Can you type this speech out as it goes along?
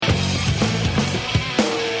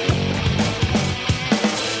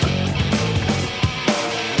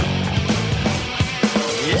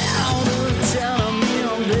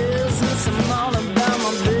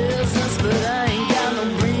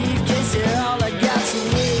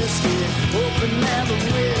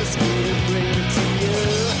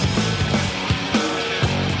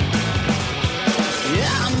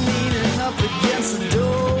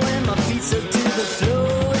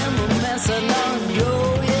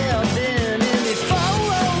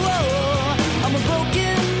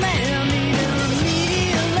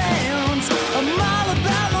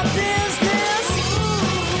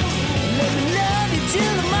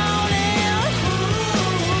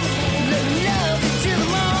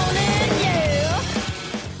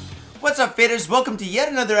up, faders? Welcome to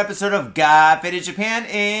yet another episode of Got Faded Japan,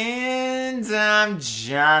 and I'm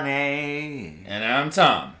Johnny. And I'm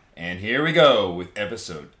Tom. And here we go with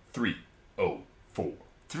episode 304.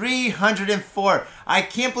 304. I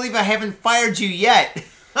can't believe I haven't fired you yet.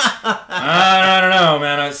 I don't know,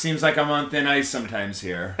 man. It seems like I'm on thin ice sometimes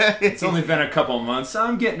here. It's only been a couple months, so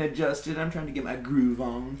I'm getting adjusted. I'm trying to get my groove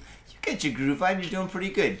on. Get your groove on. You're doing pretty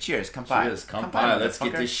good. Cheers. Come by. Cheers. Come by. Let's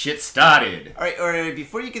get this shit started. All right.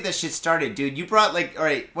 Before you get that shit started, dude, you brought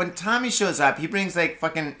when Tommy shows up, he brings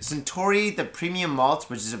fucking Centauri, the premium malt,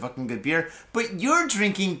 which is a fucking good beer. But you're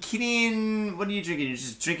drinking Kirin. What are you drinking? You're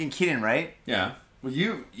just drinking Kirin, right? Yeah. Well,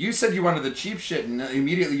 you said you wanted the cheap shit, and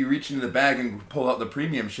immediately you reach into the bag and pull out the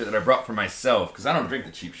premium shit that I brought for myself, because I don't drink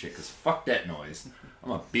the cheap shit, because fuck that noise. I'm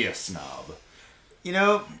a beer snob. You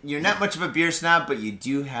know, you're not much of a beer snob, but you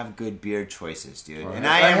do have good beer choices, dude. Right. And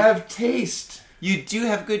I have taste. You do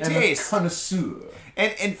have good taste. I'm a connoisseur.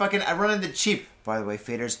 And fucking, I run into cheap. By the way,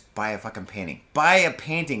 faders, buy a fucking painting. Buy a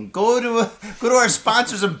painting. Go to our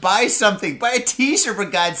sponsors and buy something. Buy a t-shirt, for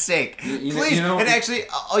God's sake. Please. And actually,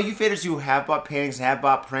 all you faders who have bought paintings, and have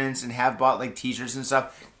bought prints, and have bought t-shirts and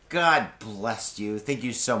stuff, God bless you. Thank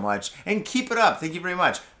you so much. And keep it up. Thank you very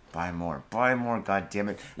much. Buy more, God damn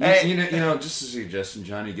it. You know, just a suggestion,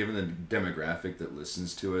 Johnny, given the demographic that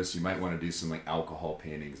listens to us, you might want to do some alcohol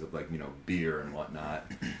paintings of beer and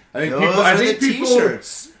whatnot. I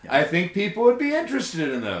think people would be interested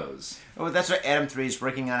in those. Oh, that's what Adam 3 is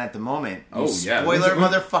working on at the moment. Oh, yeah. Spoiler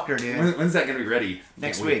motherfucker, dude. When's that going to be ready?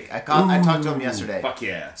 Next week. I talked to him yesterday. Fuck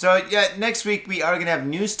yeah. So, yeah, next week we are going to have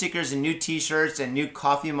new stickers and new t-shirts and new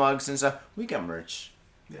coffee mugs and stuff. We got merch.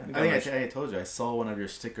 Yeah. I think I told you, I saw one of your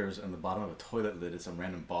stickers on the bottom of a toilet lid at some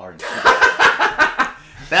random bar.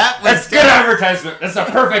 That's good advertisement. That's a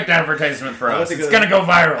perfect advertisement for us. It's going to go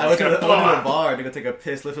viral. I went to a bar to go take a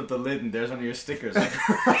piss, lift up the lid, and there's one of your stickers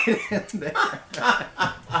right in there.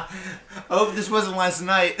 Oh, this wasn't last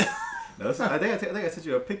night. No, I think I sent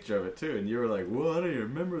you a picture of it, too, and you were like, well, I don't even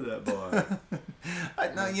remember that bar.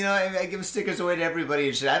 I give stickers away to everybody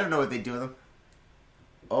and shit. I don't know what they do with them.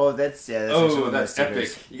 Oh, that's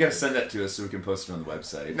epic. You gotta send that to us so we can post it on the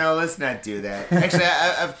website. No, let's not do that. Actually,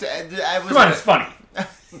 I was... Come on, it's funny.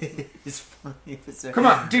 It's funny. Come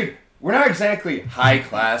on, dude. We're not exactly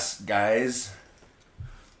high-class guys.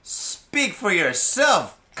 Speak for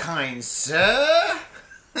yourself, kind sir.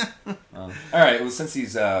 Alright, well, since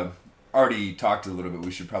he's already talked a little bit,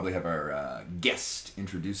 we should probably have our guest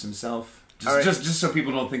introduce himself. Just so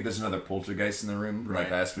people don't think there's another poltergeist in the room like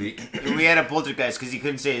last week. We had a poltergeist because he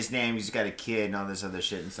couldn't say his name. He's got a kid and all this other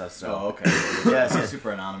shit and stuff. So. Oh, okay. Yeah, a super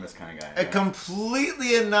anonymous kind of guy. A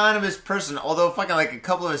completely anonymous person. Although fucking a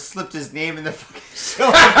couple of us slipped his name in the fucking show.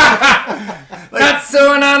 Not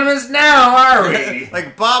so anonymous now, are we?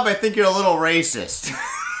 Bob, I think you're a little racist.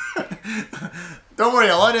 Don't worry,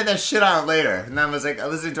 I'll edit that shit out later. And then I was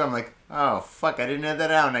listening to him oh, fuck, I didn't edit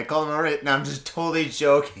that out. And I called him a racist. No, I'm just totally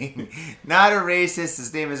joking. Not a racist.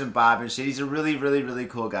 His name isn't Bob and shit. He's a really, really, really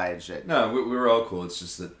cool guy and shit. No, we were all cool. It's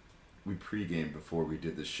just that we pre-gamed before we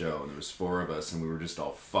did the show, and there was 4 of us, and we were just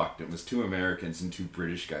all fucked. It was 2 Americans and 2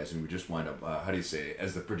 British guys, and we just wind up, how do you say,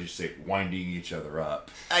 as the British say, winding each other up.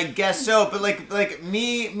 I guess so, but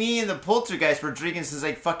me and the poltergeist were drinking since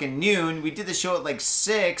fucking noon. We did the show at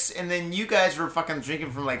 6, and then you guys were fucking drinking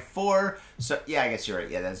from 4. So, yeah, I guess you're right.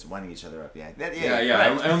 Yeah, that's winding each other up. Yeah.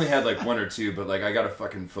 I only had 1 or 2, but I got a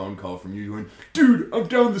fucking phone call from you going, dude, I'm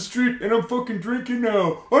down the street and I'm fucking drinking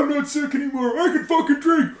now. I'm not sick anymore. I can fucking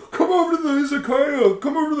drink. Come over to the izakaya.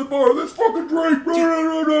 Come over to the bar. Let's fucking drink.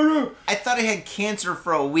 Dude, I thought I had cancer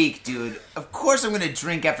for a week, dude. Of course I'm going to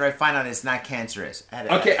drink after I find out it's not cancerous. I'm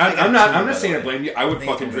not saying I blame you. I would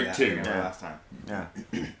fucking drink too. Last time. Yeah.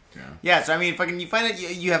 Yeah, so you find out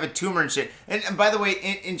you have a tumor and shit. And by the way,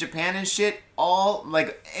 in Japan and shit, all,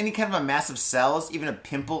 any kind of a massive cells, even a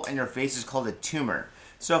pimple in your face is called a tumor.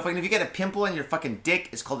 So if you get a pimple in your fucking dick,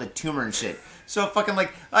 it's called a tumor and shit. So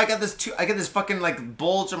I got this fucking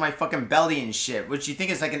bulge on my fucking belly and shit, which you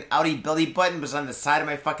think is an outie belly button, but it's on the side of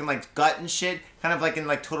my fucking gut and shit, kind of in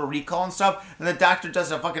Total Recall and stuff. And the doctor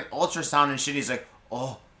does a fucking ultrasound and shit. He's like,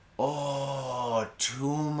 oh,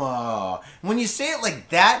 tumor. When you say it like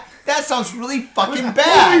that, that sounds really fucking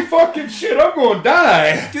bad. Holy fucking shit, I'm gonna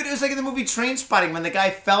die. Dude, it was in the movie Trainspotting when the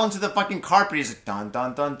guy fell into the fucking carpet. He's like, dun,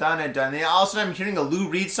 dun, dun, dun, and dun. And all of a sudden I'm hearing a Lou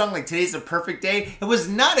Reed song Today's a Perfect Day. It was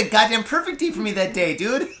not a goddamn perfect day for me that day,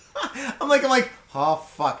 dude. I'm like, oh,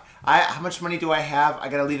 fuck. How much money do I have? I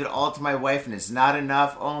gotta leave it all to my wife, and it's not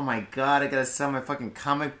enough. Oh my god, I gotta sell my fucking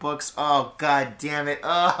comic books. Oh god damn it.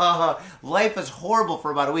 Oh, life is horrible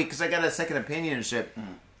for about a week because I got a second opinion and shit.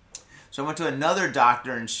 So I went to another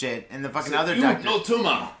doctor and shit, and the fucking other doctor. No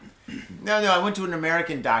tumor. No, I went to an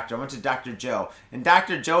American doctor. I went to Dr. Joe. And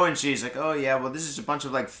Dr. Joe and she's like, oh yeah, well this is a bunch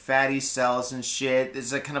of like fatty cells and shit. This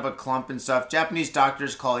is like kind of a clump and stuff. Japanese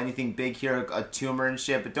doctors call anything big here a tumor and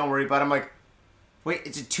shit, but don't worry about it. I'm like, wait,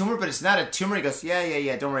 it's a tumor, but it's not a tumor? He goes,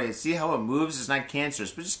 yeah, don't worry. See how it moves? It's not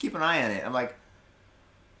cancerous, but just keep an eye on it. I'm like,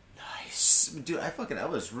 dude, I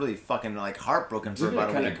was really fucking like heartbroken for Didn't about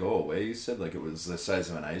it a kind week. of go away? You said like it was the size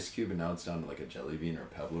of an ice cube, and now it's down to like a jelly bean or a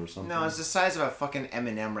pebble or something. No, it's the size of a fucking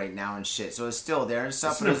M&M right now and shit. So it's still there and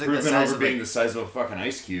stuff. It's But an it was like the improvement size over of being like, the size of a fucking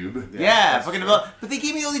ice cube. yeah fucking. But they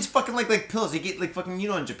gave me all these fucking like pills. They get like fucking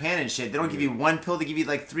in Japan and shit. They don't give you one pill. They give you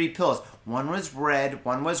like 3 pills. One was red,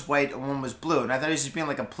 one was white, and one was blue. And I thought he was just being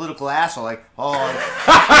like a political asshole. Like,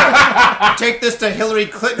 take this to Hillary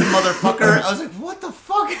Clinton, motherfucker. I was like, what the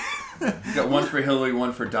fuck? You got one for Hillary,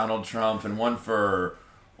 one for Donald Trump, and one for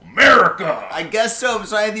America. I guess so.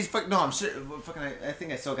 So I had these fucking. No, I'm sure. Fucking. I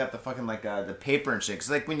think I still got the fucking like the paper and shit. Cause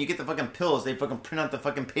like when you get the fucking pills, they fucking print out the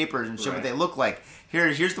fucking papers and shit. What they look like.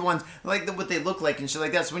 Here's the ones like what they look like and shit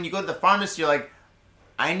like that. So when you go to the pharmacy, you're like,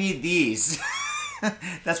 I need these.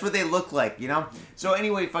 That's what they look like, you know. So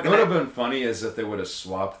anyway, fucking. What would have been funny is if they would have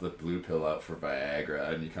swapped the blue pill out for Viagra,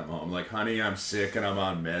 and you come home like, honey, I'm sick and I'm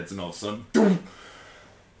on meds, and all of a sudden, boom.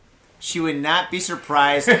 She would not be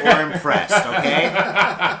surprised or impressed, okay?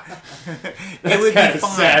 It would be fine.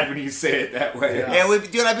 Sad when you say it that way. Yeah. It would,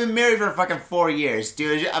 dude. I've been married for fucking 4 years,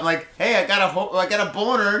 dude. I'm like, hey, I got a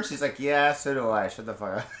boner. She's like, yeah, so do I. Shut the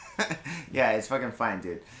fuck up. Yeah, it's fucking fine,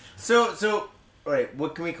 dude. So, all right,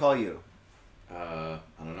 what can we call you? I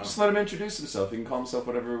don't know. Just let him introduce himself. He can call himself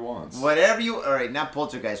whatever he wants. Whatever you. All right, not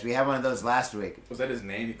poltergeist. We had one of those last week. Was that his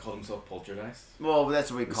name? He called himself Poltergeist? Well, that's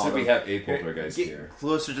what we call it. We have a poltergeist Get here.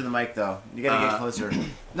 closer to the mic, though. You gotta get closer.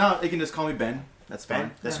 No, you can just call me Ben. That's fine.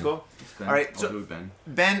 Ben? That's Yeah. cool. It's Ben. All right, I'll so do it, Ben.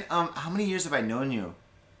 Ben, how many years have I known you?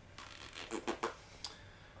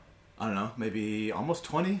 I don't know, maybe almost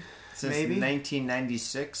 20. Since maybe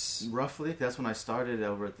 1996. roughly. That's when I started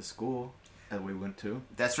over at the school that we went to.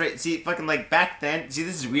 That's right. See, fucking like back then. See,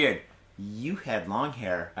 this is weird. You had long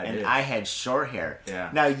hair and did. I had short hair. Yeah.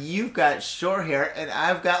 Now you've got short hair and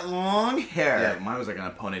I've got long hair. Yeah, mine was like on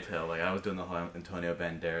a ponytail. Like I was doing the whole Antonio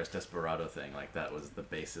Banderas Desperado thing. Like that was the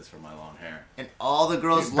basis for my long hair. And all the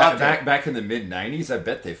girls loved it. Back in the mid '90s, I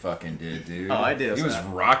bet they fucking did, dude. Oh, I did. He was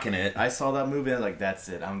rocking it. I saw that movie and like, that's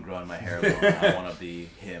it. I'm growing my hair long. I want to be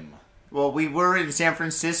him. Well, we were in San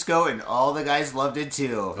Francisco, and all the guys loved it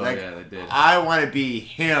too. Oh, like, yeah, they did. I want to be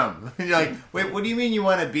him. And you're like, wait, what do you mean you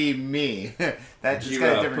want to be me? That's just You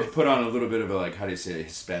kind of different. put on a little bit of a, like, how do you say, a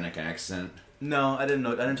Hispanic accent. No, I didn't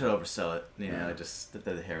know. I didn't try to oversell it. Yeah, I just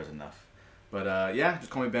the hair was enough. But yeah, just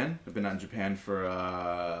call me Ben. I've been out in Japan for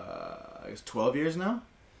I guess 12 years now.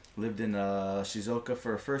 Lived in Shizuoka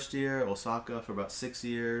for a first year, Osaka for about 6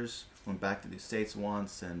 years. Went back to the States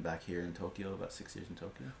once, and back here in Tokyo, about 6 years in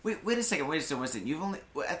Tokyo. Wait a second. What's it? You've only.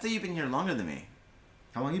 I thought you've been here longer than me.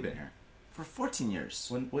 How long you been here? For 14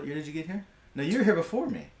 years. What year did you get here? No, you were here before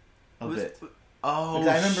me. A bit. Oh, Because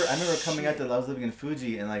I remember coming out that I was living in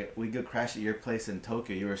Fuji, and like we go crash at your place in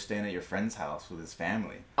Tokyo. You were staying at your friend's house with his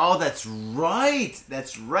family. Oh, that's right.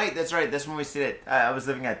 That's when we stayed at. I was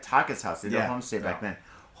living at Taka's house. They did a homestay back then.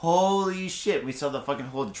 Holy shit! We saw the fucking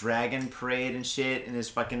whole dragon parade and shit in his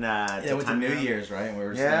fucking. Yeah, it was New Year's, right? And we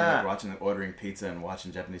were sitting, Yeah. like, watching, like, ordering pizza and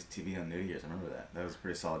watching Japanese TV on New Year's. I remember that. That was a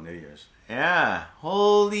pretty solid New Year's. Yeah.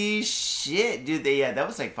 Holy shit, dude. That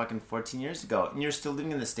was like fucking 14 years ago. And you're still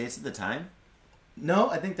living in the States at the time? No,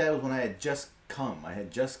 I think that was when I had just come. I had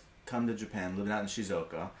just come to Japan, living out in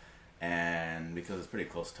Shizuoka, and because it's pretty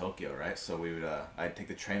close to Tokyo, right? So we would, I'd take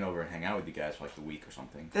the train over and hang out with you guys for like a week or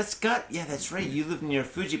something. That's right. You lived near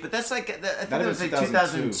Fuji, but that's like, I think it was like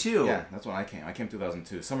 2002. 2002. Yeah, that's when I came. I came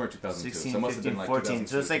 2002, summer 2002. 16, so it must 15, have been like 14.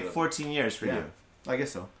 So it's like 2002. 14 years for you. I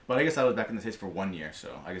guess so. But I guess I was back in the States for 1 year, so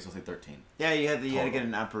I guess I'll say 13. Yeah, you had to get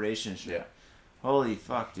an operation. Shit. Yeah. Holy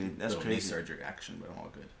fuck, dude. That's Little knee crazy. surgery action, but I'm all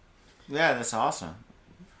good. Yeah, that's awesome.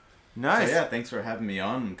 Nice. So yeah, thanks for having me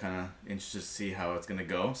on. I'm kind of interested to see how it's gonna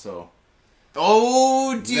go. So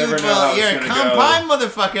Oh, dude, Never know well, how you're a it's gonna combine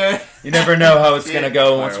motherfucker. You never know how it's Dude, gonna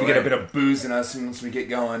go fire once we get a away. bit of booze in us and once we get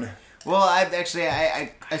going. Well, I've actually,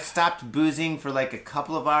 I stopped boozing for like a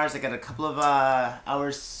couple of hours. I got a couple of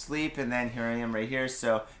hours sleep, and then here I am right here.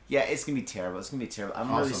 So, yeah, it's going to be terrible. It's going to be terrible. I'm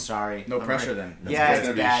really Awesome. sorry. No I'm pressure really- then. Yeah, It's it's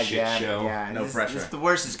gonna be a bad. shit Yeah, show. yeah. No pressure. This is the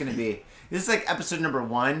worst it's going to be. This is like episode number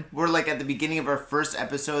 1. We're like at the beginning of our first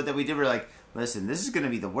episode that we did. We're like, listen, this is going to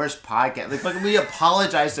be the worst podcast. Like, fucking, we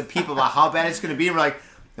apologize to people about how bad it's going to be. And we're like,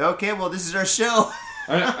 okay, well, this is our show.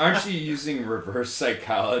 Aren't you using reverse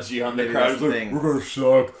psychology on the Maybe crowd? that's the Like, thing. we're gonna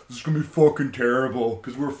suck. This is gonna be fucking terrible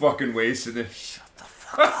because we're fucking wasting it. Shut the fuck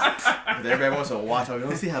But everybody wants to watch.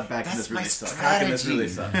 Let's see how bad can this really suck. How can this really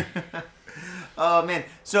suck? Oh man,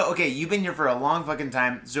 so okay, you've been here for a long fucking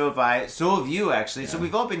time. So have I. So have you actually. Yeah. So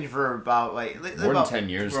we've all been here for about more than 10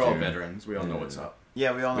 years. We're all veterans. We all know what's up.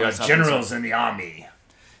 Yeah, we all know. We are generals in the army.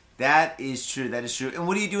 That is true. That is true. And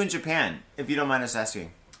what do you do in Japan, if you don't mind us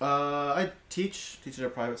asking? I teach at a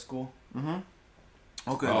private school.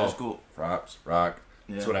 Okay, that's cool. Props, rock.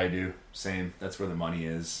 Yeah. That's what I do. Same. That's where the money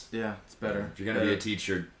is. Yeah, it's better. If you're gonna be a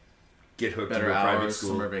teacher, get hooked better to a hours, private school.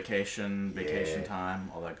 Summer vacation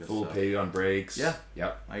time, all that good full stuff. Full pay on breaks. Yeah.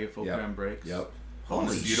 Yep. I get full pay on breaks. Yep.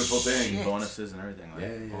 Holy beautiful thing. Shit. Bonuses and everything.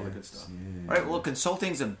 All the good stuff. Yeah. All right, well,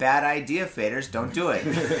 consulting's a bad idea, faders. Don't do it.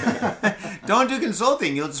 Don't do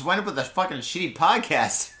consulting. You'll just wind up with a fucking shitty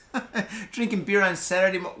podcast. Drinking beer on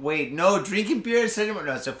Saturday drinking beer on Saturday morning.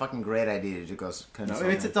 No, it's a fucking great idea to go consulting.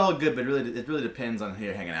 No, it's all good, but it really depends on who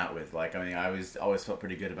you're hanging out with. Like, I mean, I always felt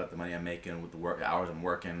pretty good about the money I'm making with the work hours I'm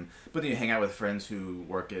working. But then you hang out with friends who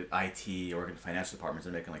work at IT or work in financial departments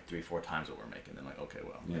and making like 3-4 times what we're making. Then like, okay,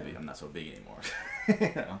 well, maybe I'm not so big anymore.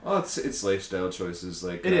 You know? Well, it's lifestyle choices.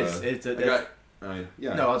 Like it is.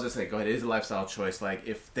 No, I'll just say, go ahead. It is a lifestyle choice. Like,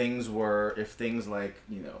 if things like,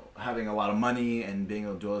 you know, having a lot of money and being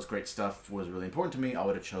able to do all this great stuff was really important to me, I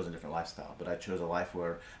would have chosen a different lifestyle. But I chose a life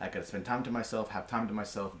where I could spend time to myself, have time to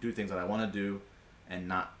myself, do things that I want to do, and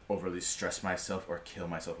not overly stress myself or kill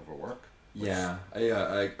myself over work. Yeah,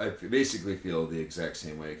 I basically feel the exact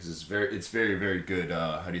same way because it's very, very good.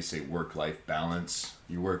 How do you say, work-life balance?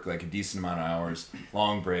 You work like a decent amount of hours,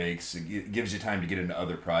 long breaks. It gives you time to get into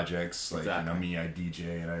other projects. Like me, I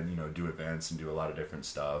DJ and I do events and do a lot of different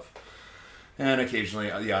stuff, and occasionally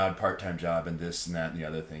the odd part-time job and this and that and the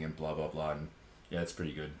other thing and blah blah blah. And yeah, it's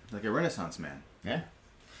pretty good. Like a Renaissance man. Yeah,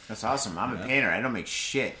 that's awesome. I'm a painter. I don't make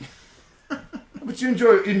shit. But you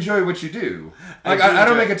enjoy what you do. Like I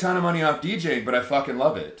don't make a ton of money off DJing, but I fucking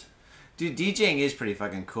love it. Dude, DJing is pretty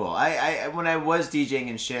fucking cool. I when I was DJing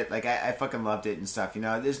and shit, like I fucking loved it and stuff. You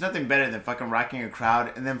know, there's nothing better than fucking rocking a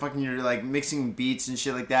crowd and then fucking you're like mixing beats and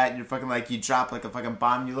shit like that. And you're fucking like you drop like a fucking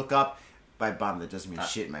bomb. And you look up. By bomb, that doesn't mean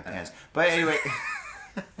shit in my pants. But anyway.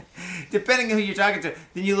 Depending on who you're talking to,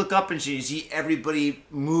 then you look up and you see everybody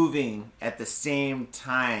moving at the same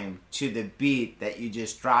time to the beat that you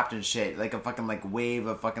just dropped and shit, like a fucking like wave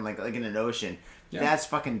of fucking like in an ocean. Yeah. That's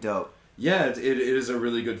fucking dope. Yeah, it is a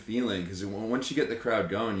really good feeling because once you get the crowd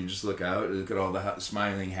going, you just look out, look at all the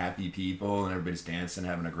smiling, happy people, and everybody's dancing,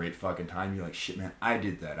 having a great fucking time. You're like, shit, man, I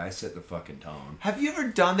did that. I set the fucking tone. Have you ever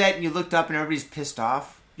done that and you looked up and everybody's pissed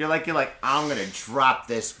off? You're like, I'm gonna drop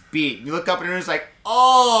this beat. You look up and everyone's like,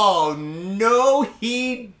 oh no,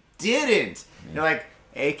 he didn't. Yeah. You're like,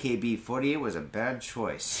 AKB48 was a bad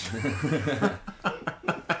choice. Why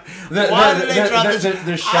did they drop this?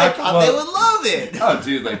 I thought they would love it. Oh,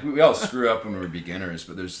 dude, like we all screw up when we're beginners,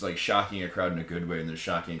 but there's like shocking a crowd in a good way, and there's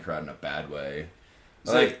shocking a crowd in a bad way.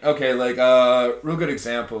 Real good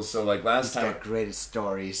examples. So like last time, got greatest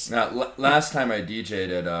stories. Now, last time I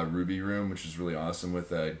DJ'd at Ruby Room, which was really awesome with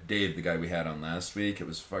Dave, the guy we had on last week. It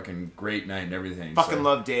was fucking great night and everything. Fucking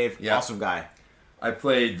love Dave. Yeah. Awesome guy. I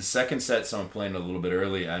played the second set, so I'm playing a little bit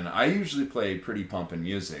early, and I usually play pretty pumping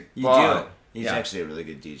music. You do. He's actually a really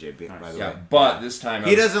good DJ, by the way. But this time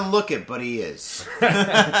he doesn't look it, but he is.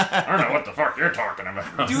 I don't know what the fuck you're talking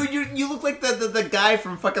about. Dude, you look like the guy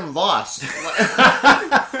from fucking Lost.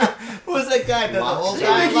 What was that guy? The old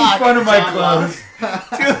guy? You're making fun of my clothes.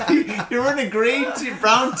 Dude, you're wearing a gray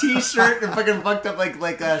brown t-shirt and fucking fucked up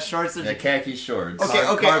like shorts. And khaki shorts.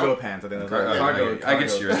 Okay. Cargo pants. I think cargo. I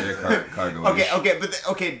guess you're there. Cargo.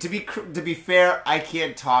 Okay. To be fair, I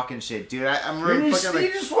can't talk and shit, dude. I'm really fucking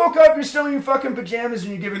you just woke up. You're still in your fucking pajamas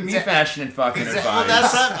and you're giving me fashion and fucking advice. Well,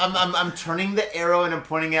 that's not. I'm turning the arrow and I'm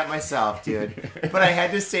pointing at myself, dude. But I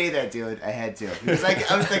had to say that, dude. I had to. Because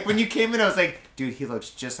I was like, when you came in, I was like, dude, he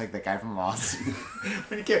looks just like the guy from Lost.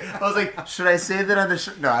 When he came, I was like, should I say that on the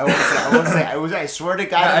show? No, I won't say. I swear to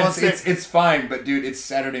God, I won't say. It's fine, but dude, it's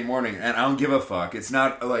Saturday morning, and I don't give a fuck. It's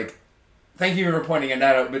not like. Thank you for pointing it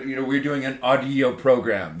out, but we're doing an audio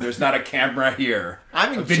program. There's not a camera here.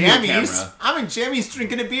 I'm in jammies. I'm in jammies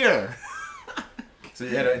drinking a beer. So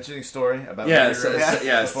you had an interesting story about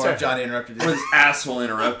before Johnny interrupted you. This asshole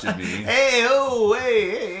interrupted me. Hey.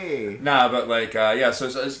 Nah, but so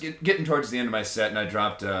I was getting towards the end of my set, and I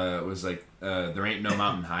dropped There Ain't No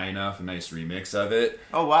Mountain High Enough, a nice remix of it.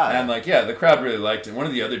 Oh, wow. And the crowd really liked it. One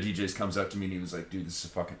of the other DJs comes up to me and he was like, dude, this is a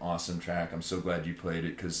fucking awesome track. I'm so glad you played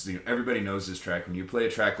it, because everybody knows this track. When you play a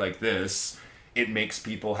track like this, it makes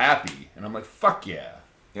people happy. And I'm like, fuck yeah.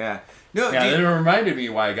 Yeah. It reminded me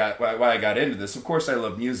why I got into this. Of course, I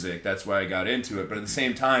love music. That's why I got into it. But at the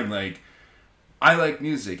same time, like, I like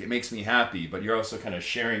music. It makes me happy, but you're also kind of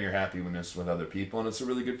sharing your happiness with other people, and it's a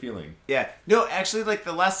really good feeling. Yeah. No, actually, like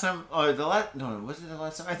the last time, or the last, no, was it the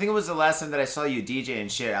last time? I think it was the last time that I saw you DJ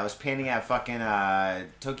and shit. I was painting at fucking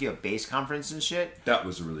Tokyo Bass Conference and shit. That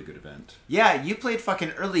was a really good event. Yeah, you played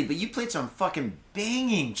fucking early, but you played some fucking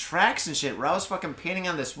banging tracks and shit where I was fucking painting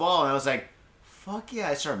on this wall, and I was like, fuck yeah,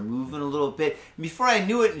 I started moving a little bit. Before I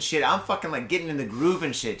knew it and shit, I'm fucking like getting in the groove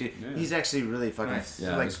and shit, dude. Yeah. He's actually really fucking... Nice.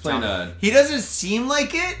 Yeah, like, he's playing he doesn't seem like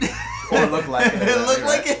it. Or look like it. Look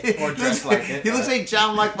like it. Or dress like it. He looks like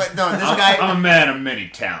John Luck, but no, this guy... I'm a man of many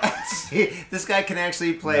talents. This guy can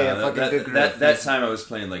actually play a fucking good groove. That time I was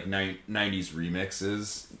playing like 90s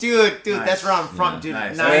remixes. Dude, nice. That's where I'm from, dude.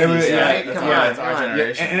 Nice. 90s, Yeah, right? that's Come our- on, it's our come on.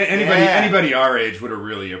 generation. And anybody our age would have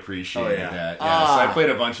really appreciated that. Yeah, so I played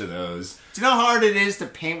a bunch of those. Do you know how hard it is to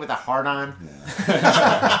paint with a heart on?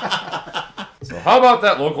 So how about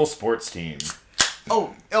that local sports team?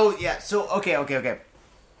 Oh, yeah. So, okay.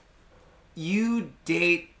 You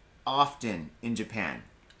date often in Japan.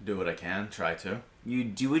 Do what I can. Try to. You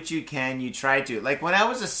do what you can. You try to. Like, when I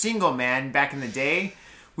was a single man back in the day,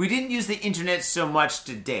 we didn't use the internet so much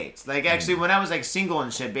to date. Like, actually, when I was, like, single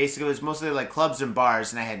and shit, basically, it was mostly, like, clubs and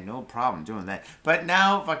bars, and I had no problem doing that. But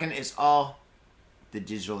now, fucking, it's all the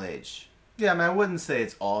digital age. Yeah, I mean, I wouldn't say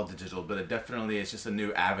it's all digital, but it definitely is just a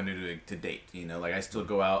new avenue to date. You know, like I still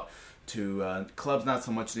go out to clubs, not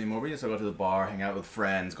so much anymore. We just go to the bar, hang out with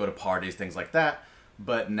friends, go to parties, things like that.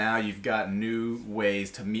 But now you've got new ways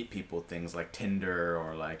to meet people, things like Tinder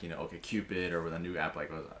or like, you know, OkCupid or with a new app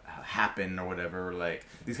like Happen or whatever. Like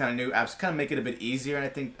these kind of new apps kind of make it a bit easier, and I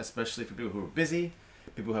think especially for people who are busy.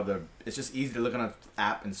 People who have it's just easy to look on an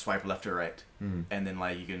app and swipe left or right. And then,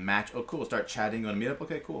 like, you can match. Oh, cool. Start chatting. You want to meet up?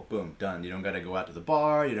 Okay, cool. Boom. Done. You don't got to go out to the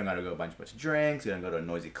bar. You don't got to go a bunch of drinks. You don't go to a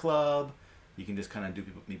noisy club. You can just kind of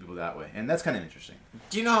meet people that way. And that's kind of interesting.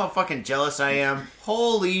 Do you know how fucking jealous I am?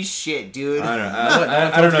 Holy shit, dude. I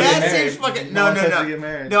don't know. That seems fucking... No. Get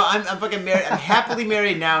married. No, I'm fucking married. I'm happily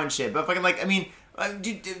married now and shit. But fucking, like, I mean...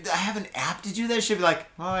 Dude, I have an app to do that shit. Be like,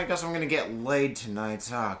 well, I guess I'm gonna get laid tonight.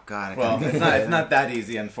 Oh god. Well, it's not that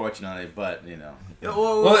easy, unfortunately. But you know.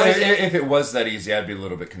 Well, if it was that easy, I'd be a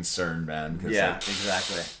little bit concerned, man. Yeah,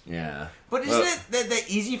 exactly. Yeah. But isn't it that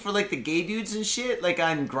easy for like the gay dudes and shit? Like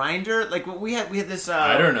on Grindr, like we had this.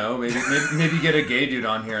 I don't know. Maybe get a gay dude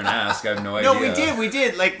on here and ask. I have no idea. No, we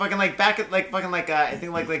did. Like fucking like back at like fucking like I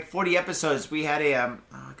think like 40 episodes. We had a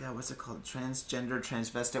oh god, what's it called? Transgender,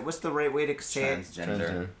 transvestite. What's the right way to say it?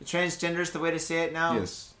 Transgender is the way to say it now.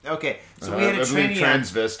 Yes. Okay, so we had a I believe trainee.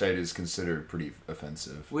 transvestite is considered pretty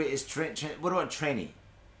offensive. Wait, what about trainee?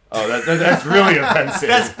 Oh, that's really offensive.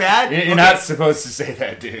 That's bad? You're not supposed to say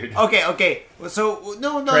that, dude. Okay. So,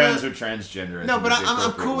 no. Trans or transgender. No, but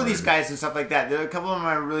I'm cool with these guys and stuff like that. A couple of them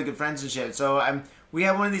are really good friends and shit. So, we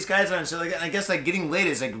had one of these guys on, so like, I guess like getting laid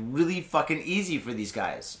is like really fucking easy for these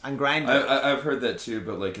guys on Grindr. I've heard that too,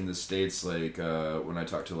 but like in the States, like when I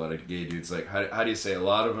talk to a lot of gay dudes, like how do you say, a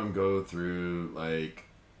lot of them go through like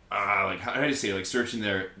how do you say, like searching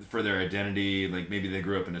for their identity, like maybe they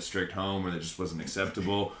grew up in a strict home where that just wasn't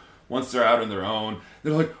acceptable. Once they're out on their own,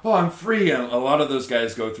 they're like, oh, I'm free. And a lot of those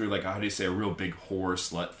guys go through like, how do you say, a real big whore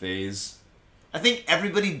slut phase. I think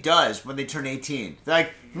everybody does when they turn 18. They're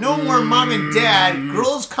like, no more mom and dad.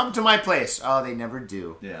 Girls come to my place. Oh, they never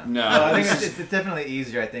do. Yeah. No. I think it's definitely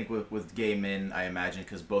easier, I think, with gay men, I imagine,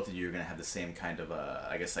 because both of you are going to have the same kind of,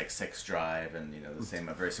 I guess, like, sex drive and, you know, the same,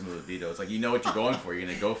 very similar libido. It's like, you know what you're going for. You're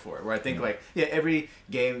going to go for it. Where I think, like, every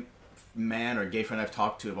gay man or gay friend I've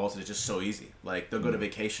talked to have also, it's just so easy. Like, they'll go to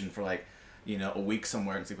vacation for, like, you know, a week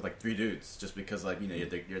somewhere and sleep with like 3 dudes, just because like, you know,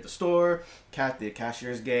 you're at the store, the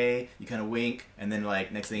cashier's gay, you kind of wink, and then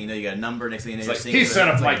like next thing you know you got a number, next thing you know you're seeing. He set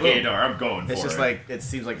up my gaydar, I'm going for it. It's just like, it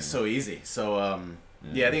seems like it's so easy. So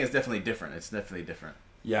yeah, I think it's definitely different. It's definitely different.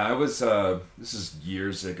 Yeah, I was this is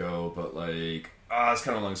years ago, but like it's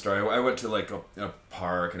kind of a long story. I went to like a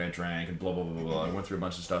park and I drank and blah blah blah blah blah. I went through a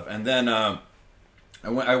bunch of stuff, and then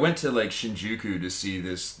I went to like Shinjuku to see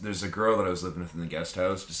this. There's a girl that I was living with in the guest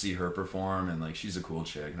house, to see her perform, and like she's a cool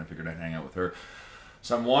chick, and I figured I'd hang out with her.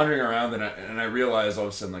 So I'm wandering around, and I realized all of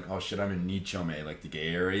a sudden, like, oh shit, I'm in Nichome, like the gay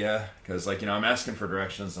area, because like, you know, I'm asking for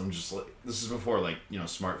directions. I'm just like, this is before like, you know,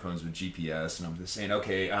 smartphones with GPS, and I'm just saying,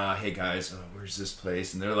 okay, hey guys, where's this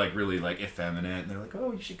place? And they're like really like effeminate, and they're like,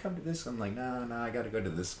 oh, you should come to this. I'm like, no, I gotta go to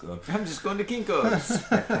this club. I'm just going to Kinko's.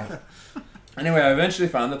 Anyway, I eventually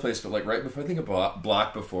found the place, but like right before, I think a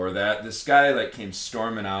block before that, this guy like came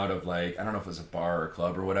storming out of like, I don't know if it was a bar or a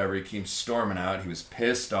club or whatever. He came storming out. He was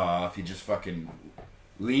pissed off. He just fucking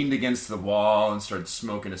leaned against the wall and started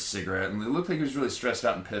smoking a cigarette, and it looked like he was really stressed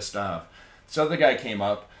out and pissed off. This other guy came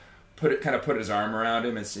up, put his arm around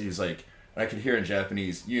him, and he's like, And I could hear in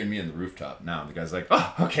Japanese, "You and me on the rooftop now." And the guy's like,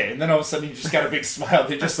 "Oh, okay." And then all of a sudden he just got a big smile.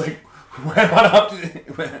 They just like went on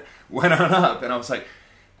up. And I was like,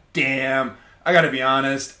 damn, I gotta be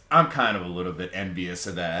honest, I'm kind of a little bit envious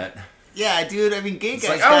of that. Yeah, dude, I mean, gay It's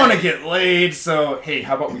guys... like, I want to get laid, so, hey,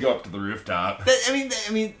 how about we go up to the rooftop? I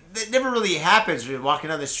mean, that never really happens when you're walking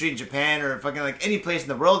down the street in Japan or fucking, like, any place in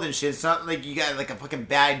the world and shit. It's not like you got, like, a fucking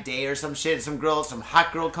bad day or some shit. Some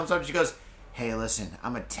hot girl comes up and she goes, "Hey, listen,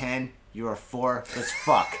 I'm a 10, you're a 4, let's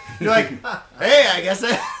fuck." You're like, "Hey, I guess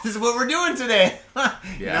this is what we're doing today." Yeah.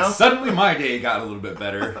 You know? Suddenly my day got a little bit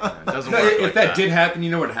better. It doesn't work If like that did happen,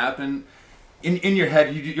 you know what happened? In your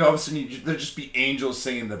head, you all of a sudden, there'd just be angels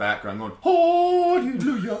singing in the background going,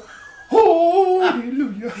 "Hallelujah,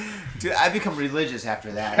 hallelujah." Dude, I become religious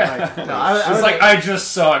after that. I'm like, It's like, I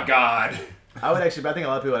just saw God. I would actually, but I think a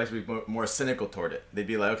lot of people would actually be more cynical toward it. They'd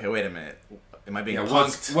be like, okay, wait a minute. Am I being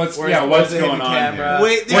punked? What's going on here?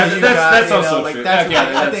 Wait, that's also true.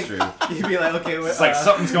 That's true. You'd be like, okay, It's like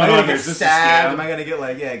something's going on here. Is this a scam? Am I gonna get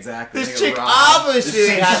like, yeah, exactly. This chick obviously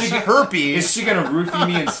has herpes. Is she gonna roofie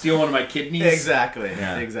me and steal one of my kidneys? Exactly.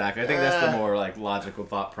 Yeah. Exactly. I think that's the more like logical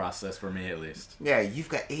thought process for me, at least. Yeah, you've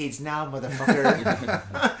got AIDS now, motherfucker.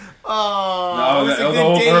 No, the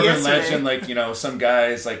old urban legend, like, some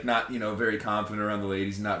guy's like not, very confident around the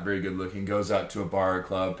ladies, not very good looking, goes out to a bar or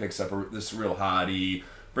club, picks up this real hottie,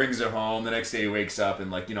 brings her home. The next day he wakes up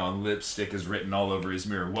and on lipstick is written all over his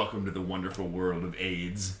mirror, "Welcome to the wonderful world of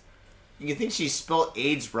AIDS." You think she spelled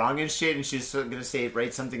AIDS wrong and shit, and she's gonna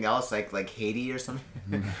write something else like Haiti or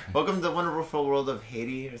something? Welcome to the wonderful world of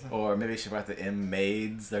Haiti or something. Or maybe she wrote the M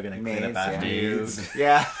maids. They're gonna clean up Maids, after you.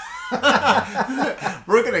 Yeah.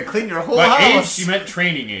 We're gonna clean your whole By house. AIDS, she meant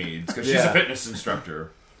training aids, because she's a fitness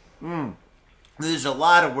instructor. There's a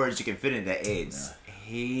lot of words you can fit into AIDS.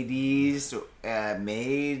 Hades,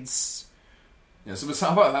 maids. Yeah, so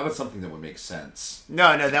how about something that would make sense?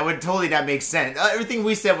 No, that would totally not make sense. Everything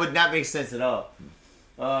we said would not make sense at all.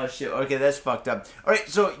 Oh, shit. Okay, that's fucked up. All right,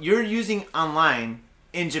 so you're using online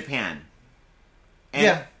in Japan.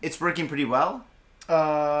 And it's working pretty well?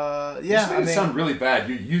 Yeah. This makes it sound really bad.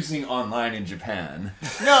 You're using online in Japan.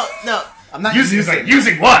 No. I'm not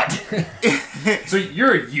using what? So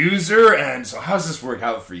you're a user, and so how's this work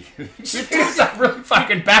out for you? It's not really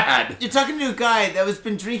fucking bad. You're talking to a guy that was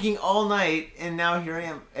been drinking all night, and now here I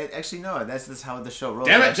am. Actually, no, that's how the show rolls.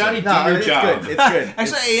 Damn it, Johnny, do your job. Good. It's good.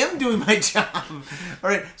 Actually, I am doing my job. All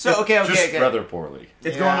right, so okay. Just rather poorly.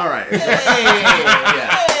 It's going all right.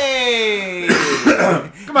 Hey!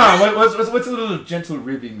 Come on, what's a little gentle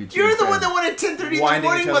ribbing between You're the friends? one that wanted 10:30 in the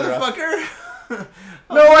morning, motherfucker.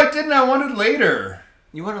 No, I didn't. I wanted later.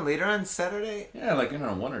 You want it later on Saturday? Yeah,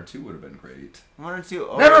 1 or 2 would have been great. 1 or 2.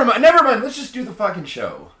 Oh, Never mind. Let's just do the fucking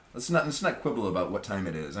show. Let's not quibble about what time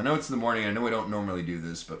it is. I know it's in the morning. I know we don't normally do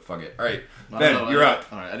this, but fuck it. All right, Ben, you're up.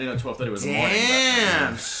 All right, I didn't know 12:30 was the morning.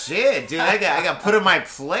 damn, shit, dude! I got put in my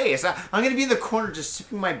place. I'm gonna be in the corner just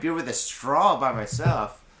sipping my beer with a straw by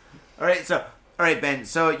myself. All right, Ben.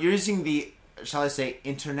 So you're using the, shall I say,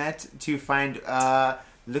 internet to find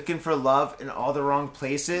looking for love in all the wrong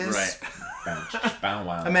places. Right. Bow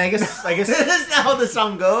wow. I mean, I guess That's not how the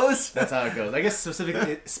song goes. that's how it goes. I guess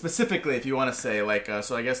specifically, if you want to say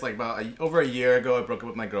so I guess about over a year ago, I broke up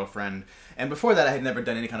with my girlfriend, and before that, I had never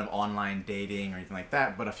done any kind of online dating or anything like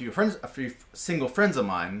that. But a few single friends of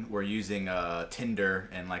mine were using Tinder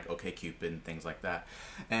and OkCupid and things like that,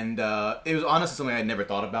 and it was honestly something I had never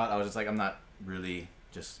thought about. I was just like, I'm not really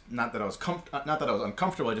not that I was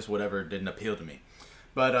uncomfortable. I just whatever didn't appeal to me,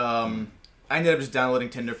 but I ended up just downloading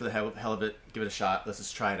Tinder for the hell of it. Give it a shot. Let's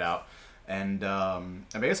just try it out. And I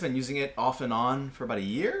guess I've been using it off and on for about a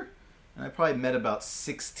year. And I probably met about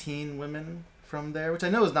 16 women from there, which I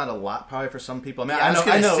know is not a lot probably for some people. I mean, I was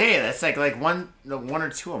gonna say that's like one or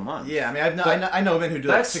two a month. Yeah, I mean, I know women who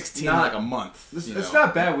do 16 a month. It's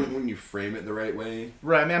not bad when you frame it the right way.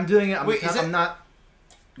 Right. I mean, I'm doing it. I'm not.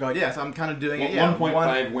 Go ahead, yeah, so I'm kind of doing it.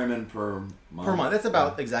 1.5 women per month. That's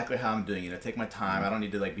about exactly how I'm doing it. I take my time. I don't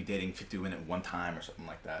need to be dating 50 women at one time or something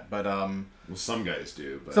like that. But well, some guys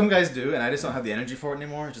do. But... Some guys do, and I just don't have the energy for it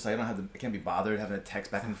anymore. It's just I can't be bothered having to text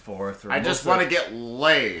back and forth. I just want to get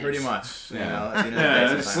laid. Pretty much. Yeah. You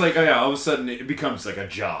know, it's all of a sudden it becomes like a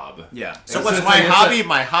job. Yeah. So what's my hobby?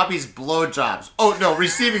 My hobby's blowjobs. Oh no,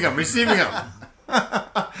 receiving them.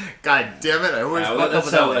 God damn it! I always fuck up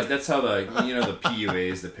with that one. That's how the the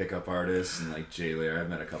PUAs, the pickup artists, and like Jay Lair. I've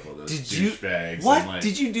met a couple of those douchebags. What like,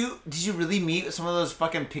 did you do? Did you really meet some of those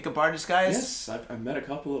fucking pickup artist guys? Yes, I've met a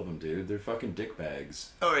couple of them, dude. They're fucking dickbags.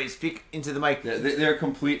 All right, speak into the mic. They're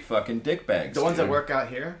complete fucking dickbags. The ones that work out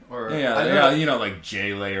here, or yeah, like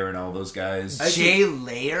Jay Lair and all those guys. Jay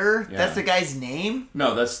Lair? Yeah. That's the guy's name?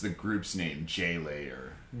 No, that's the group's name, Jay Lair.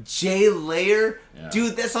 Jay Lair? Yeah.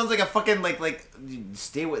 Dude, that sounds like a fucking like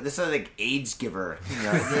stay with this sounds like AIDS giver.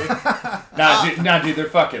 Dude, they're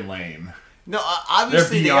fucking lame. No,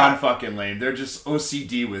 obviously they're beyond fucking lame. They're just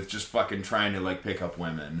OCD with just fucking trying to like pick up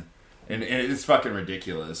women, and it's fucking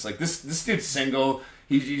ridiculous. Like this dude's single.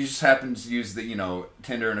 He just happens to use the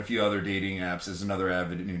Tinder and a few other dating apps as another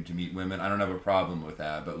avenue to meet women. I don't have a problem with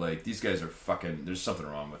that, but like these guys are fucking. There's something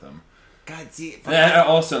wrong with them. God, see. And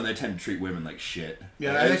also, they tend to treat women like shit.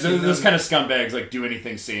 Yeah, those kind of scumbags like do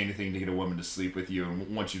anything, say anything to get a woman to sleep with you,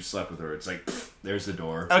 and once you've slept with her, it's like there's the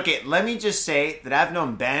door. Okay, let me just say that I've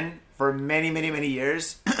known Ben for many, many, many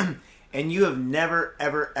years, and you have never,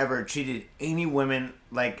 ever, ever treated any women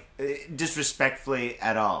like disrespectfully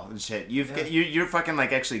at all and shit. You're fucking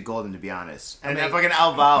like actually golden, to be honest, and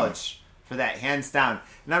I'll vouch for that hands down.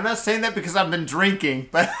 And I'm not saying that because I've been drinking,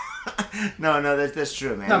 but. No, that's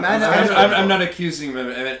true, man. No, man, I'm not accusing him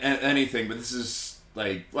of anything, but this is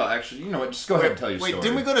like, well, actually, you know what? Just go ahead and tell your story. Wait,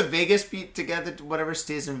 didn't we go to Vegas together? Whatever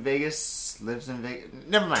stays in Vegas lives in Vegas.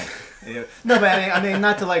 Never mind. Yeah. No, but I mean,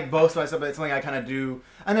 not to like boast myself, but it's something I kind of do.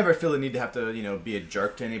 I never feel the need to have to, be a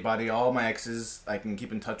jerk to anybody. All my exes, I can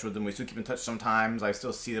keep in touch with them. We still keep in touch sometimes. I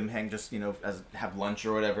still see them hang, just as have lunch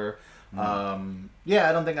or whatever. Yeah,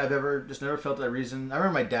 I don't think I've never felt that reason. I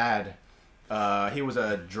remember my dad. He was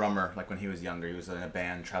a drummer, like when he was younger. He was in a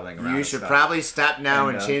band traveling around. You should probably stop now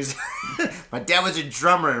and change. My dad was a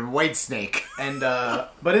drummer in Whitesnake. And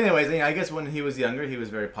but anyways, I guess when he was younger, he was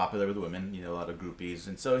very popular with women. A lot of groupies.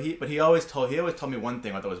 And so he always told me one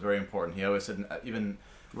thing I thought was very important. He always said, even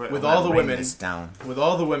with all the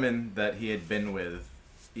women that he had been with,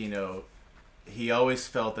 he always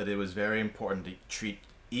felt that it was very important to treat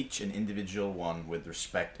each and individual one with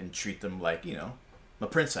respect and treat them like a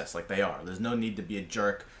princess, like they are. There's no need to be a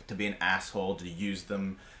jerk, to be an asshole, to use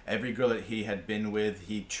them. Every girl that he had been with,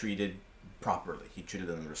 he treated properly. He treated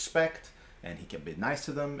them with respect, and he kept being nice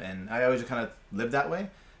to them. And I always kind of lived that way.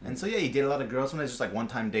 And so yeah, he dated a lot of girls. Sometimes just like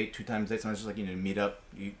 1-time date, 2-time date. Sometimes just like meet up,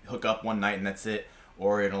 you hook up one night, and that's it.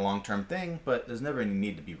 Or in a long-term thing. But there's never any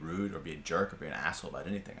need to be rude or be a jerk or be an asshole about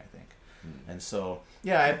anything, I think. And so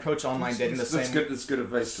yeah, I approach online dating the same. That's good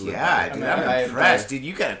advice to live. Yeah, dude, I'm impressed, dude.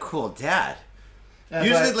 You got a cool dad.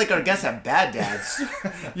 Usually, like, our guests have bad dads.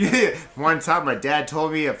 One time, my dad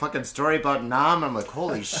told me a fucking story about Nam. I'm like,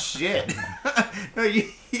 holy shit. No, you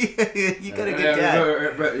got a good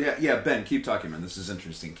dad. Yeah, Ben, keep talking, man. This is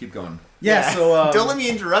interesting. Keep going. Yeah, so... don't let me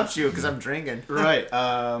interrupt you, because I'm drinking. Right.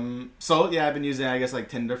 So, yeah, I've been using, I guess, like,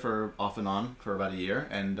 Tinder for off and on for about a year.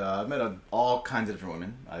 And I've met all kinds of different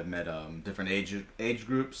women. I've met different age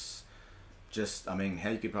groups. Hell,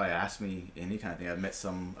 you could probably ask me any kind of thing. I've met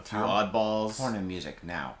a few oddballs. Porn and music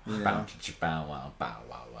now. A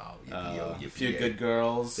few good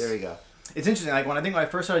girls. There we go. It's interesting. Like when I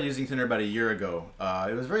first started using Tinder about a year ago,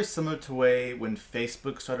 it was very similar to when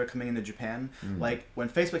Facebook started coming into Japan. Like when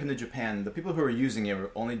Facebook came to Japan, the people who were using it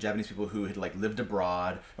were only Japanese people who had like lived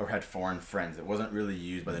abroad or had foreign friends. It wasn't really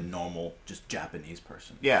used by the normal, just Japanese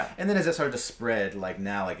person. Yeah. And then as it started to spread, like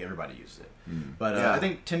now, like everybody uses it. But I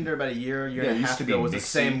think Tinder about a year and a half ago was the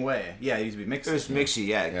same way. Yeah, it used to be Mixy. It was Mixy,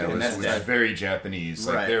 yeah. It was very Japanese,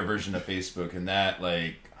 like their version of Facebook, and that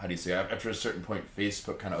like. How do you say? After a certain point,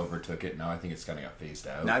 Facebook kind of overtook it. Now I think it's kind of got phased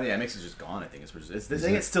out. Now, yeah, Mix is just gone. I think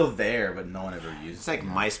it's still there, but no one ever uses it. It's like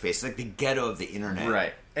MySpace. It's like the ghetto of the internet.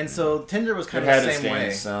 Right. And so Tinder was kind of the same way. It had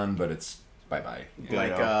its son, but it's bye-bye.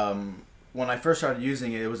 Like, when I first started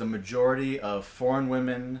using it, it was a majority of foreign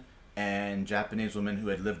women and Japanese women who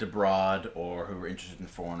had lived abroad or who were interested in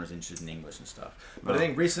foreigners, interested in English and stuff. But I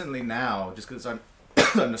think recently now, just because it's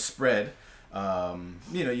starting to spread...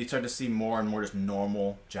 you start to see more and more just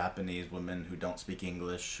normal Japanese women who don't speak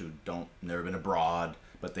English, who never been abroad,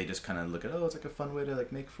 but they just kind of look at, it's like a fun way to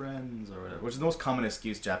like make friends or whatever, which is the most common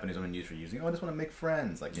excuse Japanese women use for using. I just want to make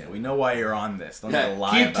friends. Like, we know why you're on this. Don't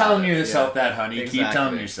lie. Keep telling yourself that, honey. Exactly. Keep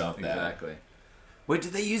telling yourself that. Exactly. Wait,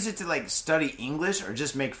 did they use it to like study English or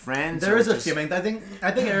just make friends? There is a few. I think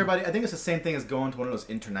everybody. I think it's the same thing as going to one of those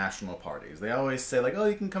international parties. They always say like,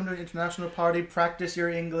 you can come to an international party, practice your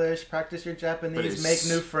English, practice your Japanese, make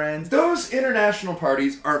new friends. Those international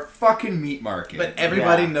parties are fucking meat market. But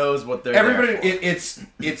everybody knows what they're. There for. It's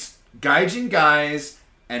gaijin guys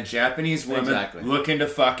and Japanese women looking to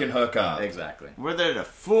fucking hook up. Exactly. We're there to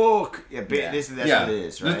fuck. That's what it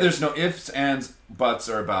is, right? There's no ifs, ands, buts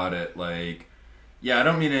are about it. Like, yeah, I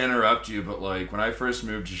don't mean to interrupt you, but like when I first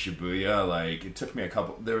moved to Shibuya, like it took me a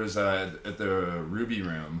couple. There was at the Ruby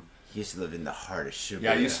Room. He used to live in the heart of Shibuya.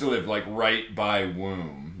 Yeah, I used to live like right by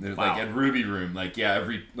Womb. Like at Ruby Room, like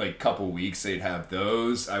every like couple weeks they'd have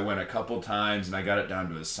those. I went a couple times and I got it down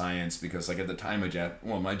to a science because like at the time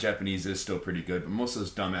my Japanese is still pretty good, but most of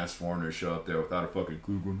those dumbass foreigners show up there without a fucking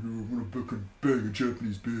clue going, "Hey, I'm gonna bang a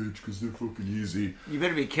Japanese bitch because they're fucking easy." You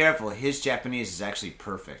better be careful. His Japanese is actually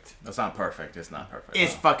perfect. That's not perfect. It's not perfect.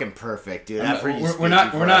 It's fucking perfect, dude. We're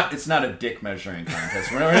not. It's not a dick measuring contest.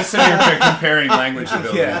 We're not sitting here comparing language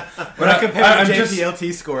ability. Yeah. We're not comparing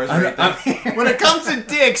JPLT scores. When it comes to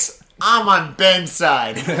dicks, I'm on Ben's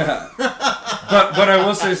side. But I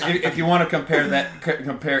will say is, if you want to compare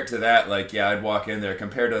it to that, like I'd walk in there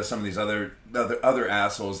compared to some of these other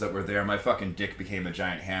assholes that were there. My fucking dick became a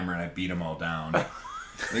giant hammer and I beat them all down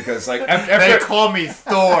because like after they call me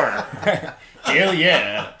Thor. Hell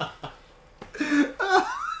yeah.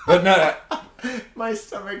 But no. My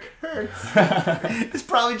stomach hurts. It's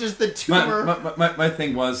probably just the tumor. My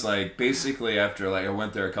thing was like basically after like I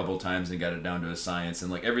went there a couple times and got it down to a science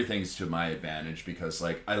and like everything's to my advantage because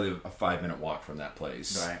like I live a 5-minute walk from that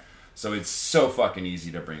place. Right. So it's so fucking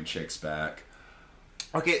easy to bring chicks back.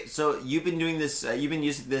 Okay, so you've been doing this. You've been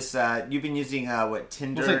using this. You've been using what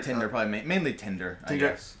Tinder? We'll say Tinder, probably mainly Tinder. I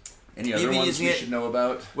guess. Any other ones we should know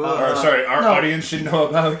about? Well, our audience should know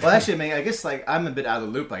about? Well, actually, I guess like I'm a bit out of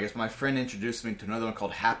the loop. I guess my friend introduced me to another one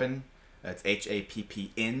called Happen. It's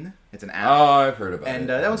HAPPN. It's an app. Oh, I've heard about it. And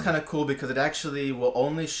that one's kind of cool because it actually will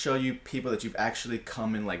only show you people that you've actually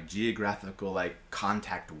come in like geographical like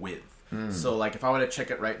contact with. So like if I were to check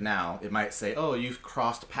it right now, it might say, "Oh, you've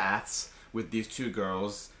crossed paths with these two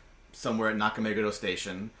girls somewhere at Nakameguro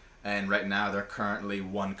Station, and right now they're currently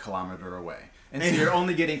 1 kilometer away." And so you're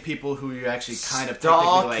only getting people who you actually kind of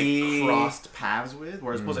technically like crossed paths with.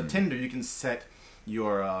 Whereas at Tinder, you can set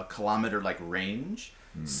your kilometer like range.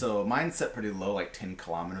 So mine's set pretty low, like 10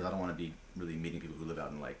 kilometers. I don't want to be really meeting people who live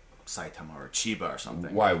out in like Saitama or Chiba or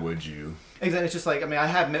something. Why would you? Exactly. It's just like, I mean, I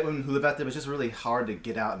have met women who live out there, but it's just really hard to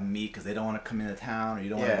get out and meet because they don't want to come into town or you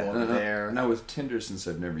don't want to go over there. Now with Tinder, since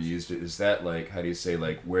I've never used it, is that like, how do you say,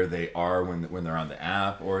 like where they are when they're on the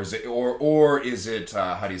app, or is it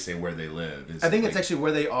how do you say where they live? I think it's actually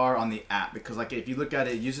where they are on the app because like if you look at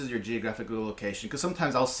it, it uses your geographical location because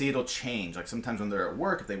sometimes I'll see it'll change. Like sometimes when they're at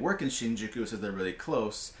work, if they work in Shinjuku, it says they're really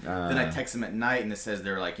close. Then I text them at night and it says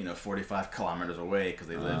they're like 45 kilometers away because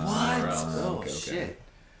they live somewhere else. Oh shit!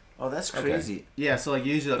 Oh, that's crazy. Okay. Yeah, so like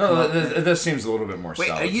usually. That seems a little bit more.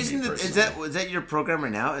 Wait, are you using is that your program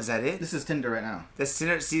right now? Is that it? This is Tinder right now. That's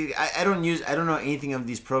Tinder. See, I don't know anything of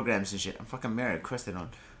these programs and shit. I'm fucking married. Of course I don't.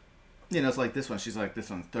 It's like this one. She's like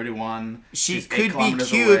this one. 31. She could be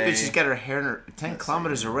cute, but she's got her hair in her 10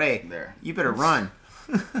 kilometers away. There. You better run.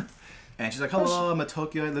 And she's like, "Hello, I'm a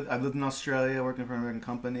Tokyo. I've lived in Australia, working for an American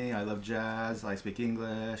company. I love jazz. I speak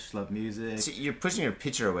English. Love music." See, you're pushing your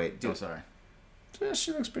picture away, dude. Oh, sorry. Yeah,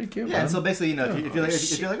 she looks pretty cute. Yeah, man. and so basically,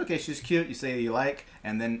 if you're like, okay, she's cute, you say you like,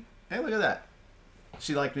 and then, hey, look at that,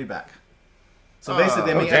 she liked me back. So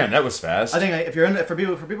basically, damn, that was fast. I think for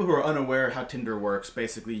people who are unaware how Tinder works,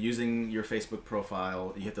 basically using your Facebook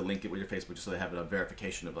profile, you have to link it with your Facebook just so they have a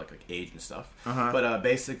verification of like age and stuff. But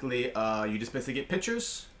basically, you just basically get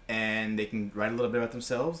pictures, and they can write a little bit about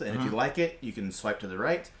themselves, and if you like it, you can swipe to the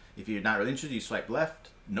right. If you're not really interested, you swipe left.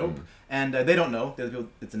 Nope. And they don't know.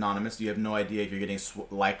 It's anonymous. You have no idea if you're getting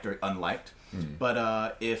liked or unliked.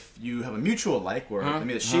 But if you have a mutual like,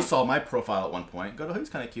 where she saw my profile at one point, go, "Oh, he's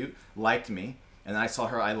kind of cute," liked me, and then I saw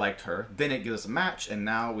her, I liked her. Then it gives us a match, and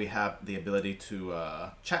now we have the ability to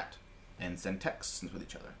chat and send texts with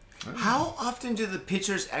each other. How often do the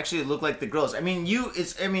pictures actually look like the girls? you're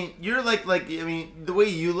the way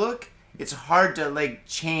you look, it's hard to like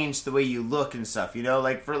change the way you look and stuff,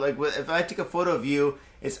 like if I take a photo of you,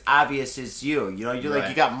 it's obvious it's you, you're like,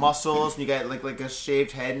 you got muscles and you got like a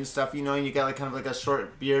shaved head and stuff, and you got like kind of like a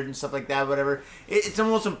short beard and stuff like that, whatever. It's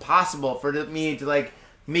almost impossible for me to like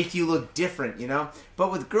make you look different,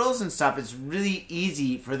 but with girls and stuff, it's really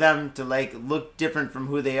easy for them to like look different from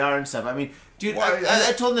who they are and stuff. I mean, dude,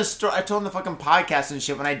 I told them this story. I told them the fucking podcast and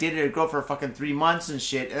shit when I dated a girl for fucking 3 months and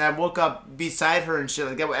shit, and I woke up beside her and shit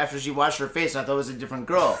like that after she washed her face, and I thought it was a different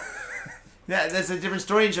girl. Yeah, that's a different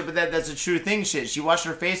story and shit, but that's a true thing shit. She washed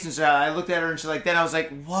her face and shit. I looked at her and shit like that, and I was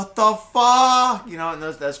like, what the fuck? And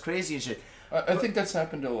that's crazy and shit. I think that's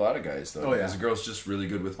happened to a lot of guys though. Oh, yeah. Because a girl's just really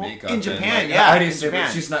good with makeup. in Japan, and, yeah, I didn't in say Japan.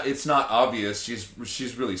 that she's not. It's not obvious.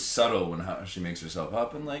 She's really subtle when how she makes herself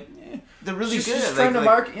up, and like they're really she's, good. She's trying to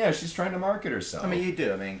market. Yeah, she's trying to market herself. I mean, you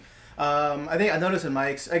do. I mean, I think I noticed in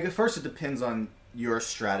my first it depends on your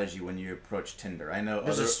strategy when you approach Tinder. I know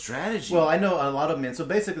There's a strategy. Well, I know a lot of men. So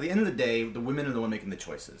basically, at the end of the day, the women are the one making the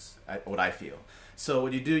choices. What I feel. So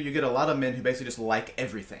what you do, you get a lot of men who basically just like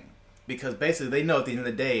everything. Because basically they know at the end of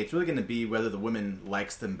the day, it's really going to be whether the woman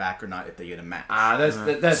likes them back or not if they get a match.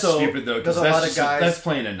 That's So, stupid though. Because there's a lot of guys. That's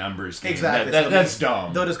playing a numbers game. Exactly. That's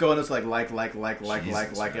dumb. They'll just go and just like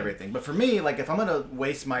Jesus, man. everything. But for me, like if I'm gonna not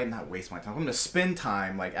waste my time, I'm gonna spend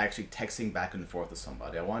time like actually texting back and forth with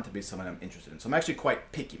somebody. I want it to be someone I'm interested in. So I'm actually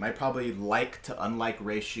quite picky. My probably like to unlike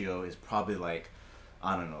ratio is probably like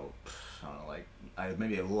I don't know, like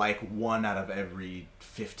maybe a like 1 out of every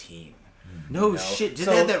 15. no shit. Did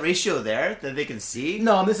they have that ratio there that they can see?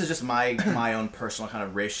 No, this is just my own personal kind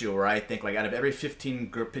of ratio where I think like out of every 15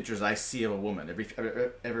 pictures I see of a woman,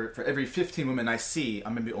 for every 15 women I see,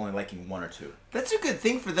 I'm maybe only liking 1 or 2. That's a good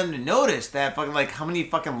thing for them to notice that fucking like how many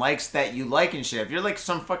fucking likes that you like and shit. If you're like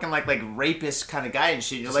some fucking like rapist kind of guy and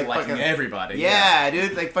shit, you're Just like liking fucking everybody. Yeah,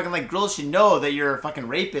 dude. Like fucking like girls should know that you're a fucking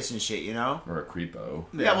rapist and shit. You know? Or a creepo.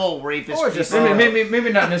 Yeah, well, rapist. Or just- people-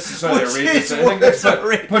 Maybe not necessarily a Which rapist. is I think that's worse, a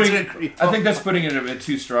rapist putting. than a creepo. I think that's putting it a bit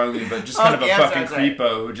too strongly, but just kind of a Okay, fucking sorry.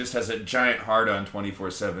 creepo who just has a giant heart on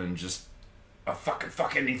 24/7. Just a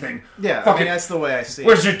fuck anything. Yeah, Fuck I mean, it. that's the way I see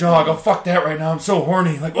Where's it. your dog? I'll fuck that right now. I'm so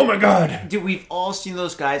horny. Like, oh my god. Dude, we've all seen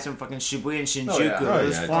those guys in fucking Shibuya and Shinjuku. Oh, yeah. Oh,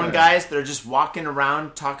 Those yeah, foreign yeah. guys that are just walking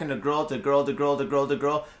around talking to girl,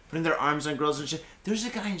 putting their arms on girls and shit. There's a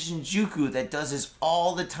guy in Shinjuku that does this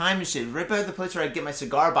all the time and shit. Right by the place where I get my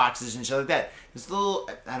cigar boxes and shit like that. This little,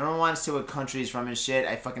 I don't want to say what country he's from and shit.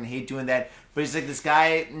 I fucking hate doing that. But he's like this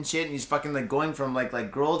guy and shit, and he's fucking like going from like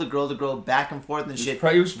girl to girl, back and forth and shit.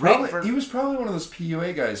 He was Right in probably front- he was probably one of those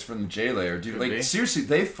PUA guys from the J layer, dude. Could Like be. seriously,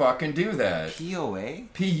 they fucking do that. POA?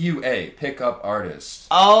 PUA, pickup artist.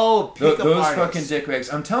 Oh, pickup Those artists. fucking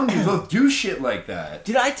dickbags. I'm telling you, they'll do shit like that.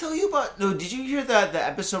 Did I tell you about? No, did you hear the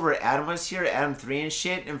episode where Adam was here, Adam 3 and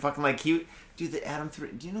shit, and fucking like he, dude, the Adam 3.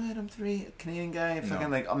 Do you know Adam 3, Canadian guy,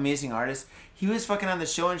 fucking like amazing artist? He was fucking on the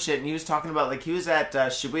show and shit, and he was talking about like he was at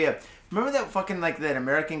Shibuya. Remember that fucking like that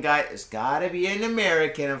American guy? It's gotta be an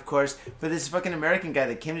American, of course, but this fucking American guy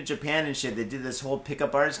that came to Japan and shit. They did this whole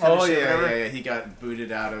pickup artist kind of shit, whatever. yeah. He got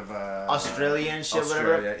booted out of Australia and shit,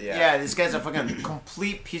 Australia, whatever. yeah. This guy's a fucking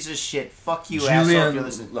complete piece of shit. Fuck you, asshole. If you're Julian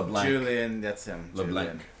listening. LeBlanc. Julian, that's him. LeBlanc.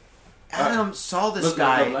 Julian. Adam saw this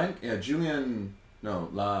guy. LeBlanc? Yeah, Julian. No,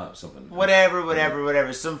 La something.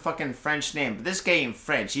 Whatever. Some fucking French name. But this guy ain't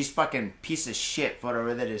French. He's fucking piece of shit,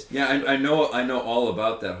 whatever that is. Yeah, I know all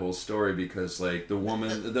about that whole story because like the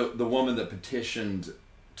woman that petitioned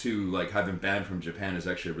to like have him banned from Japan is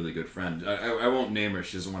actually a really good friend. I won't name her;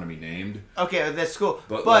 she doesn't want to be named. Okay, that's cool.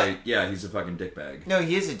 But like, yeah, he's a fucking dickbag. No,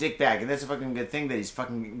 he is a dickbag, and that's a fucking good thing that he's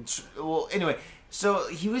fucking. Well, anyway, so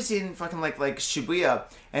he was in fucking like Shibuya,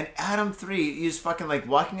 and Adam 3, he was fucking like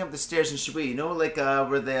walking up the stairs in Shibuya. You know, like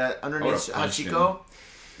where the underneath punched Hachiko.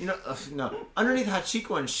 You know, no, underneath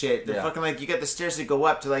Hachiko and shit. They're fucking like you got the stairs that go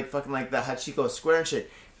up to like fucking like the Hachiko Square and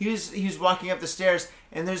shit. He was walking up the stairs,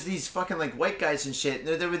 and there's these fucking like white guys and shit. And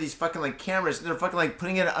they're there with these fucking like cameras, and they're fucking like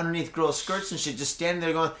putting it underneath girls' skirts and shit, just standing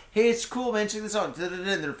there going, "Hey, it's cool, man. Check this out."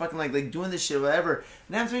 And they're fucking like doing this shit or whatever.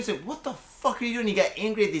 And I'm like, "What the fuck are you doing?" He got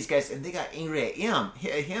angry at these guys, and they got angry at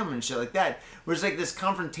him and shit like that. Where it's like this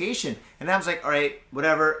confrontation, and I was like, "All right,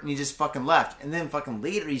 whatever," and he just fucking left. And then fucking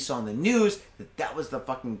later, he saw on the news that was the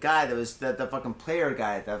fucking guy that was the fucking player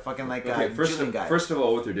guy, the fucking like Julian guy. First of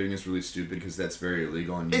all, what they're doing is really stupid because that's very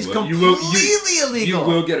illegal, and It's completely illegal. You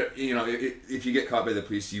will get, if you get caught by the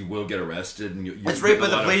police, you will get arrested, and you. It's right by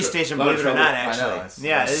the police station, believe it or not. Actually,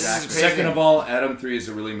 yeah, this is crazy. Second of all, Adam 3 is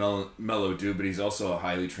a really mellow dude, but he's also a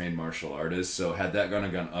highly trained martial artist. So had that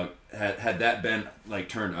had that been like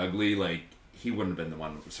turned ugly, like he wouldn't have been the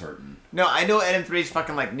one that was hurting. No, I know Adam 3's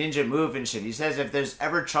fucking like ninja move and shit. He says if there's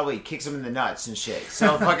ever trouble, he kicks him in the nuts and shit.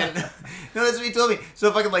 So fucking, no, that's what he told me.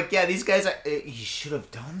 So fucking like, yeah, these guys, he should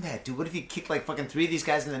have done that, dude. What if he kicked like fucking 3 of these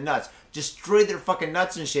guys in the nuts, destroyed their fucking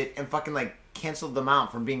nuts and shit, and fucking like canceled them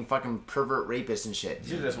out from being fucking pervert rapists and shit. You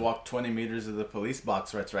should just walk 20 meters to the police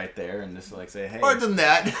box that's right there and just like say, hey. More than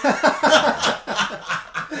that.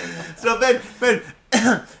 So Ben,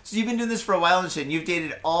 so you've been doing this for a while and shit, and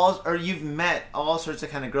you've met all sorts of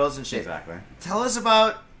kind of girls and shit. Exactly. Tell us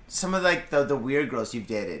about some of like the weird girls you've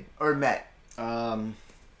dated or met.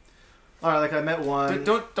 All right, like I met one.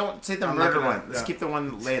 Don't say the murder one. Let's keep the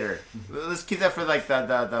one later. Let's keep that for like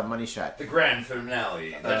the money shot. The grand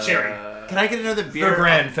finale. The cherry. Can I get another beer? The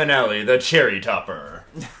grand finale. The cherry topper.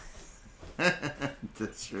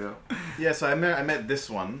 That's true. Yeah, so I met this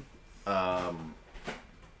one.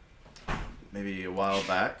 Maybe a while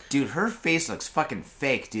back. Dude, her face looks fucking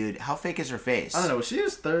fake, dude. How fake is her face? I don't know. She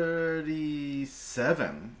was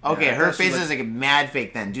 37. Okay, yeah, her face is like mad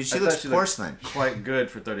fake then. Dude, she looks porcelain. Quite good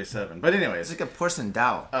for 37. But anyways. It's like a porcelain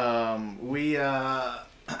doll. She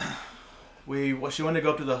wanted to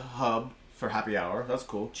go up to the hub for happy hour. That's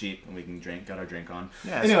cool. Cheap. And we can drink. Got our drink on.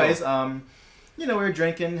 Yeah, anyways, we were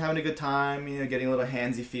drinking, having a good time, getting a little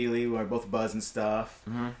handsy-feely. We were both buzzed and stuff.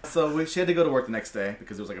 Mm-hmm. So she had to go to work the next day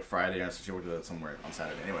because it was like a Friday, and so she worked somewhere on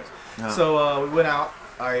Saturday. Anyways, So we went out.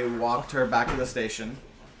 I walked her back to the station.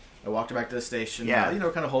 Yeah.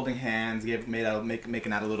 We're kind of holding hands,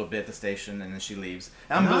 making out a little bit at the station, and then she leaves.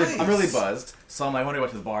 And I'm really buzzed. So I'm like, I want to go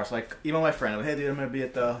to the bar. So I email my friend. I'm like, hey, dude, I'm going to be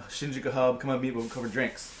at the Shinjuku hub. Come on, meet. We'll cover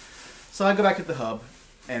drinks. So I go back to the hub,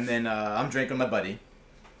 and then I'm drinking with my buddy.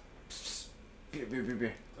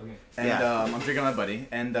 Beer. Okay. And I'm drinking with my buddy,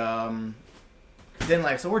 and then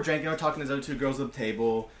so we're drinking, we're talking to these other two girls at the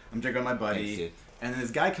table. I'm drinking with my buddy, thanks, and then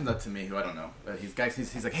this guy comes up to me who I don't know. He's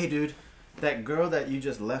like, hey dude, that girl that you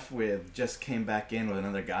just left with just came back in with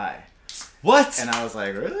another guy. What? And I was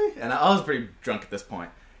like, really? And I was pretty drunk at this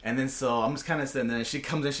point. And then so I'm just kind of sitting there, and she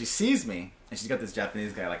comes in, she sees me, and she's got this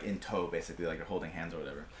Japanese guy like in tow, basically, like they're holding hands or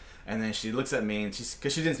whatever. And then she looks at me, and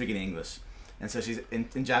because she didn't speak any English. And so she's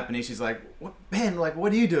in Japanese. She's like, "Ben,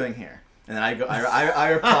 what are you doing here?" And then I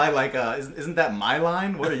reply like, "Isn't that my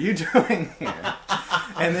line? What are you doing here?"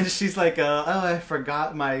 And then she's like, "Oh, I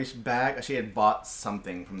forgot my bag." She had bought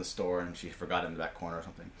something from the store and she forgot it in the back corner or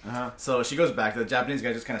something. Uh-huh. So she goes back. The Japanese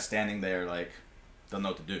guy just kind of standing there, like, don't know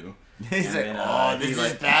what to do. He's like, "Oh, this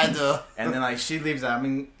is bad though." And then she leaves.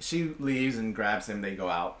 She leaves and grabs him. They go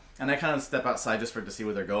out. And I kind of step outside just to see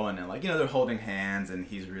where they're going, and they're holding hands, and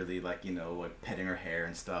he's really like petting her hair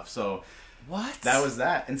and stuff. So what? That was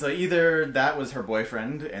that. And so either that was her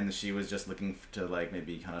boyfriend, and she was just looking to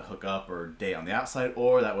maybe kind of hook up or date on the outside,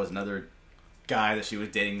 or that was another guy that she was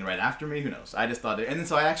dating right after me. Who knows? I just thought it. And then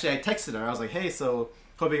so I texted her. I was like, hey, so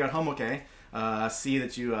hope you got home okay. See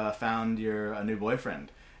that you found a new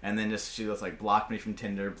boyfriend. And then she just blocked me from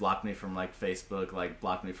Tinder, blocked me from Facebook,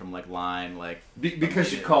 blocked me from Line,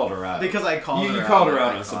 because you called her out. Because I called her out. You called her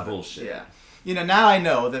out on some bullshit. Yeah. Now I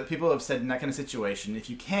know that people have said in that kind of situation, if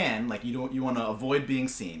you can, you want to avoid being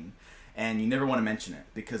seen, and you never want to mention it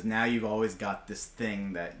because now you've always got this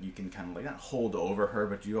thing that you can kind of not hold over her,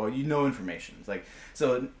 but you know information. It's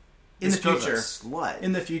so. In the future,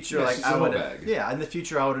 in the future, I would in the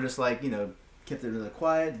future I would have just kept it really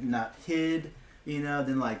quiet, not hid. Then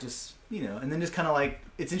and then just kind of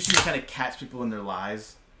it's interesting to kind of catch people in their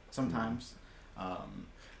lies sometimes.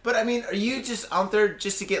 But I mean, are you just out there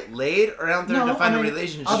just to get laid, or out there to find a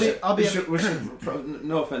relationship?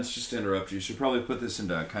 No offense, just to interrupt you. You should probably put this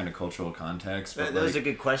into kind of cultural context. But that was a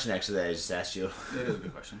good question, actually, that I just asked you. It is a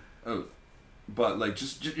good question. Oh. But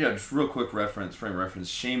just real quick frame reference.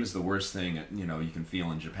 Shame is the worst thing you can feel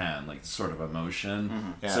in Japan, sort of emotion.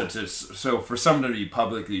 Mm-hmm. Yeah. So for someone to be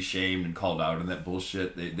publicly shamed and called out on that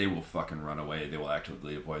bullshit, they will fucking run away. They will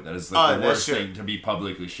actively avoid that. It's the worst thing to be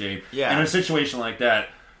publicly shamed. Yeah. In a situation like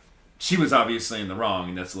that, she was obviously in the wrong,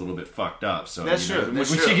 and that's a little bit fucked up. So that's true. When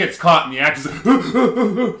she gets caught in the act, it's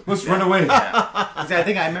let's run away. Yeah. I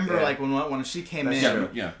think I remember when she came in.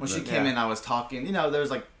 When she came in, I was talking. There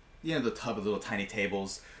was the tub of little tiny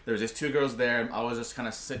tables. There was just two girls there. I was just kind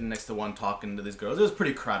of sitting next to one talking to these girls. It was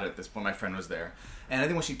pretty crowded at this point. My friend was there. And I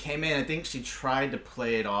think when she came in, I think she tried to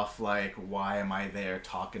play it off why am I there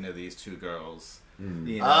talking to these two girls?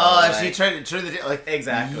 She tried to turn the...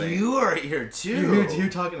 exactly. You are here too. You're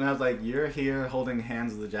talking, and I was like, you're here holding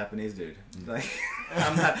hands with a Japanese dude.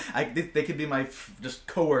 I'm not... they could be my just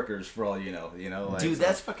coworkers for all you know. Dude,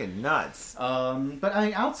 that's fucking nuts. But I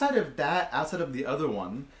mean, outside of the other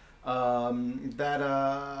one... I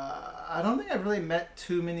don't think I've really met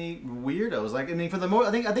too many weirdos. For the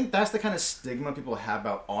most, I think that's the kind of stigma people have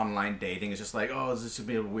about online dating. It's just this should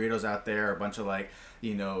be weirdos out there, a bunch of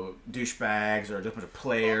douchebags or just a bunch of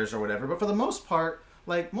players or whatever. But for the most part,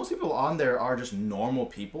 most people on there are just normal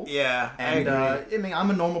people. Yeah, and I agree.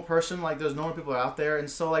 I'm a normal person. There's normal people out there, and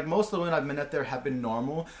so most of the women I've met out there have been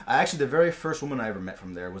normal. The very first woman I ever met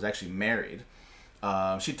from there was actually married.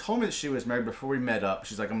 She told me that she was married before we met up.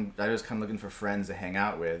 She's like, I was kind of looking for friends to hang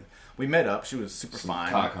out with. We met up. She was super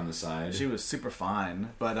fine. Cock on the side. She was super fine.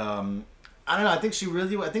 But, I don't know. I think she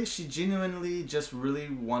genuinely just really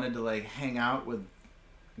wanted to, hang out with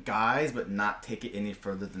guys, but not take it any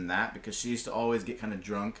further than that, because she used to always get kind of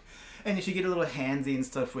drunk, and she'd get a little handsy and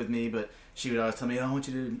stuff with me, but she would always tell me, "I don't want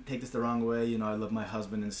you to take this the wrong way. You know, I love my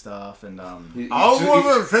husband and stuff." And she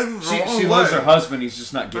loves her husband. He's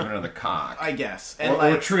just not giving her the cock, I guess, and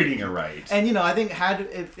or treating her right. And you know, I think had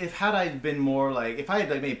I been more like, if I had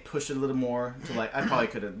like maybe pushed it a little more to like, I probably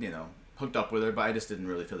could have, you know, hooked up with her, but I just didn't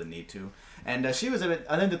really feel the need to. And she was a bit.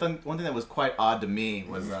 I think one thing that was quite odd to me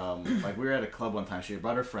was like we were at a club one time. She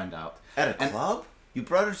brought her friend out. At a club? You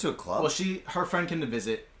brought her to a club? Well, her friend came to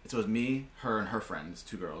visit. So it was me, her, and her friends,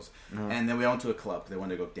 2 girls. And then we went to a club because they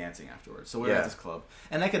wanted to go dancing afterwards. So we were at this club.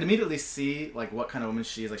 And I could immediately see like what kind of woman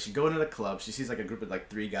she is. Like, she'd go into the club, she sees like a group of like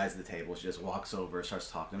 3 guys at the table. She just walks over, starts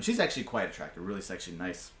talking to them. She's actually quite attractive, really sexy,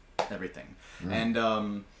 nice, everything.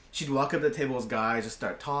 And she'd walk up to the table with guys, just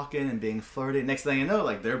start talking and being flirty. Next thing you know,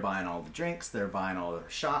 like, they're buying all the drinks, they're buying all their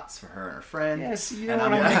shots for her and her friend. Yes, you and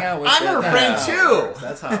want to hang out with I'm her friend too.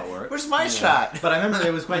 That's how it works. Where's my shot? But I remember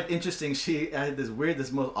it was quite interesting. She had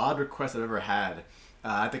this most odd request I've ever had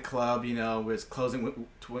at the club. You know, was closing,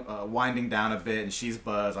 winding down a bit, and she's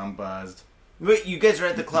buzzed, I'm buzzed. Wait, you guys were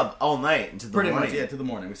at the club all night until the morning? Pretty much, yeah, to the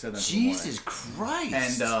morning. We said that. Jesus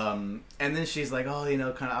Christ! And then she's like, oh, you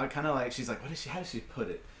know, kind of like, she's like, how did she put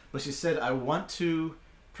it? But she said, I want to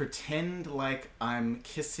pretend like I'm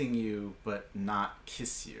kissing you, but not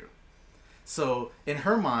kiss you. So in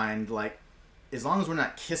her mind, like, as long as we're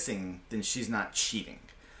not kissing, then she's not cheating.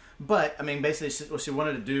 But, I mean, basically, what she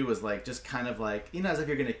wanted to do was, like, just kind of like, you know, as if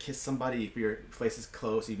you're going to kiss somebody, if your face is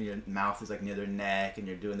close, even your mouth is, like, near their neck, and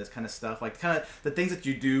you're doing this kind of stuff. Like, kind of the things that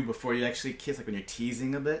you do before you actually kiss, like when you're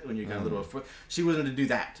teasing a bit, when you're kind of a little... She wasn't to do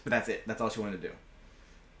that, but that's it. That's all she wanted to do.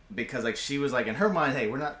 Because, like, she was like, in her mind, hey,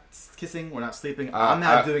 we're not kissing, we're not sleeping, I'm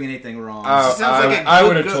not doing anything wrong. I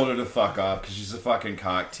would have told her to fuck off because she's a fucking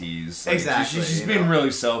cock tease. Like, exactly. She's being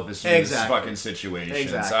really selfish in this fucking situation.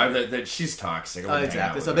 Exactly. So that she's toxic.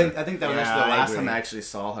 Exactly. So I think that was actually the last time I actually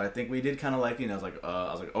saw her. I think we did kind of like, you know,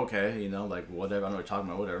 I was like, okay, you know, like, whatever, I don't know what you're talking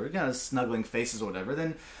about, whatever. We're kind of snuggling faces or whatever.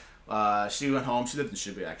 Then she went home. She lived in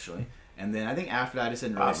Shibuya, actually. And then I think after that, I just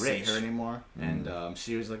didn't really see her anymore. And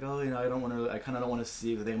she was like, "Oh, you know, I kind of don't want to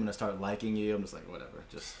see you. I think I'm gonna start liking you." I'm just like, whatever.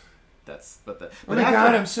 Just that's. But oh my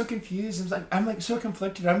god, I'm so confused. I'm like so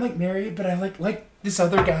conflicted. I'm like married, but I like this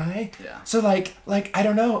other guy. Yeah. So like I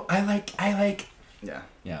don't know. I like. Yeah.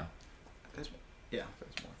 Yeah. There's more.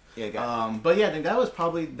 Yeah. But yeah, I think that was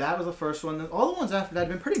the first one. All the ones after that have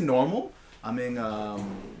been pretty normal. I mean,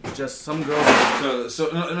 just some girls... So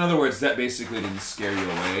in other words, that basically didn't scare you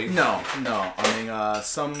away? No. I mean,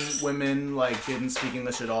 some women, like, didn't speak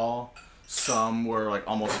English at all. Some were, like,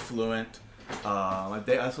 almost fluent.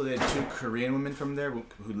 They had 2 Korean women from there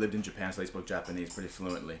who lived in Japan, so they spoke Japanese pretty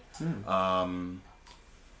fluently.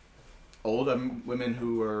 Older women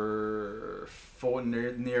who were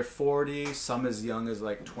near 40, some as young as,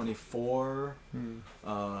 like, 24.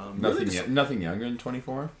 Nothing younger than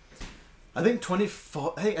 24? I think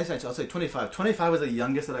 24. Hey, actually, I'll say 25. 25 was the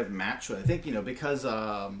youngest that I've matched with. I think, you know, because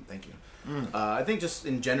thank you. I think just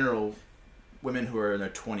in general, women who are in their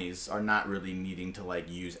 20s are not really needing to like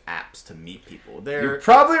use apps to meet people. You're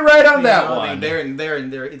probably right on that one. I mean,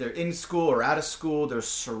 they're either in school or out of school. They're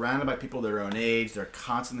surrounded by people their own age. They're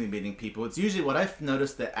constantly meeting people. It's usually what I've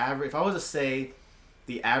noticed. The average, if I was to say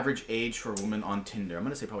the average age for a woman on Tinder, I'm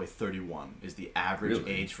going to say probably 31 is the average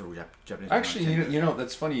age for Japanese women. Actually, you know,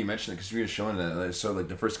 that's funny you mentioned it because we were showing that. So, like,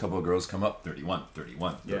 the first couple of girls come up 31.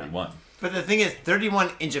 But the thing is,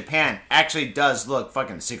 31 in Japan actually does look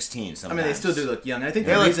fucking 16 sometimes. I mean, they still do look young. I think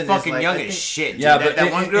they look fucking young as shit. Dude. Yeah, but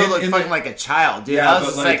that one girl looked fucking like a child, dude. Yeah, I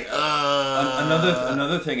was like,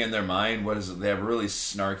 another thing in their mind. What is it? They have a really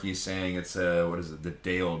snarky saying. It's what is it? The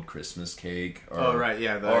day-old Christmas cake. Or, right,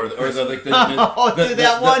 yeah. Or the like the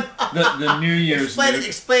that one. The New Year's.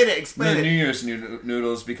 Explain it. The New Year's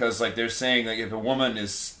noodles, because like they're saying like if a woman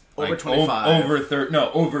is over like, 25,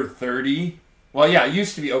 over 30. Well, yeah, it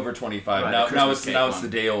used to be over 25. Right, now it's the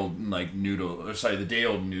day old like noodle. Or sorry, the day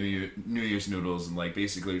old New Year's noodles, and like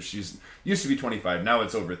basically she's used to be 25. Now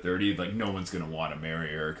it's over 30. Like no one's gonna want to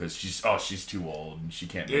marry her because she's too old and she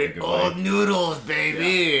can't make a good old noodles,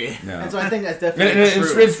 baby. Yeah. And so I think that's definitely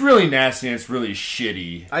true. It's really nasty and it's really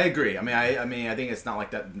shitty. I agree. I mean, I think it's not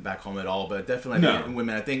like that back home at all. But definitely,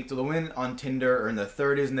 women. I think the women on Tinder are in their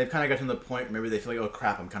 30s and they've kind of got to the point where maybe they feel like, oh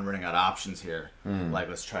crap, I'm kind of running out of options here. Like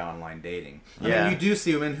let's try online dating. I mean, you do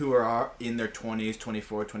see women who are in their 20s,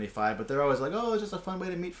 24, 25, but they're always like, oh, it's just a fun way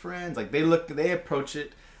to meet friends. Like, they approach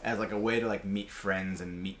it as, like, a way to, like, meet friends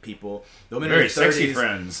and meet people. The women Very in their 30s, sexy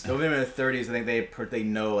friends. The women in their 30s, I think they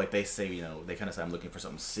know, like, they say, you know, they kind of say, I'm looking for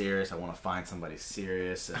something serious. I want to find somebody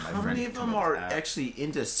serious. And how many of them are actually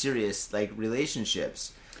into serious, like,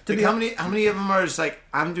 relationships? Like how many of them are just like,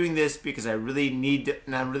 I'm doing this because I really need to,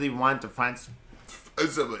 and I really want to find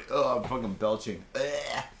somebody. Oh, I'm fucking belching.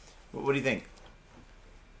 Ugh. What do you think?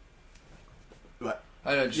 What?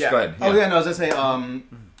 I know, just Yeah. go ahead. Oh yeah, no, I was gonna say.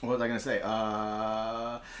 What was I gonna say?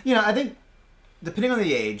 I think depending on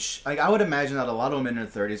the age, like I would imagine that a lot of women in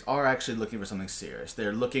their 30s are actually looking for something serious.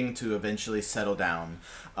 They're looking to eventually settle down.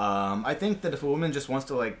 I think that if a woman just wants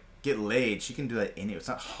to like get laid, she can do that anyway. It's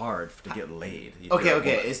not hard to get laid.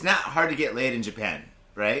 Okay. It's not hard to get laid in Japan,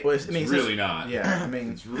 right? Well, It's really not. Yeah, I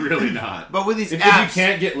mean, It's really not. But with these if apps, you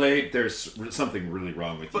can't get laid, there's something really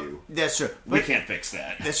wrong with you. that's true. We But- can't fix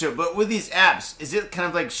that. That's true. But with these apps, is it kind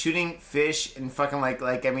of like shooting fish and fucking like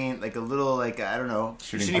a little like I don't know,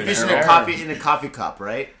 Shooting shooting fish fish in in a a coffee cup,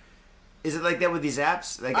 right? Is it like that with these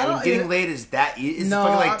apps? Like, I don't- getting laid is that is no, it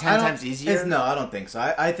fucking like 10 I don't- times easier? No, I don't think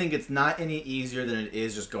so. I think it's not any easier than it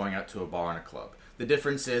is just going out to a bar and a club. The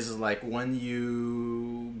difference is like when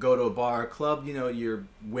you go to a bar or club, you're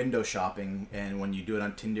window shopping, and when you do it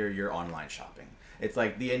on Tinder, you're online shopping. It's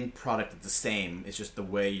like the end product is the same. It's just the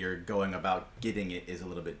way you're going about getting it is a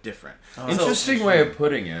little bit different. Interesting way of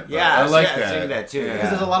putting it. But Yeah, I like I was that. thinking that too. Yeah. Because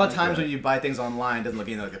there's a lot of times Yeah. when you buy things online, it doesn't look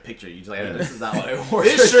anything like a picture. You just like, Yeah. this is not what I ordered.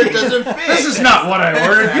 This shirt doesn't fit. This is not what I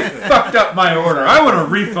ordered. You fucked up my order. I want a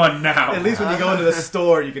refund now. At least when you go into the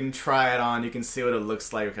store, you can try it on. You can see what it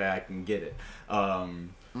looks like. Okay, I can get it.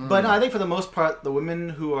 But no, I think for the most part, the women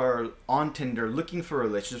who are on Tinder looking for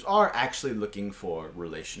relationships are actually looking for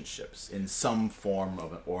relationships in some form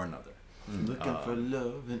or another. Looking for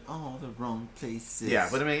love in all the wrong places. Yeah,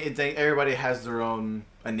 but I mean, everybody has their own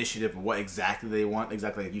initiative of what exactly they want.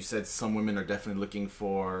 Exactly like you said, some women are definitely looking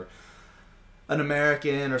for an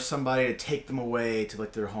American or somebody to take them away to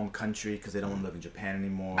like their home country because they don't want to live in Japan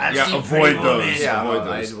anymore. I've Yeah, seen avoid pretty those. women. Yeah, avoid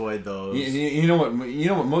I those. avoid those. You know what? You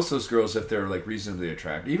know what? Most of those girls, if they're like reasonably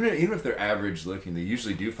attractive, even if they're average looking, they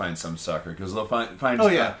usually do find some sucker because they'll find. Oh,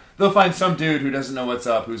 yeah. They'll find some dude who doesn't know what's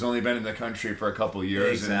up, who's only been in the country for a couple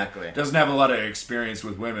years, Exactly. and doesn't have a lot of experience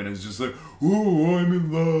with women. Is just like, oh, I'm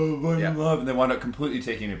in love, I'm in love, and they wind up completely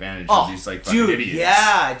taking advantage of these like fucking dude, idiots.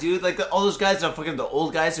 yeah, dude, like all those guys are fucking the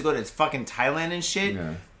old guys who go to fucking Thailand and shit.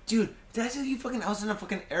 Yeah. Dude, did I tell you I was in a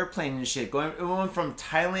fucking airplane and shit, going from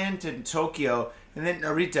Thailand to Tokyo, and then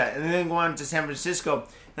Narita, and then going to San Francisco,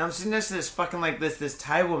 and I'm sitting next to this fucking like this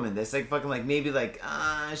Thai woman that's like fucking like maybe like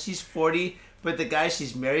she's 40. But the guy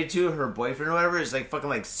she's married to, her boyfriend or whatever, is like fucking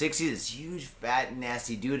like 60, this huge, fat,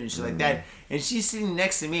 nasty dude and shit like that. And she's sitting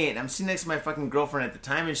next to me, and I'm sitting next to my fucking girlfriend at the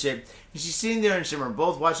time and shit. And she's sitting there and shit, we're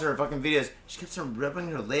both watching her fucking videos. She keeps on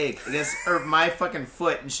rubbing her leg against my fucking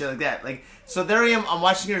foot and shit like that. Like, so there I am, I'm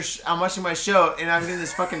watching my show, and I'm getting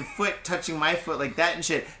this fucking foot touching my foot like that and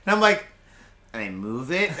shit. And I'm like, and I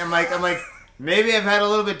move it. I'm like, maybe I've had a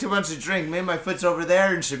little bit too much to drink. Maybe my foot's over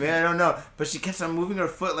there and shit. Maybe I don't know. But she keeps on moving her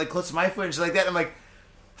foot like close to my foot and shit like that. I'm like,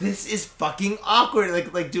 this is fucking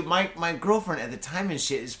awkward. Like, dude, my girlfriend at the time and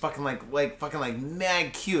shit is fucking like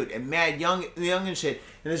mad cute and mad young and shit.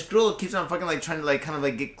 And this girl keeps on fucking like trying to like kind of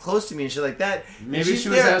like get close to me and shit like that. Maybe she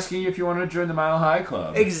was asking you if you wanted to join the Mile High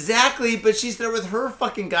Club. Exactly, but she's there with her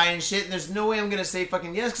fucking guy and shit, and there's no way I'm gonna say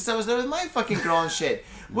fucking yes because I was there with my fucking girl and shit.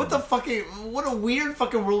 What a weird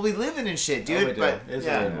fucking world we live in and shit, dude. Oh, we do. But It's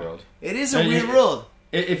yeah, a weird world. it is a And weird world.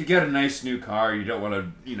 If you get a nice new car, you don't want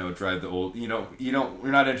to, drive the old, you're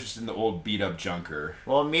not interested in the old beat up junker.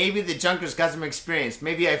 Well, maybe the junker's got some experience.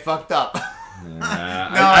 Maybe I fucked up.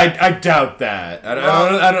 I doubt that.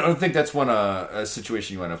 I don't think that's a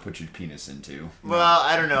situation you want to put your penis into. Well,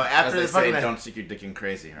 I don't know. As After they the say, fucking don't stick your dick in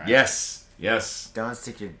crazy, right? Yes. don't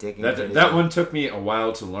stick your dick in That one took me a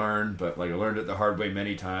while to learn, but like I learned it the hard way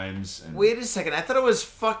many times. And Wait a second. I thought it was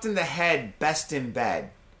fucked in the head, best in bed.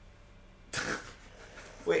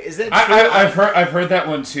 Wait, is that true? I've heard that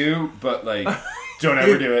one too, but like, don't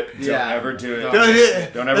ever do it. Don't Yeah. ever do it. Don't do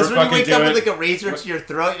it. Don't ever That's when you fucking wake do up it. with like a razor to your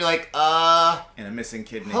throat. You're like, And a missing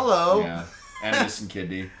kidney. hello. Yeah, Anderson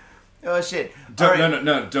kidney. Oh shit. Don't, All right.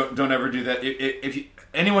 No, don't ever do that. If you,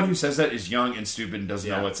 anyone who says that is young and stupid and doesn't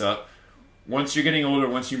know what's up. Once you're getting older,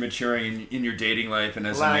 once you're maturing in your dating life, and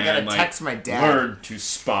as Well, a I man, gotta text my dad. learn to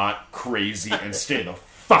spot crazy and stay the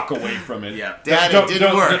fuck away from it. Yeah. Dad, it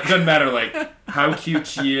didn't work. It doesn't matter like how cute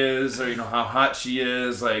she is or how hot she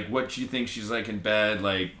is, like what you think she's like in bed.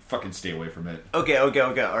 Like fucking stay away from it. Okay. All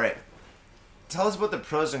right. Tell us about the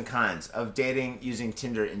pros and cons of dating using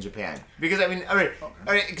Tinder in Japan. Because I mean, all right.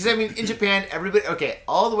 Because I mean, in Japan, everybody. Okay,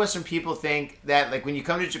 all the Western people think that like when you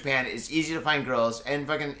come to Japan, it's easy to find girls, and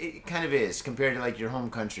fucking it kind of is compared to like your home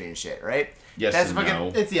country and shit, right? Yes That's and fucking.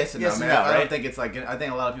 no. It's yes and Yes no, and man. no, I right? don't think it's like. I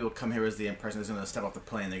think a lot of people come here as the impression that's going to step off the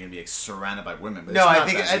plane. They're going to be surrounded by women. But No, it's I not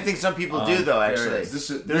think that. I think some people do though. Actually, is.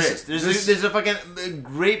 There's a fucking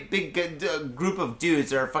great big group of dudes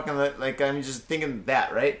that are fucking like I'm just thinking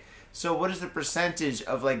that, right? So what is the percentage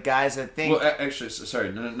of like guys that think? Well, actually,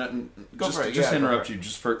 sorry, just to interrupt you,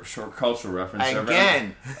 just for short cultural reference.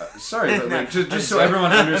 Again. Sorry, but like, just so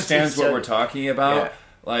everyone understands what we're talking about. Yeah.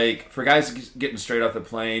 Like, for guys getting straight off the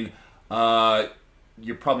plane,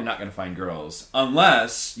 you're probably not going to find girls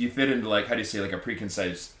unless you fit into like, how do you say, like a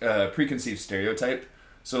preconceived stereotype.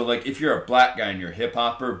 So like, if you're a black guy and you're a hip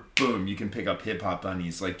hopper, boom, you can pick up hip hop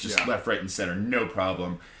bunnies like just left, right, and center, no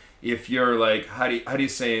problem. If you're like, how do you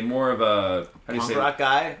say, more of a punk rock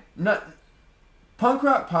guy? Not punk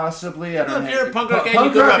rock, possibly. I don't know. If you're a punk rock guy,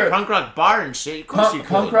 you go to a punk rock bar and shit. Of course you could.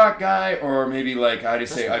 Punk rock guy, or maybe like, how do you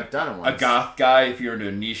say, I've done it a once. goth guy if you're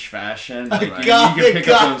into niche fashion. Like, you goth can pick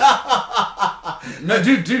guy. up those. No,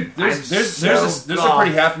 dude, there's a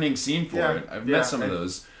pretty happening scene for it. I've met some of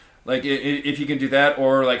those. Like, if you can do that,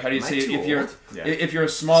 or like, how do you say, if you're a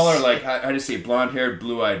smaller, like, how do you say, blonde-haired,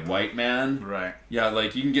 blue-eyed white man, Right. Yeah,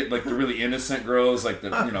 like you can get like the really innocent girls, like the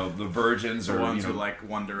the virgins, The or ones who like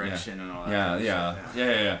One Direction and all that.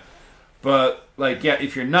 Yeah. But like,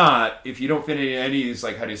 if you're not, if you don't fit into any of these,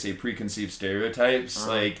 like, how do you say, preconceived stereotypes,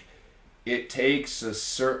 like, it takes a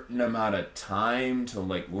certain amount of time to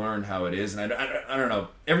like learn how it is, and I don't know.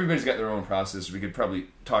 Everybody's got their own process. We could probably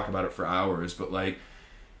talk about it for hours, but like.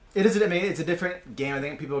 It is. I mean, it's a different game. I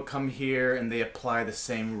think people come here and they apply the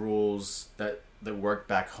same rules that work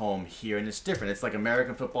back home here, and it's different. It's like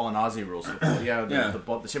American football and Aussie rules.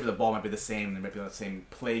 The shape of the ball might be the same. They might be on the same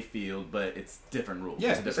play field, but it's different rules. Yeah,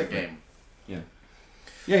 it's a different game.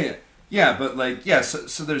 Yeah. But like,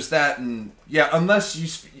 so there's that, and unless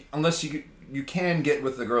you can get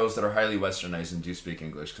with the girls that are highly westernized and do speak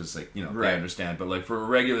English, because like they understand. But like, for a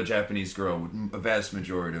regular Japanese girl, a vast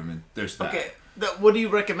majority of them, there's that. Okay. What do you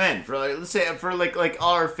recommend for like, let's say for like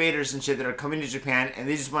all our faders and shit that are coming to Japan and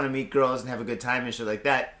they just want to meet girls and have a good time and shit like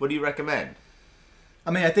that? What do you recommend?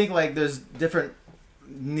 I mean, I think like there's different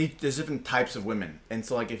types of women, and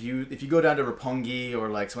so like if you go down to Roppongi or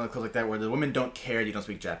like some of the clubs like that where the women don't care you don't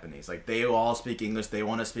speak Japanese, like they all speak English, they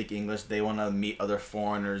want to speak English, they want to meet other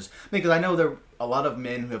foreigners. Because I know there are a lot of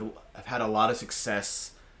men who have had a lot of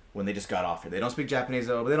success when they just got off here. They don't speak Japanese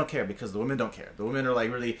though, but they don't care because the women don't care. The women are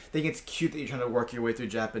like really think it's cute that you're trying to work your way through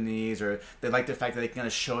Japanese, or they like the fact that they can kind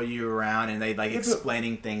of show you around and they like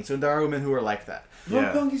explaining things. So there are women who are like that.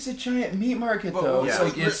 Roppongi's a giant meat market though.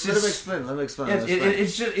 Let me explain.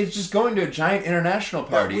 It's just going to a giant international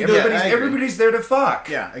party. Yeah, everybody's there to fuck.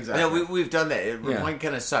 Yeah, exactly. We've done that. Roppongi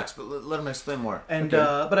kind of sucks, but let them explain more. And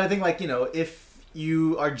but I think like if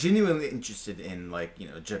you are genuinely interested in like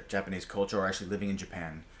Japanese culture or actually living in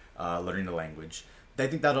Japan. Learning the language, I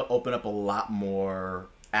think that'll open up a lot more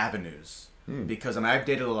avenues. Because I've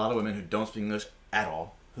dated a lot of women who don't speak English at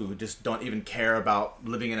all, who just don't even care about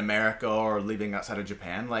living in America or living outside of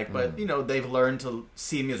Japan. But they've learned to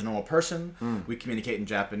see me as a normal person. We communicate in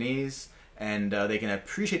Japanese, and they can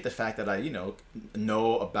appreciate the fact that I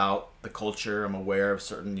know about the culture. I'm aware of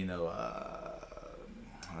certain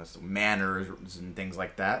manners and things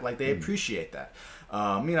like that. Like they appreciate that.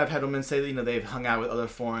 I've had women say that they've hung out with other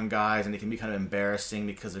foreign guys and they can be kind of embarrassing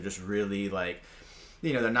because they're just really like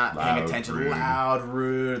they're not paying attention, loud,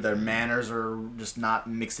 rude. Their manners are just not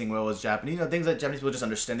mixing well with Japanese. Things that Japanese people just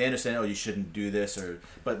understand. They understand, oh, you shouldn't do this,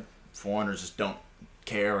 but foreigners just don't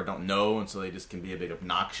care or don't know, and so they just can be a bit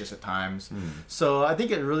obnoxious at times. So I think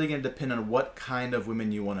it's really going to depend on what kind of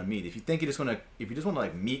women you want to meet. If you just want to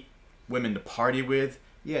like meet women to party with.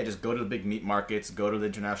 Yeah, just go to the big meat markets, go to the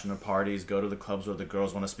international parties, go to the clubs where the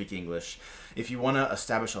girls want to speak English. If you want to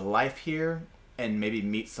establish a life here and maybe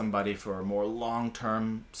meet somebody for a more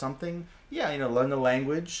long-term something, learn the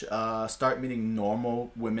language, start meeting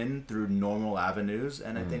normal women through normal avenues,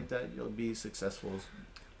 and I think that you'll be successful.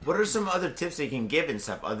 What are some other tips they can give and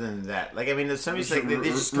stuff other than that? Like, I mean, there's somebody's like, they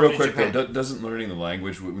just real quick though, doesn't learning the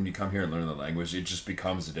language, when you come here and learn the language, it just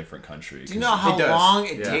becomes a different country. Do you know how long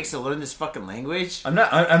it takes to learn this fucking language? I'm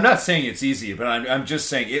not saying it's easy, but I'm just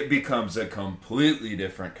saying it becomes a completely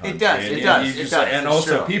different country. It does. And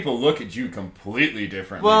also people look at you completely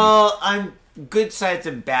differently. Well, I'm good sides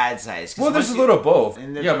and bad sides. Well, there's a little of both.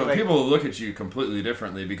 But like, people look at you completely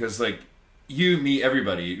differently because like, you meet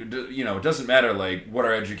everybody. It doesn't matter like what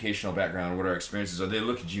our educational background, what our experiences are. They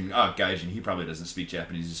look at you, Gaijin, he probably doesn't speak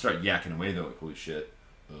Japanese. You start yakking away, they're like, holy shit.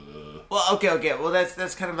 Well, okay. Well,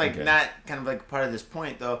 that's kind of like not kind of like part of this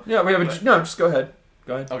point, though. Yeah, just go ahead.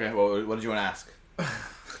 Okay, well, what did you want to ask?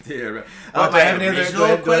 Yeah, right. Well, Do I have any other, original do I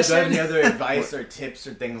have question? any other advice or tips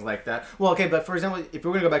or things like that? Well, okay, but for example, if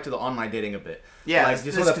we're going to go back to the online dating a bit. Yeah, like, let's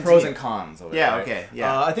just the continue. pros and cons of it. Yeah, right? okay,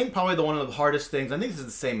 yeah. I think probably one of the hardest things, I think this is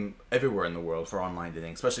the same everywhere in the world for online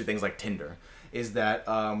dating, especially things like Tinder, is that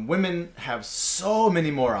women have so many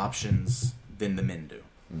more options than the men do.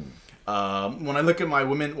 When I look at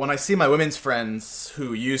when I see my women's friends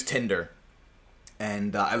who use Tinder,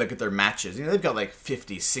 and I look at their matches, they've got like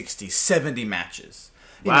 50, 60, 70 matches.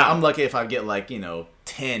 You know, I'm lucky if I get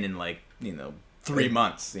 10 in 3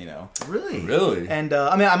 months, Really? And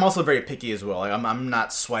I'm also very picky as well. Like, I'm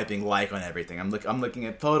not swiping like on everything. I'm looking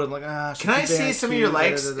at photos. I'm like, Can I see some of your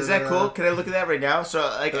likes? Is that cool? Can I look at that right now? So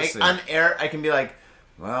on air, I can be like,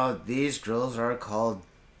 well, these girls are called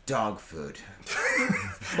dog food.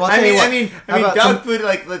 Well, I mean, dog food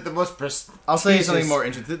like the most prestigious. I'll tell you something more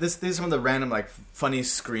interesting. These are some of the random funny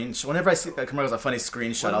screenshots. Whenever I see a commercial with a funny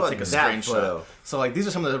screenshot, I'll take a screenshot. Photo? So these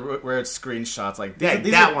are some of the weird screenshots.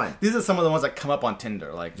 These are some of the ones that come up on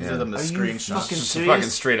Tinder. These are the screenshots. Just a fucking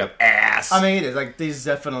straight up ass. I mean, it is these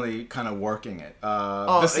definitely kind of working it.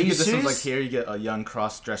 This one's here. You get a young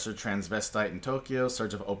cross-dresser transvestite in Tokyo,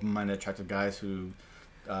 search of open-minded, attractive guys who.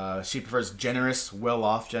 She prefers generous,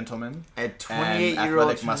 well-off gentlemen. At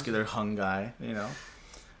 28-year-old athletic, muscular, hung guy.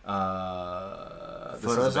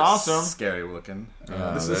 Photo's awesome. Scary looking.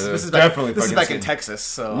 This is definitely. This is back in Texas,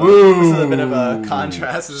 so Woo. this is a bit of a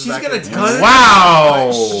contrast. She's got a gun.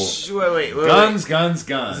 Wow! Wait. Guns.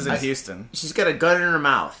 This is in Houston. She's got a gun in her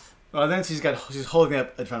mouth. Well, then she's holding it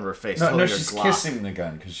up in front of her face. No, she's kissing the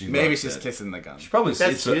gun because maybe she's kissing the gun. She probably.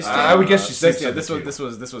 Houston. I would guess she's. This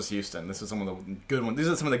was Houston. This was some of the good ones. These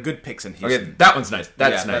are some of the good picks in Houston. Okay, that one's nice.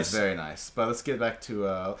 That's nice. That's very nice. But let's get back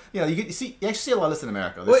to you actually see a lot of this in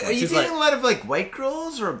America. Wait, are you dating a lot of white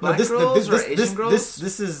girls or black girls or Asian girls?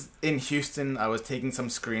 This is in Houston. I was taking some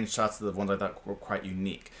screenshots of the ones I thought were quite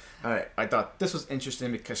unique. All right. I thought this was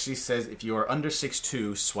interesting because she says if you are under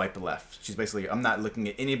 6'2", swipe left. She's basically, I'm not looking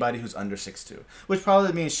at anybody who's under 6'2", which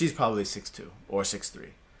probably means she's probably 6'2" or 6'3",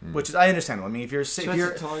 which is I understand. I mean, if you're a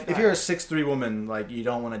 6'3" woman, you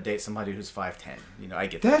don't want to date somebody who's 5'10". I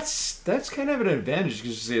get that. That's kind of an advantage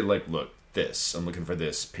because you say look, this I'm looking for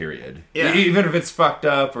this period. Yeah. Even if it's fucked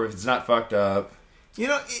up or if it's not fucked up.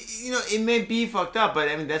 It may be fucked up, but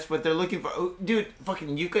I mean that's what they're looking for. Oh, dude,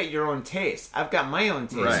 fucking, you've got your own taste. I've got my own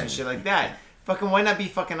taste and shit like that. Fucking, why not be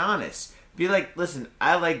fucking honest? Be like, listen,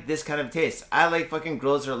 I like this kind of taste. I like fucking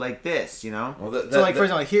girls that are like this, Well, for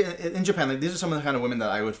example, here in Japan, these are some of the kind of women that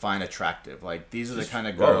I would find attractive. These are the kind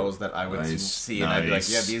of girls that I would see, and I'd be like,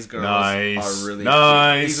 yeah, these girls are really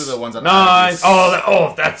nice. These are the ones that nice. These are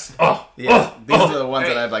the ones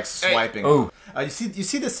that I'd swiping. You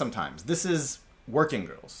see this sometimes. This is working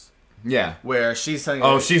girls. Yeah. Where she's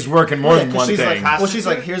saying... she's working more than one thing. She's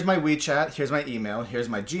like, here's my WeChat, here's my email, here's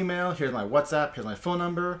my Gmail, here's my WhatsApp, here's my phone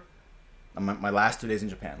number. My last 2 days in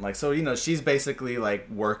Japan. She's basically when a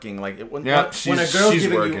girl's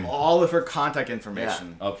giving you all of her contact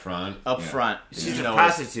information. Up front. She's a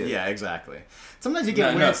prostitute. Yeah, exactly. Sometimes you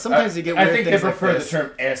get weird. Sometimes you get weird things. I think they prefer the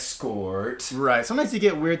term escort. Right. Sometimes you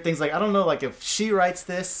get weird things I don't know, if she writes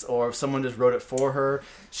this or if someone just wrote it for her.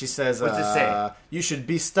 She says, "What's it say? You should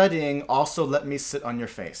be studying. Also, let me sit on your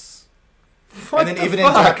face." What and then the even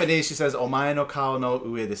fuck? in Japanese, she says, "Omae no kao no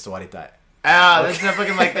ue de suwaritai." That's not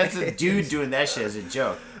fucking that's a dude doing that shit as a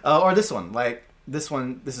joke. Or this one, this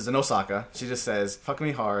is in Osaka. She just says, "Fuck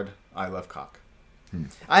me hard. I love cock."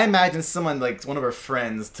 I imagine someone one of her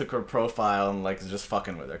friends took her profile and is just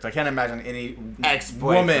fucking with her. 'Cause I can't imagine any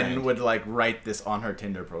woman would write this on her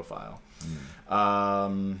Tinder profile.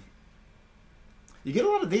 You get a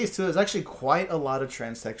lot of these too. There's actually quite a lot of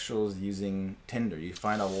transsexuals using Tinder. You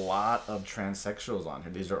find a lot of transsexuals on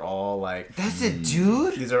here. These are all that's a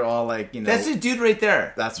dude. These are all That's a dude right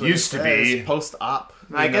there. That's what used to be post-op.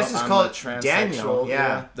 I guess it's called Daniel.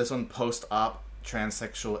 Yeah. This one post-op.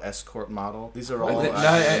 Transsexual escort model. These are all.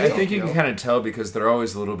 I think you can kind of tell because they're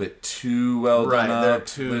always a little bit too well done up. They're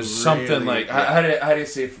too. There's something how do you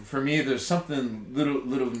say? For me, there's something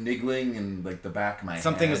little niggling in the back of my head.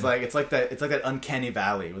 Something is it's like that uncanny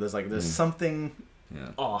valley where there's something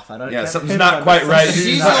off. Something's not quite right.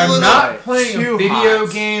 I'm not playing a video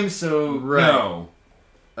hot. game, so no.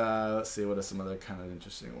 Let's see. What are some other kind of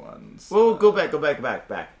interesting ones? Well, go back.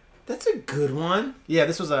 That's a good one. Yeah,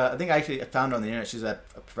 this was I think I actually found her on the internet. She's a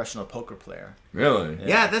professional poker player. Really?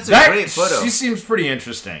 Yeah, that's a great photo. She seems pretty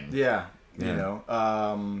interesting. Yeah.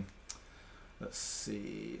 Let's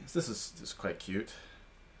see. This is quite cute.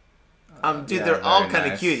 Dude, they're all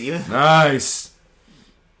kind of cute. Even nice.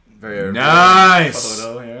 Very nice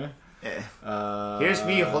photo here. Here's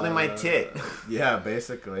me holding my tit. Yeah,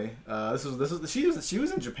 basically. She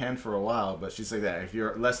was in Japan for a while, but she's like that. If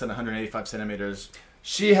you're less than 185 centimeters,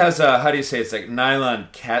 She has a, how do you say, it's like nylon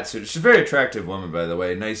catsuit. She's a very attractive woman, by the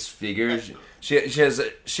way. Nice figure. She has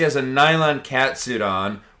a nylon catsuit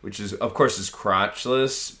on, which is, of course, is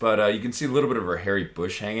crotchless, but you can see a little bit of her hairy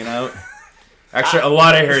bush hanging out. Actually, a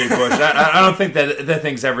lot of hairy bush. I don't think that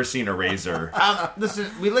thing's ever seen a razor. Listen,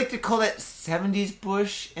 we like to call that 70s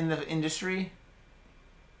bush in the industry.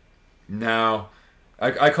 No.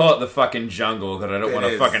 I call it the fucking jungle that I don't want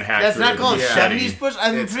to fucking hack That's through. not called Yeah. 70s bush?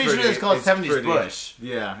 I'm pretty sure that's called 70s bush.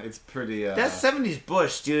 Yeah, it's pretty... That's 70s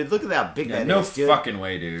bush, dude. Look at how big that no is, dude. fucking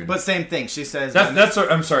way, dude. But same thing. She says...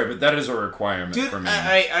 I'm sorry, but that is a requirement Dude, for me.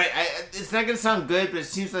 it's not gonna sound good, but it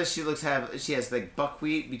seems like she has like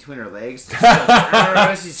buckwheat between her legs.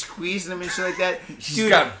 She's squeezing them and shit like that. She's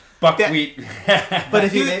got buckwheat. But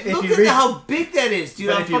if look you at read how big that is, dude.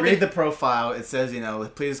 But if you read the profile, it says,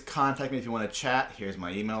 please contact me if you want to chat. Here's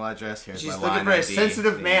my email address. Here's she's my looking line for ID. a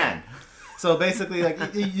sensitive man. So basically, like,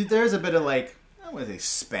 there's a bit of like, I don't want to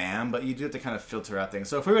say spam, but you do have to kind of filter out things.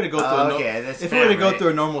 So if we were to go through through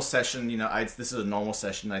a normal session, this is a normal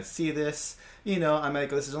session. I'd see this, I might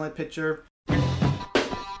go, this is only a picture.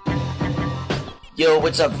 Yo,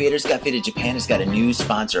 what's up, Faders? Got Faded Japan has got a new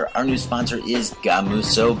sponsor. Our new sponsor is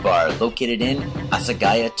Gamuso Bar, located in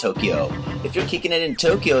Asagaya, Tokyo. If you're kicking it in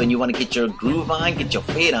Tokyo and you want to get your groove on, get your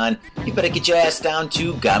fade on, you better get your ass down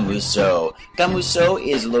to Gamuso. Gamuso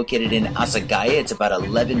is located in Asagaya. It's about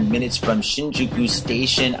 11 minutes from Shinjuku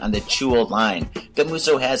Station on the Chuo line.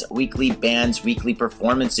 Gamuso has weekly bands, weekly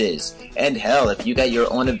performances. And hell, if you got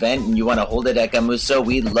your own event and you want to hold it at Gamuso,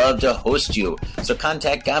 we'd love to host you. So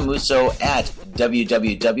contact Gamuso at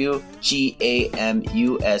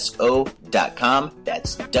www.gamuso.com.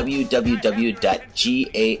 That's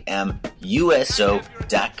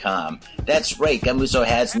www.gamuso.com. That's right, Gamuso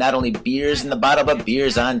has not only beers in the bottle, but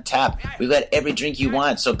beers on tap. We've got every drink you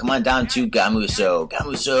want, so come on down to Gamuso.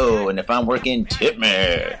 Gamuso, and if I'm working, tip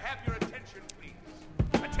me.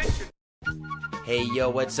 Hey, yo,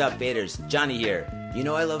 what's up, Faders? Johnny here. You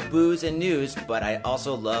know I love booze and news, but I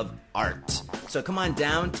also love art. So come on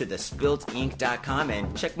down to thespiltink.com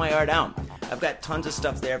and check my art out. I've got tons of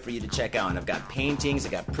stuff there for you to check out. I've got paintings, I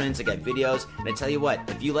got prints, I got videos. And I tell you what,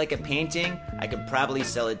 if you like a painting, I could probably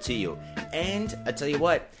sell it to you. And I tell you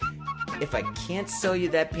what, if I can't sell you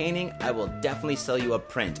that painting, I will definitely sell you a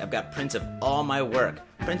print. I've got prints of all my work.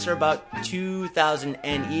 Prints are about 2,000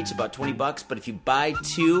 yen each, about $20, but if you buy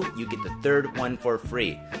two, you get the third one for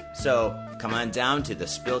free. So come on down to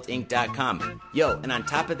thespiltink.com. Yo, and on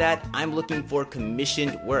top of that, I'm looking for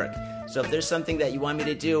commissioned work. So if there's something that you want me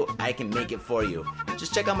to do, I can make it for you.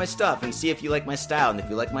 Just check out my stuff and see if you like my style. And if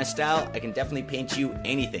you like my style, I can definitely paint you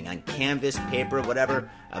anything on canvas, paper,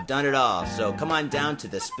 whatever. I've done it all. So come on down to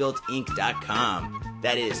thespiltink.com.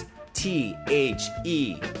 That is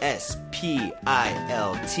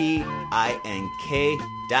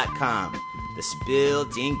THESPILTINK.com.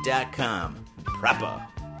 Thespiltink.com. Proper.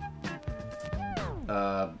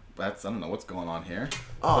 I don't know what's going on here.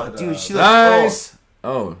 Oh, But, dude, she looks Nice.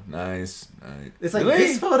 Oh, nice. It's like Really?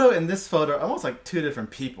 this photo and this photo, almost like two different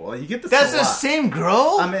people. Like, you get this. That's a the lot. same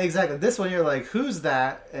girl? I mean, exactly. This one, you're like, who's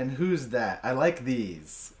that and who's that? I like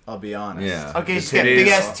these. I'll be honest. Yeah. Okay, The she's got titties. big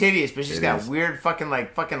ass titties, but she's got Titties. weird fucking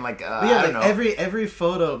like But yeah, I don't know. every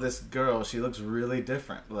photo of this girl, she looks really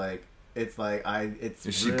different. Like, it's like it's.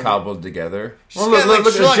 Is she really, cobbled together? She's got, like,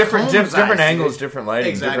 look, Sherlock different Holmes different eyes, angles, dude. different lighting,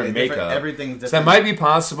 Exactly, different makeup. everything's different. So that might be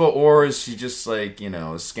possible, or is she just like, a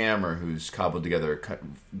scammer who's cobbled together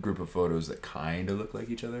a group of photos that kind of look like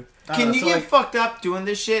each other? Can you so, get like- fucked up doing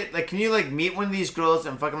this shit? Like, can you like meet one of these girls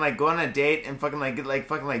and fucking like go on a date and fucking like get like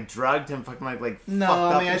fucking like drugged and fucking like No, fucked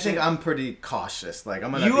up I mean, I and think shit? I'm pretty cautious. Like,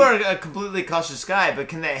 I'm gonna. You are a completely cautious guy, but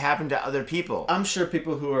can that happen to other people? I'm sure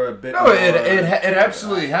people who are a bit. No, more, it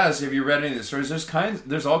absolutely has. Have you read any of the stories?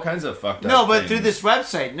 There's all kinds of fucked up No, but things. through this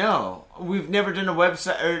website, no. We've never done a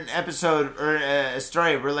website or an episode or a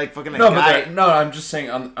story where like fucking a guy. I'm just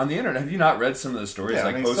saying on the internet. Have you not read some of the stories Yeah, I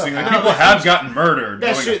like mean, posting? stuff Like, happens. people have gotten murdered.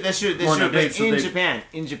 That's going true. That's true. going That's true. on But dates, so in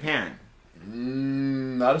they- Japan,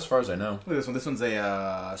 not as far as I know. Look at this one. This one's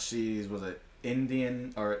a was it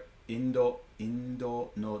Indian or Indo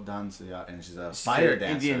no dancer, and she's a fire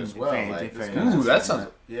dancer Indian as well. fan, Like, fan. this kind of- Ooh, that sounds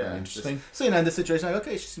yeah interesting. So in this situation, like,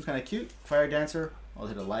 okay, she seems kind of cute, fire dancer. I'll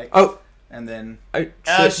hit a like. Oh, And then,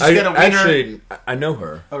 she's got a wiener. actually, I know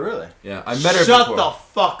her. oh really? Yeah, I met her shut before. the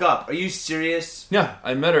fuck up. Are you serious? Yeah,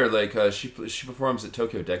 I met her. Like she performs at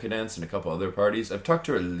Tokyo Decadence and a couple other parties. I've talked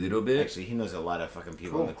to her a little bit. Actually, he knows a lot of fucking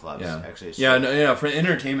people in the clubs. Yeah, Actually, it's yeah, true. no, for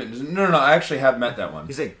entertainment. No, I actually have met that one.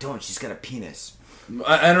 He's like, don't. She's got a penis.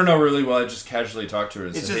 I don't know really well. I just casually talked to her.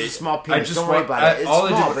 And It's said, just hey, a small penis. I just Don't worry about it. It's all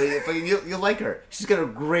small, I did, but you'll like her. She's got a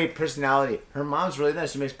great personality. Her mom's really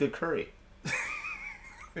nice. She makes good curry.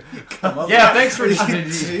 yeah, thanks for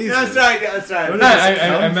That's right. That's right.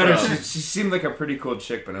 I met her. She seemed like a pretty cool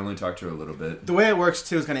chick, but I only talked to her a little bit. The way it works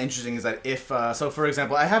too is kind of interesting. Is that if so, for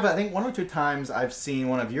example, I think 1 or 2 times I've seen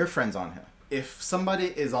one of your friends on here. If somebody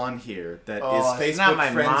is on here that is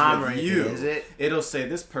Facebook friends with you, is it? It'll say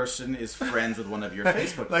this person is friends with one of your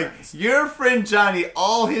Facebook friends. Your friend Johnny,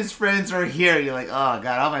 all his friends are here. You're like, oh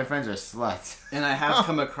god, all my friends are sluts. And I have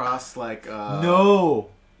come across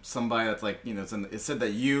somebody that's like, it said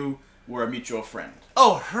that you were a mutual friend.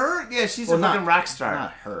 Oh, her? Yeah, she's a fucking rock star.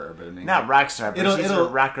 Not her, but I mean, not rock star, but she's a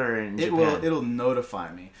rocker in Japan. It'll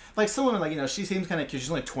notify me. Like someone like she seems kind of cute.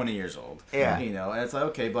 She's only 20 years old. Yeah, and it's like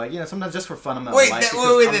okay, but sometimes just for fun, I'm not. Wait, the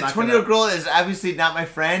 20-year-old girl is obviously not my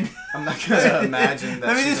friend. I'm not gonna imagine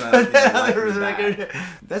that. She's gonna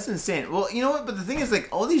That's insane. Well, you know what? But the thing is, like,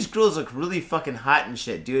 all these girls look really fucking hot and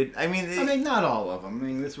shit, dude. I mean, not all of them. I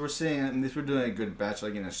mean, we're doing a good batch.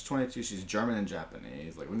 Like, she's 22. She's German and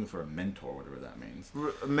Japanese. Like, looking for a mentor, whatever that means.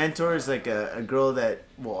 A mentor is like a girl that.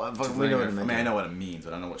 Well, we know what it means. I mean, I know what it means,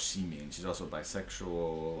 but I don't know what she means. She's also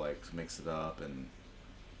bisexual. Like, mix it up, and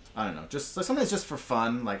I don't know. Just something that's just for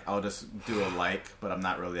fun. Like, I'll just do a but I'm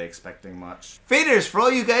not really expecting much. Faders, for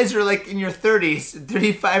all you guys who are like in your 30s,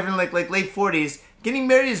 35, and like late 40s, getting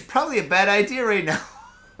married is probably a bad idea right now.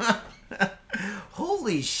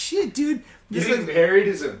 Holy shit, dude! Getting married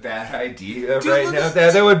is a bad idea right now.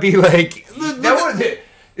 That would be like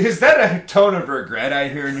Is that a tone of regret I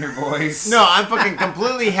hear in your voice? No, I'm fucking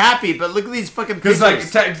completely happy. But look at these fucking pictures.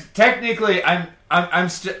 Because like technically, I'm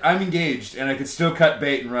engaged and I could still cut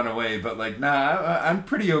bait and run away. But like, I'm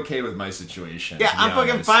pretty okay with my situation. Yeah, I'm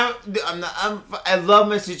fucking fine. I love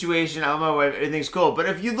my situation. I love my wife. Everything's cool. But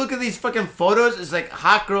if you look at these fucking photos, it's like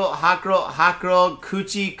hot girl,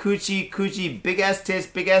 coochie, big ass tits,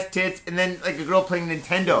 and then like a girl playing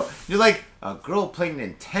Nintendo. You're like, a girl playing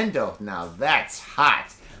Nintendo. Now that's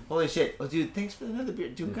hot. Holy shit. Well, dude, thanks for another beer.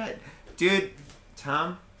 Dude, good. Dude,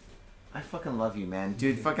 Tom, I fucking love you, man.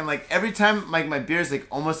 Dude, fucking like every time like my beer is like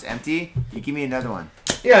almost empty, you give me another one.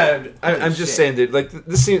 Yeah, I'm just saying, dude. Like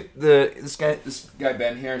this guy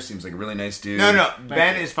Ben here seems like a really nice dude. No,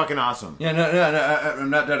 Ben is fucking awesome. Yeah, no, I'm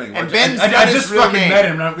not doubting. And Ben's I just fucking met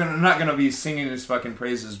him. I'm not gonna be singing his fucking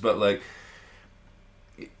praises, but like.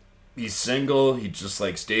 He's single. He just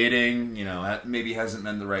likes dating. Maybe hasn't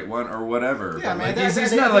been the right one or whatever. Yeah, man. Like,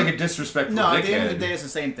 he's not like a disrespectful dickhead. No, at the end of the day, it's the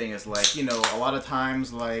same thing. It's like a lot of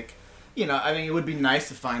times, like I mean, it would be nice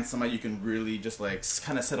to find somebody you can really just like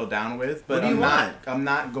kind of settle down with. But I'm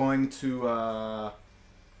not going to. I'm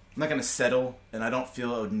not going to settle, and I don't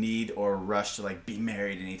feel a need or a rush to like be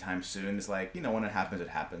married anytime soon. It's like when it happens, it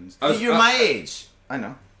happens. You're my age. I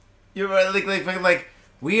know. You're like.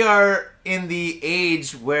 We are in the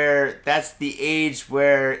age where that's the age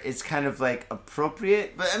where it's kind of like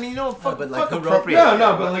appropriate. But I mean, fuck appropriate.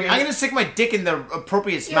 No, but like I'm gonna stick my dick in the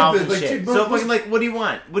appropriate mouth and like, shit. So fucking like, what do you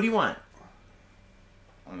want? What do you want?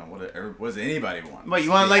 I don't know. What does anybody want? What,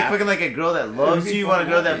 you want like fucking like a girl that loves you? You want a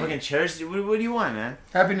girl that fucking cherishes you? What do you want, man?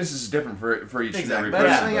 Happiness is different for each and every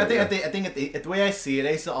person. But I think the way I see it,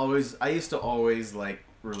 I used to always like.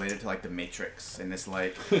 Related to like the Matrix, and it's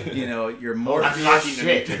like you're Morpheus.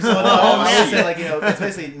 It's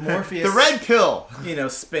basically Morpheus. The red pill.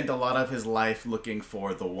 Spent a lot of his life looking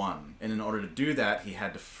for the one, and in order to do that, he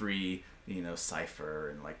had to free Cypher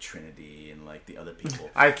and like Trinity and like the other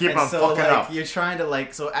people. I keep on fucking up. You're trying to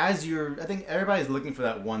like I think everybody's looking for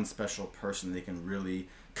that one special person they can really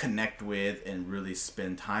connect with and really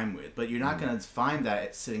spend time with, but you're not going to find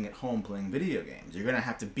that sitting at home playing video games. You're going to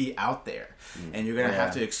have to be out there, and you're going to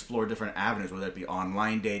have to explore different avenues, whether it be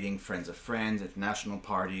online dating, friends of friends, international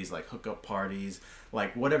parties, like hookup parties,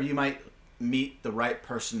 like whatever. You might meet the right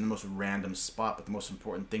person in the most random spot, but the most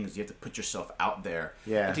important thing is you have to put yourself out there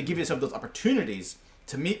and to give yourself those opportunities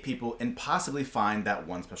to meet people and possibly find that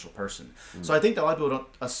one special person. So I think that a lot of people don't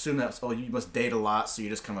assume that, you must date a lot, so you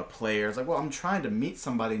just become a player. It's like, well, I'm trying to meet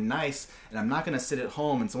somebody nice, and I'm not going to sit at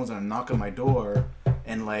home and someone's going to knock on my door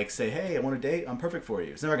and like say, hey, I want to date, I'm perfect for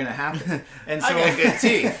you. It's never going to happen. And so, I got good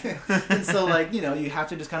teeth. And so like, you have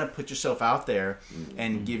to just kind of put yourself out there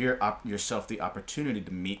and give yourself the opportunity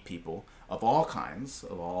to meet people of all kinds,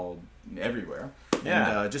 everywhere.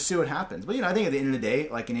 Yeah. And just see what happens. But, I think at the end of the day,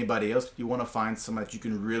 like anybody else, you want to find someone that you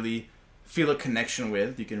can really feel a connection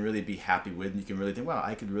with, you can really be happy with, and you can really think, wow,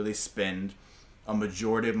 I could really spend a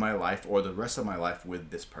majority of my life or the rest of my life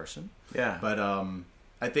with this person. Yeah. But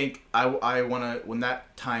I think I want to, when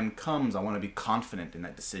that time comes, I want to be confident in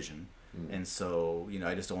that decision. And so,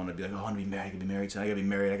 I just don't want to be like, oh, I want to be married. I gotta be married soon. I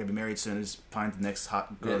gotta be married soon. And just find the next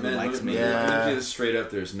hot girl who likes me. I'm gonna do this straight up.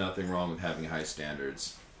 There's nothing wrong with having high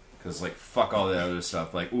standards. Because, fuck all that other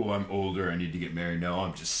stuff. Oh, I'm older. I need to get married. No,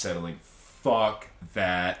 I'm just settling. Fuck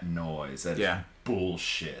that noise. That is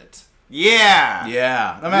bullshit. Yeah.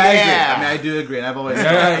 Yeah. I agree. I do agree. And I've always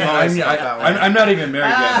I'm not even married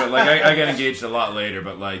yet, but I got engaged a lot later.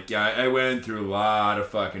 But I went through a lot of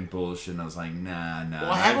fucking bullshit, and I was like, nah.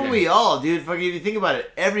 Well, haven't we all, dude? Fucking, if you think about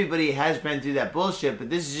it, everybody has been through that bullshit. But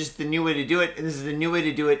this is just the new way to do it, and this is the new way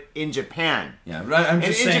to do it in Japan. Yeah, but I'm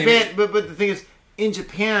just saying. Japan, but the thing is, in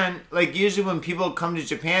Japan, usually when people come to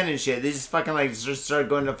Japan and shit, they just fucking just start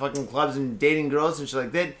going to fucking clubs and dating girls and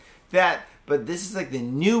shit like that. But this is the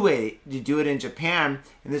new way to do it in Japan,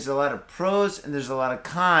 and there's a lot of pros and there's a lot of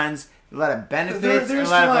cons, a lot of benefits, and a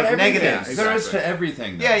lot of negatives. Exactly. There is to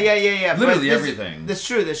everything. Though. Yeah. Literally everything. That's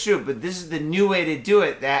true. But this is the new way to do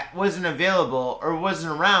it that wasn't available or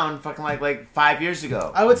wasn't around fucking like 5 years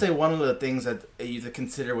ago. I would say one of the things that you have to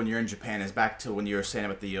consider when you're in Japan is back to when you were saying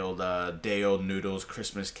about the old day-old noodles,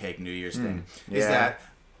 Christmas cake, New Year's thing. Is that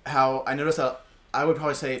how I noticed that I would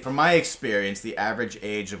probably say, from my experience, the average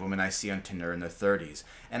age of women I see on Tinder are in their 30s.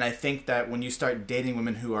 And I think that when you start dating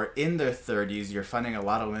women who are in their 30s, you're finding a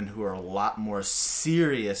lot of women who are a lot more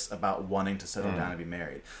serious about wanting to settle down and be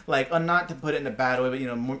married. Not to put it in a bad way,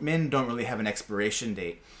 but, men don't really have an expiration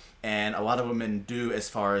date. And a lot of women do as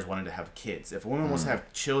far as wanting to have kids. If a woman wants to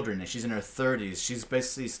have children and she's in her 30s, she's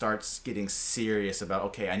basically starts getting serious about,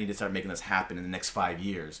 okay, I need to start making this happen in the next 5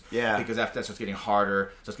 years. Yeah. Because after that, it starts getting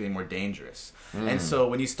harder, it starts getting more dangerous. And so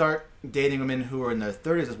when you start dating women who are in their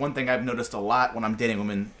 30s, that's one thing I've noticed a lot when I'm dating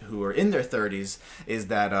women who are in their 30s is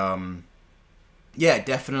that,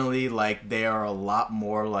 definitely, they are a lot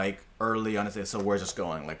more, early on to say, so where's this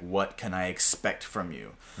going? What can I expect from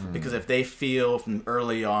you? Because if they feel from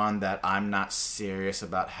early on that I'm not serious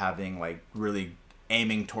about having, really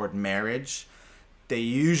aiming toward marriage, they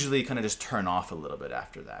usually kind of just turn off a little bit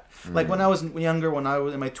after that. When I was younger, when I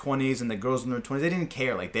was in my 20s and the girls in their 20s, they didn't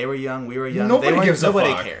care. They were young, we were young. Nobody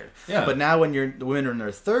cared. Yeah. But now when the women are in their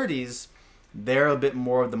 30s, they're a bit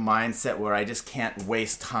more of the mindset where I just can't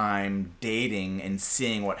waste time dating and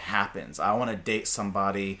seeing what happens. I want to date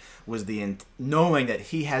somebody with knowing that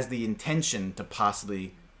he has the intention to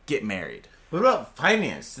possibly get married. What about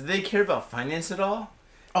finance? Do they care about finance at all?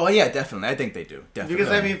 Oh yeah, definitely. I think they do. Definitely.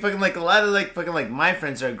 Because fucking a lot of fucking my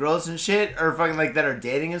friends that are girls and shit, or fucking that are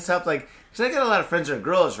dating and stuff. Because I got a lot of friends that are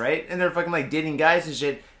girls, right? And they're fucking dating guys and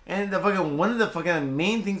shit. And the fucking one of the fucking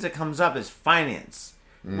main things that comes up is finance.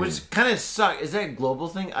 Which kind of sucks. Is that a global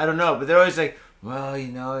thing? I don't know. But they're always like, well,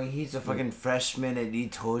 he's a fucking freshman at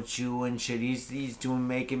Itochu and shit. He's doing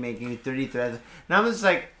making 30 threads. And I'm just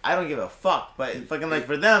like, I don't give a fuck. But fucking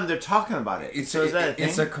for them, they're talking about it. Is that a thing?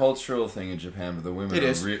 It's a cultural thing in Japan, but the women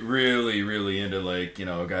are really, really into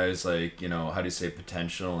guys how do you say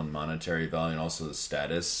potential and monetary value and also the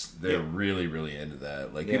status. They're really, really into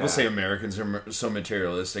that. People say Americans are so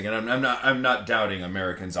materialistic, and I'm not doubting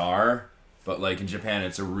Americans are. But in Japan,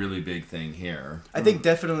 it's a really big thing here. I think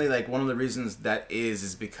definitely one of the reasons that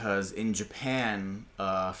is because in Japan,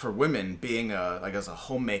 for women, being as a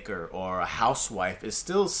homemaker or a housewife is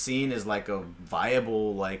still seen as a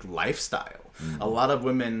viable lifestyle. A lot of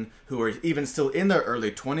women who are even still in their early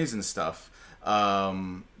 20s and stuff,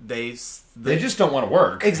 they just don't want to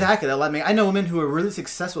work. Exactly. I know women who are really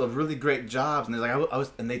successful, have really great jobs, and they're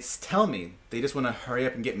and they tell me they just want to hurry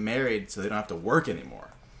up and get married so they don't have to work anymore.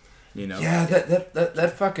 Yeah,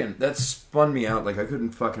 that spun me out. I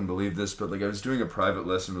couldn't fucking believe this, but I was doing a private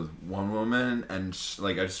lesson with one woman, and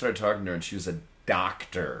I just started talking to her, and she was a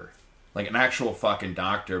doctor, an actual fucking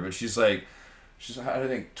doctor. But she's I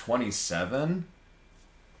think 27,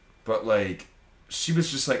 but she was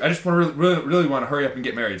just I just want to really want to hurry up and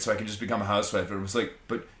get married so I can just become a housewife. And it was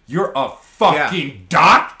but you're a fucking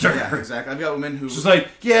doctor. Yeah, exactly. I've got women who she's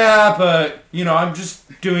yeah, but I'm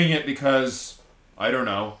just doing it because I don't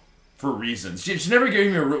know. For reasons. She never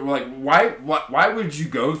gave me a why would you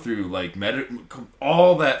go through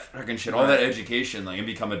all that fucking shit, all that education, and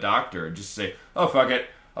become a doctor and just say, oh fuck it,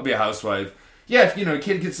 I'll be a housewife. Yeah, if a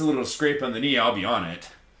kid gets a little scrape on the knee, I'll be on it.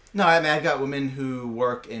 No, I've got women who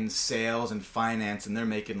work in sales and finance, and they're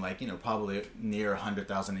making probably near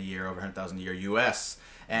 $100,000 a year, over $100,000 a year US,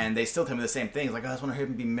 and they still tell me the same things. I just want to hear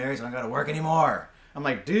them be married, so I don't got to work anymore. I'm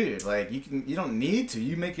dude, you don't need to.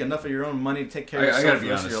 You make enough of your own money to take care of yourself for the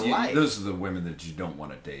rest of your life. Those are the women that you don't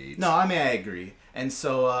want to date. No, I agree. And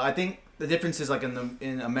so I think the difference is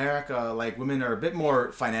in America, women are a bit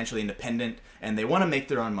more financially independent, and they want to make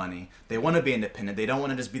their own money. They want to be independent. They don't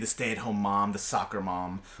want to just be the stay-at-home mom, the soccer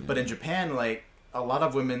mom. Yeah. But in Japan, a lot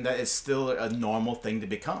of women, that is still a normal thing to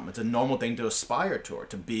become. It's a normal thing to aspire toward,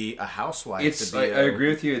 to be a housewife. It's. To be I agree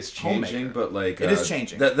with you. It's changing, homemaker. but like it is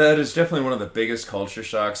changing. That is definitely one of the biggest culture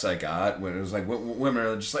shocks I got when it was like women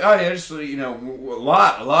are just like, oh yeah, just you know, a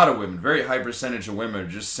lot of women, very high percentage of women are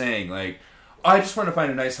just saying like, I just want to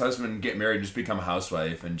find a nice husband and get married and just become a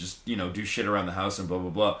housewife and just you know do shit around the house and blah blah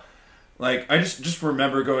blah. Like, I just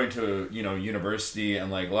remember going to, you know, university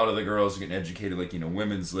and, like, a lot of the girls getting educated, like, you know,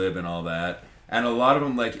 women's lib and all that. And a lot of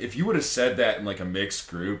them, like, if you would have said that in, like, a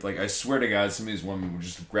mixed group, like, I swear to God, some of these women would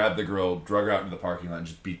just grab the girl, drug her out into the parking lot, and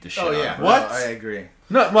just beat the shit out of her. What? I agree.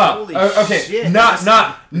 No, well, Holy okay, shit. not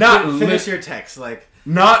Finish your text, like...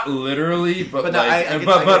 Not literally, but no, like, I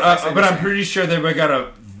but I'm pretty sure they got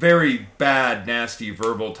a very bad, nasty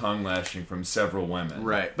verbal tongue lashing from several women.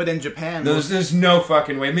 Right, but in Japan, there's no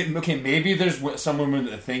fucking way. Okay, maybe there's some women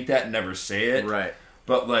that think that and never say it. Right,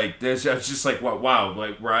 but like, it's just like, wow,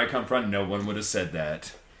 like where I come from, no one would have said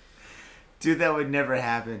that. Dude, that would never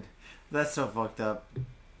happen. That's so fucked up.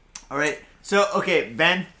 All right, so okay,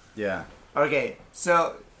 Ben. Yeah. Okay,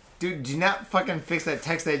 so. Dude, do not fucking fix that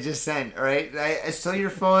text I just sent, alright? I stole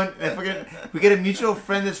your phone. We get a mutual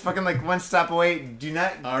friend that's fucking like one stop away. Do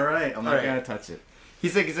not... Alright, I'm not gonna touch it.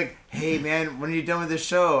 He's like, hey man, when are you done with the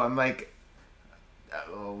show? I'm like,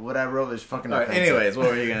 what I wrote was fucking offensive. Anyways, what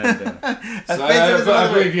were you gonna do? So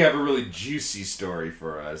I believe you have a really juicy story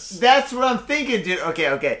for us. That's what I'm thinking, dude.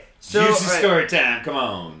 Okay. So, juicy story time, come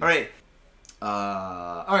on. Alright.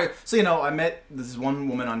 Alright, so you know, I met this one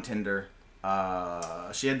woman on Tinder.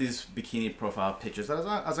 She had these bikini profile pictures. I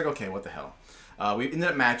was like, okay, what the hell? We ended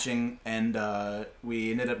up matching, and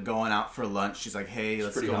we ended up going out for lunch. She's like, hey,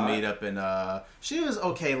 let's go meet up. And she was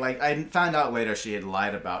okay. Like, I found out later she had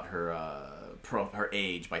lied about her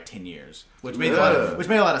age by 10 years, which made a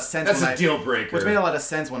lot of sense. That's a deal breaker. Which made a lot of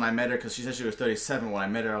sense when I met her, because she said she was 37. When I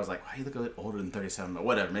met her, I was like, why you look a bit older than 37? But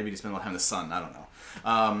whatever, maybe you spend a lot of time in the sun. I don't know.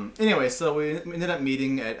 Anyway, so we ended up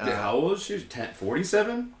meeting at... how old was she?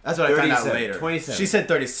 47? That's what I found out later. 27. She said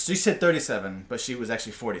 30. She said 37, but she was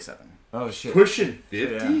actually 47. Oh shit! Pushing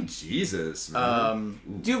 50? Yeah. Jesus, man.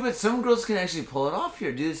 Dude, but some girls can actually pull it off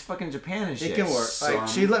here. Dude, it's fucking Japan and shit. It can work.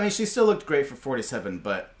 Like, she still looked great for 47,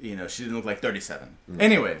 but you know she didn't look like 37.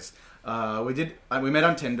 Anyways, we met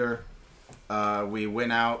on Tinder. We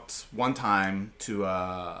went out one time to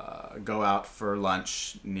go out for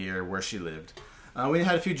lunch near where she lived. We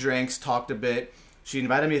had a few drinks, talked a bit. She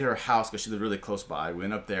invited me to her house because she lived really close by. We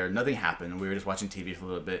went up there. Nothing happened. We were just watching TV for a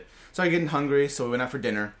little bit. Started getting hungry, so we went out for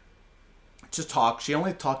dinner. Just talked. She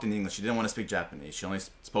only talked in English. She didn't want to speak Japanese. She only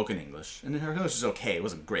spoke in English. And then her English was okay. It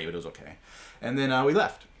wasn't great, but it was okay. And then we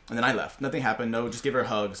left. And then I left. Nothing happened. No, just gave her a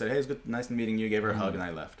hug. Said, hey, it's good, nice meeting you. Gave her a hug, and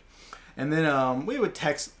I left. And then we would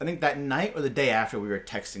text. I think that night or the day after, we were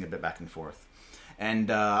texting a bit back and forth.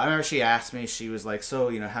 And I remember she asked me. She was like, so,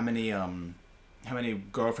 you know, how many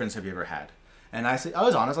girlfriends have you ever had? And I said, I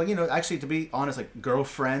was honest, like, you know, actually, to be honest, like,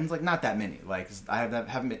 girlfriends, like, not that many. Like, I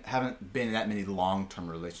haven't been in that many long-term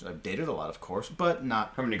relationships. I've dated a lot, of course, but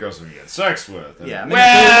not... How many girls have you had sex with? Yeah,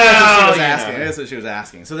 that's what she was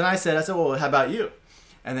asking. So then I said, well, how about you?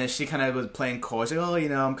 And then she kind of was playing coy. She's like, oh, you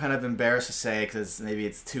know, I'm kind of embarrassed to say because maybe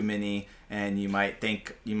it's too many, and you might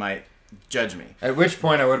judge me. At which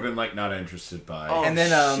point I would have been, like, not interested by. Oh, and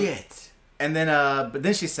then, shit. And then, but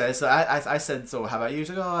then she said, so I said, so how about you? She's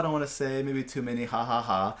like, oh, I don't want to say, maybe too many, ha ha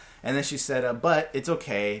ha. And then she said, but it's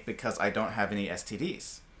okay because I don't have any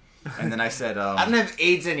STDs. And then I said, I don't have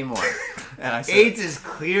AIDS anymore. And I said, AIDS is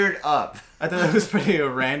cleared up. I thought it was pretty a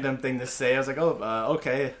random thing to say. I was like, oh,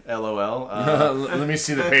 okay, LOL. Let me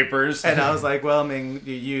see the papers. And I was like, well, I mean,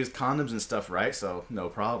 you use condoms and stuff, right? So no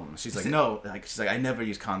problem. She's like, no. She's like, I never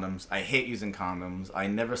use condoms. I hate using condoms. I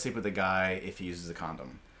never sleep with a guy if he uses a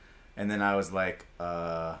condom. And then I was like,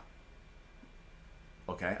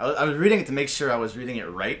 okay. I was reading it to make sure I was reading it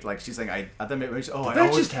right. Like, she's like, I thought maybe, Did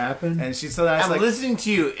that just happen? And she said, I was I'm like, listening to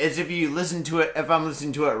you as if you listen to it, if I'm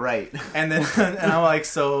listening to it right. and then, and I'm like,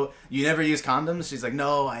 so you never use condoms? She's like,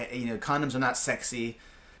 no, condoms are not sexy.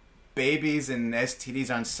 Babies and STDs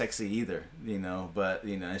aren't sexy either, you know, but,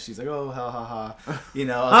 you know, and she's like, oh, ha, ha, ha, you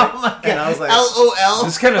know, and I was like, LOL.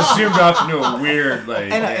 This kind of zoomed off into a weird,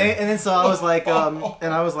 like, and then so I was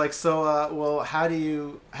like, so, well, how do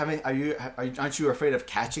you, aren't you afraid of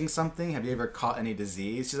catching something? Have you ever caught any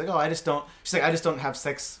disease? She's like, oh, I just don't have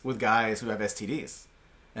sex with guys who have STDs.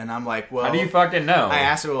 And I'm like, well, how do you fucking know? I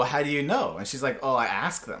asked her, well, how do you know? And she's like, oh, I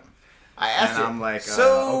ask them. I asked her. I'm like,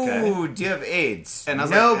 so okay. Do you have AIDS? And I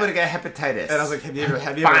was no, like, but I got hepatitis. And I was like, have you ever?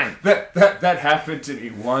 Fine. That happened to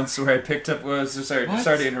me once where I picked up. Sorry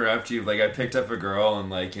to interrupt you. Like, I picked up a girl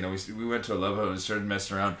and, like, you know, we went to a love home and started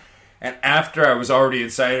messing around. And after I was already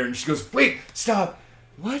inside her, and she goes, "Wait, stop.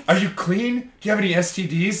 What? Are you clean? Do you have any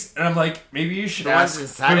STDs?" And I'm like, maybe you should ask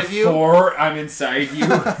inside before I'm inside you.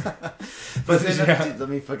 But then, dude, let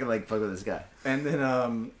me fucking fuck with this guy. And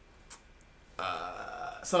then,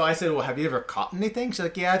 so I said, well, have you ever caught anything? She's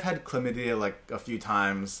like, yeah, I've had chlamydia a few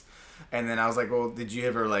times. And then I was like, well, did you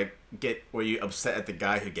ever were you upset at the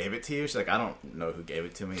guy who gave it to you? She's like, I don't know who gave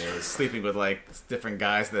it to me. I was sleeping with different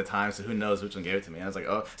guys at the time, so who knows which one gave it to me. And I was like,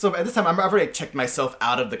 oh. So at this time, I've already checked myself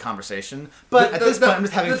out of the conversation. But at this point, I'm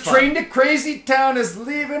just having fun. The train to Crazy Town is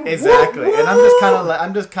leaving. Exactly. Woo, woo. And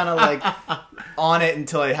I'm just kind of on it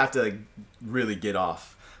until I have to really get off.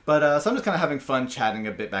 But so I'm just kind of having fun chatting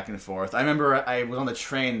a bit back and forth. I remember I was on the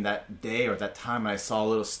train that day or that time, and I saw a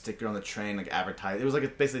little sticker on the train advertised. It was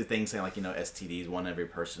basically a thing saying STDs, one every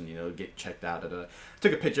person, get checked out.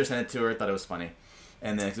 Took a picture, sent it to her, thought it was funny,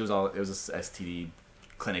 and then it was a STD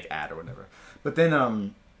clinic ad or whatever. But then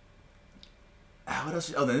what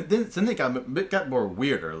else? Oh, then it got more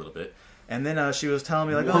weirder a little bit. And then she was telling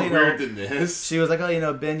me weird than this. She was like,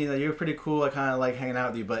 Ben, you're pretty cool. I kind of like hanging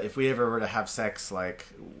out with you, but if we ever were to have sex,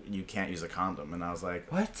 you can't use a condom. And I was like,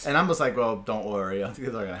 what? And I'm just like, well, don't worry, I think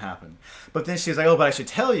it's not gonna happen. But then she was like, oh, but I should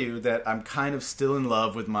tell you that I'm kind of still in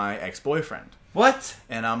love with my ex-boyfriend. What?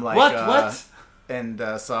 And I'm like, what? And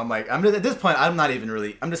so I'm like, at this point, I'm not even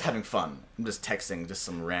really, I'm just having fun. I'm just texting just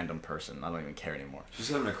some random person. I don't even care anymore. She's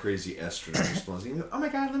having a crazy estrogen response. You go, oh my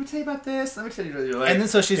god, let me tell you about this. Let me tell you. You're like, and then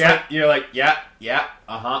so she's you're like, yeah, yeah,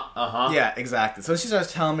 exactly. So she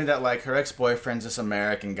starts telling me that her ex-boyfriend's this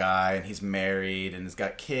American guy and he's married and he's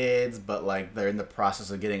got kids, but they're in the process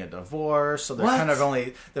of getting a divorce. So they're kind of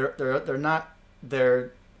only they're not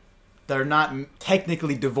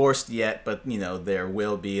technically divorced yet, but there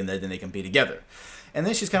will be, and then they can be together. And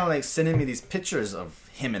then she's kind of sending me these pictures of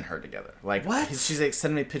him and her together. What? She's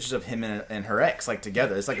sending me pictures of him and her ex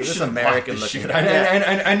together. It's this American looking.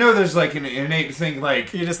 I know there's an innate thing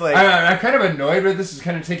you're just I'm kind of annoyed with this. Is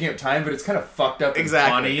kind of taking up time, but it's kind of fucked up.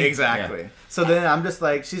 Exactly. And funny. Exactly. Yeah. So then I'm just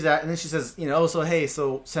she's at, and then she says,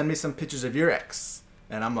 so send me some pictures of your ex.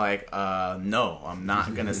 And I'm like, no, I'm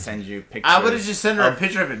not going to send you pictures. I would have just sent her a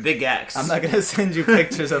picture of a big X. I'm not going to send you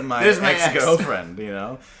pictures of my ex-girlfriend,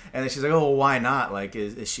 And then she's like, oh, well, why not?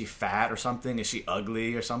 Is she fat or something? Is she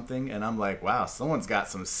ugly or something? And I'm like, wow, someone's got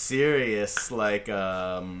some serious,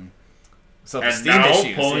 self-esteem issues. And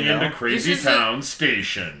now pulling into Crazy Town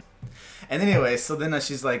Station. And anyway, so then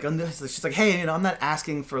she's like, hey, I'm not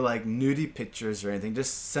asking for nudie pictures or anything.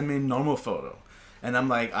 Just send me a normal photo. And I'm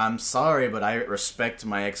like, I'm sorry, but I respect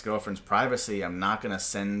my ex-girlfriend's privacy. I'm not going to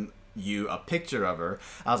send you a picture of her.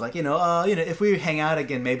 I was like, if we hang out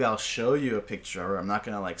again, maybe I'll show you a picture of her. I'm not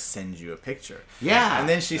going to send you a picture. Yeah. And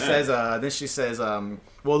then she says,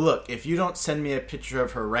 well, look, if you don't send me a picture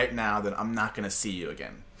of her right now, then I'm not going to see you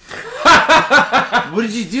again. What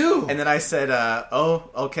did you do? And then I said,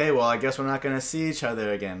 oh, okay, well, I guess we're not going to see each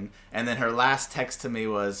other again. And then her last text to me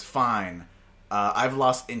was, fine, I've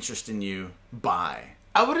lost interest in you. Bye.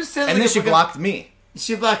 I would have said, and then she blocked me.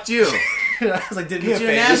 She blocked you. I was like, did me a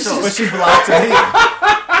favor. But she blocked me.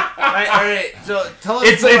 All right. So tell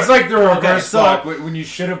us. It's like the reverse block when you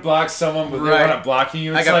should have blocked someone, but they wound up blocking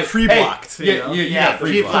you. It's I got pre-blocked. Hey,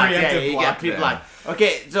 pre-blocked. Yeah, you got pre-blocked.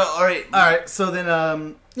 Okay. So all right. So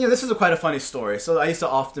then, this is quite a funny story. So I used to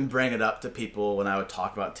often bring it up to people when I would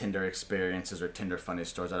talk about Tinder experiences or Tinder funny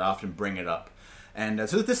stories. I'd often bring it up, and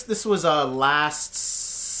so this was last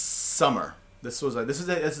summer. This was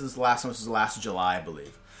last July, I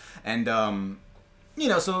believe, and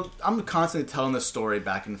so I'm constantly telling this story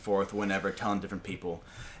back and forth whenever, telling different people,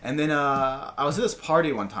 and then I was at this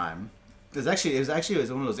party one time. It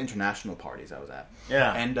was one of those international parties I was at.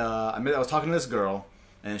 Yeah, and I was talking to this girl,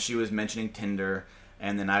 and she was mentioning Tinder,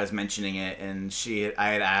 and then I was mentioning it, and I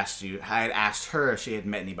had asked her if she had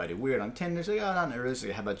met anybody weird on Tinder. She's like, oh, not really. She's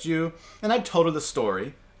like, how about you? And I told her the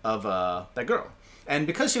story of that girl. And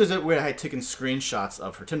because she was weird, I had taken screenshots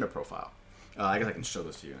of her Tinder profile. I guess I can show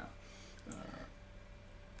this to you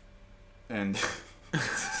now.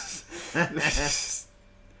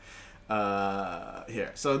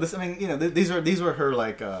 Here. So this, these were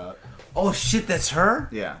her oh shit, that's her.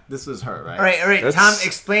 Yeah, this was her, right? All right. That's... Tom,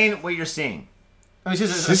 explain what you're seeing.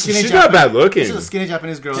 She's not bad looking. She's a skinny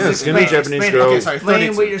Japanese girl. Yeah, skinny Japanese girl. Okay, sorry,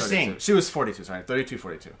 explain what you're seeing. She was 42, sorry. 32,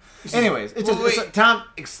 42. Anyways, Tom,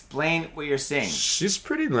 explain what you're seeing. She's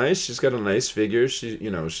pretty nice. She's got a nice figure. She's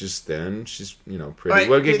thin. She's, pretty. Right,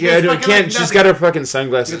 Well, she's got her fucking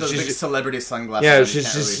sunglasses. Those big celebrity sunglasses. Yeah,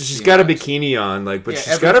 she's got a bikini on, but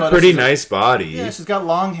she's got a pretty nice body. Yeah, she's got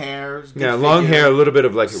long hair. Yeah, long hair, a little bit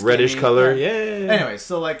of reddish color. Yeah. Anyway,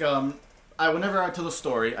 so whenever I tell a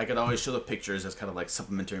story, I could always show the pictures as kind of like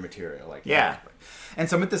supplementary material. Like Yeah. And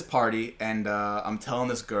so I'm at this party, and I'm telling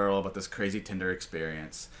this girl about this crazy Tinder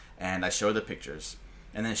experience, and I show her the pictures,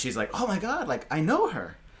 and then she's like, "Oh my god, like I know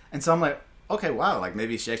her," and so I'm like, "Okay, wow, like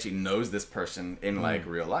maybe she actually knows this person in like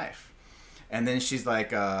real life," and then she's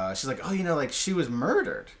like, "Oh, you know, like she was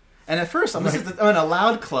murdered." And at first, I'm in a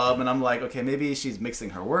loud club, and I'm like, okay, maybe she's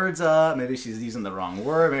mixing her words up. Maybe she's using the wrong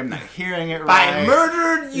word. Maybe I'm not hearing it right. By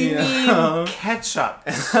murdered, you mean ketchup.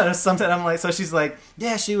 Sometimes I'm like, so she's like,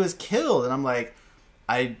 yeah, she was killed. And I'm like,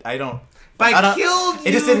 I don't... By killed,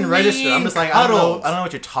 it just didn't register. I'm just like, I don't cuddled. know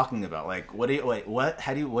what you're talking about. Like, what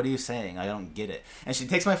are you saying? I don't get it. And she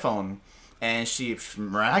takes my phone, and she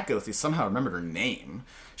miraculously somehow remembered her name.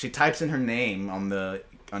 She types in her name on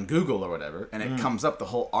Google or whatever, and it comes up. The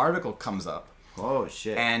whole article comes up. Oh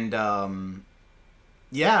shit! And I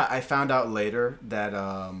found out later that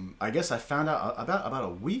I guess I found out about a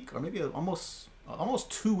week or maybe almost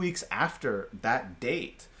 2 weeks after that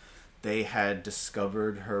date, they had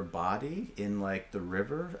discovered her body in like the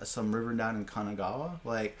river, some river down in Kanagawa.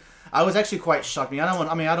 Like, I was actually quite shocked. I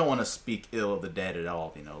don't want to speak ill of the dead at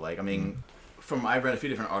all. You know, like I read a few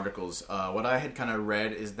different articles. What I had kind of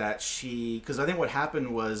read is that because I think what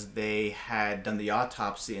happened was they had done the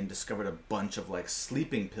autopsy and discovered a bunch of like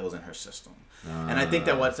sleeping pills in her system. And I think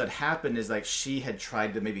that what had happened is like she had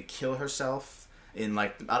tried to maybe kill herself in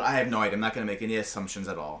like, I have no idea. I'm not going to make any assumptions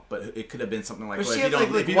at all, but it could have been something like, she had like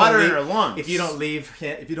water in her lungs. If you don't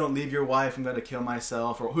leave your wife, I'm going to kill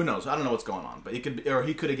myself, or who knows? I don't know what's going on, but he could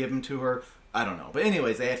have given to her. I don't know. But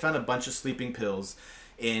anyways, they had found a bunch of sleeping pills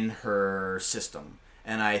in her system,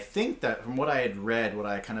 and I think that from what I had read, what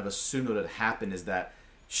I kind of assumed what had happened is that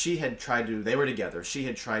they were together, she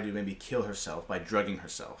had tried to maybe kill herself by drugging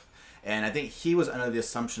herself, and I think he was under the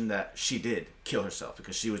assumption that she did kill herself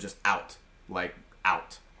because she was just out,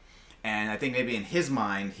 and I think maybe in his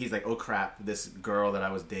mind, he's like, oh crap, this girl that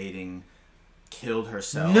I was dating killed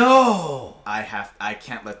herself. No! I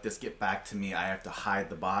can't let this get back to me, I have to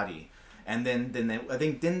hide the body. And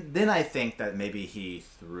then I think that maybe he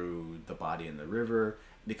threw the body in the river,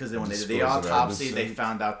 because then when they did the autopsy, they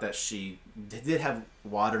found out that she did have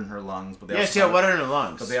water in her lungs. But she had water in her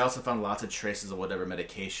lungs. But they also found lots of traces of whatever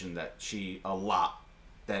medication that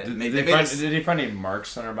Did he find any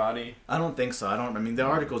marks on her body? I don't think so. The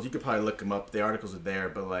articles, you could probably look them up. The articles are there,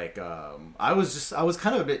 but like, I was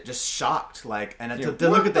kind of a bit just shocked. Like, and to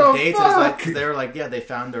look at the dates, it's like, they were like, yeah, they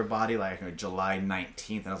found their body like July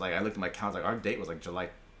 19th, and I was like, I looked at my calendar, like our date was like July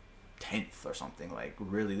 10th or something. Like,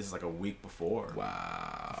 really, this is like a week before.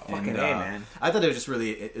 Wow, fucking A, man. I thought it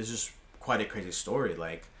was just quite a crazy story.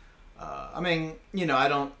 Like,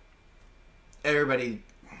 everybody.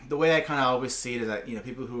 The way I kind of always see it is that,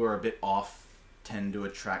 people who are a bit off tend to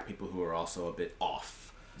attract people who are also a bit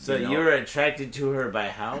off. So you were attracted to her by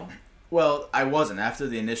how? Well, I wasn't. After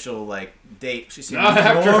the initial, date, she seemed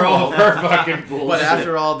after all her fucking bullshit. But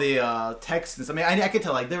after all the texts and stuff, I could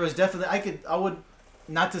tell, there was definitely, I would,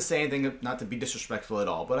 not to say anything, not to be disrespectful at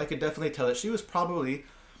all, but I could definitely tell that she was probably,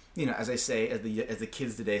 as I say, as the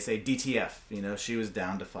kids today say, DTF. She was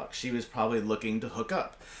down to fuck. She was probably looking to hook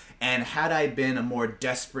up. And had I been a more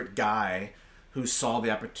desperate guy who saw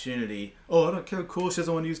the opportunity, oh, I don't care, cool, she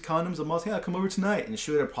doesn't want to use condoms, I'll come over tonight, and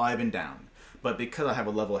she would have probably been down. But because I have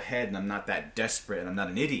a level head and I'm not that desperate and I'm not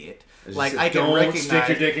an idiot, I can recognize, stick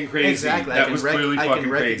your dick in crazy. Exactly, that was clearly fucking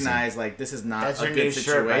crazy. Recognize this is not a good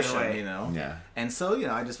situation, Yeah. And so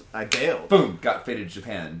I bailed. Boom, got faded to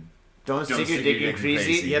Japan. Don't stick your dick in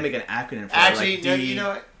crazy. You gotta make an acronym for Actually, no, you know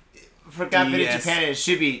what? For God fitted Japan, it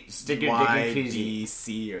should be stick your dick in crazy.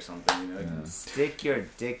 YDC or something, Yeah. Stick your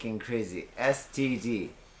dick in crazy. STD.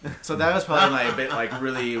 So that was probably my bit,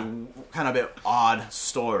 really kind of a bit odd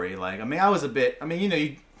story. I was a bit.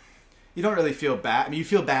 You don't really feel bad. You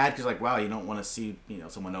feel bad because wow, you don't want to see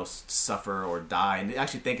someone else suffer or die, and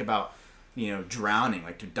actually think about drowning.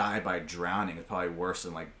 To die by drowning is probably worse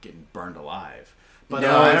than getting burned alive. But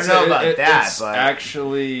no, I don't know about that. It's but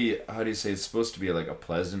actually, how do you say, it's supposed to be a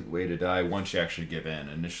pleasant way to die once you actually give in.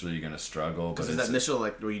 Initially, you're going to struggle. Because there's that initial,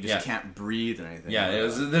 where you just can't breathe or anything. Yeah,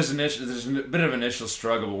 there's a bit of initial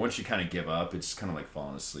struggle, but once you kind of give up, it's kind of like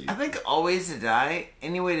falling asleep. I think always to die,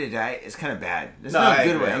 any way to die, is kind of bad. There's no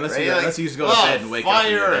good way. Unless you just go to bed and wake up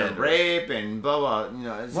and fire and rape and blah,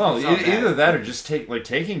 blah. Either that or just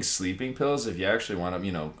taking sleeping pills if you actually want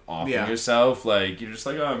to, offing yourself. You're just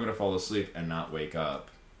oh, I'm going to fall asleep and not wake up.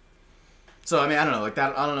 So I mean, I don't know, like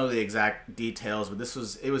that. I don't know the exact details, but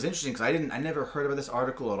it was interesting because I never heard about this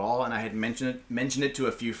article at all, and I had mentioned it to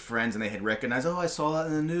a few friends, and they had recognized. Oh, I saw that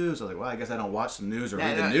in the news. I was like, well, I guess I don't watch the news or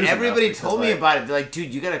read the news. Everybody told me about it. They're like,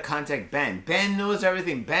 dude, you gotta contact Ben. Ben knows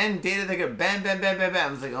everything. Ben dated the girl. Ben. I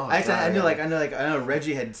was like, oh. I know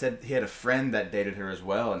Reggie had said he had a friend that dated her as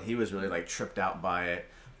well, and he was really like tripped out by it.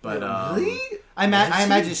 But really? I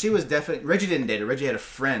imagine she was definitely. Reggie didn't date her. Reggie had a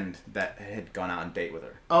friend that had gone out on a date with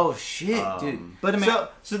her. Oh shit, dude! But I mean,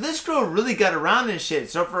 so this girl really got around and shit.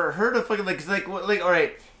 So for her to fucking like, all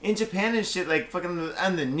right, in Japan and shit, like fucking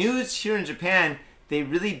on the news here in Japan, they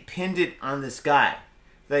really pinned it on this guy.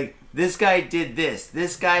 Like, this guy did this.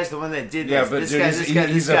 This guy's the one that did this. Yeah, but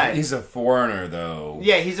this guy. He's a foreigner, though.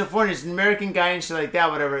 Yeah, he's a foreigner. He's an American guy and shit like that,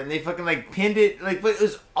 whatever. And they fucking, like, pinned it. Like, but it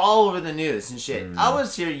was all over the news and shit. I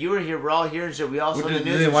was here. You were here. We're all here and shit. We all saw the news.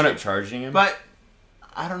 Did they wind up charging him? But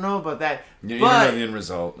I don't know about that. You don't know the end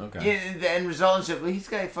result. Okay. Yeah, the end result and shit. Well, he's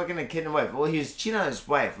got fucking a kid and a wife. Well, he was cheating on his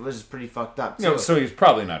wife, which is pretty fucked up, too. No, so he's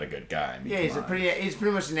probably not a good guy. I mean, yeah, he's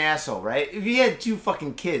pretty much an asshole, right? If he had 2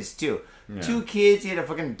 fucking kids, too. Yeah. 2 kids, he had a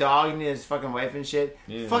fucking dog and his fucking wife and shit.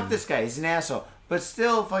 Yeah. Fuck this guy, he's an asshole. But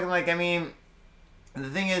still, fucking, like, I mean, the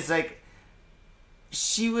thing is, like,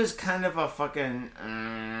 she was kind of a fucking,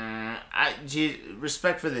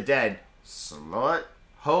 respect for the dead, slut,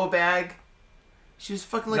 hoe bag. She was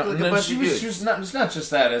fucking like a bunch of dudes. It's not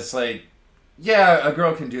just that, it's like, yeah, a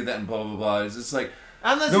girl can do that and blah, blah, blah. It's just like,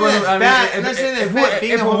 I'm not saying that's bad. I'm not saying that's bad.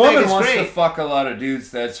 If a woman wants to fuck a lot of dudes,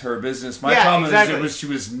 that's her business. My problem is she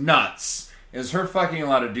was nuts. Is her fucking a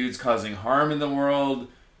lot of dudes causing harm in the world?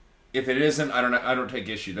 If it isn't, I don't take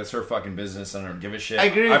issue. That's her fucking business. I don't give a shit. I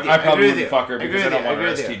agree with you. I probably wouldn't fuck her because I don't want her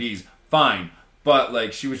STDs. Fine. But,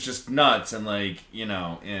 like, she was just nuts and, like, you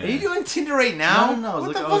know. Are you doing Tinder right now? No. What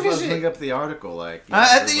the fuck I was looking up the article, like.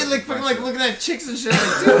 I think you're, like, fucking, like, looking at chicks and shit.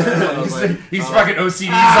 Like, he's fucking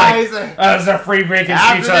OCD. He's like, there's a free breaking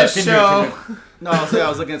speech on Tinder. No, I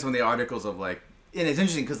was looking at some of the articles of, like, and it's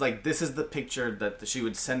interesting because, like, this is the picture that she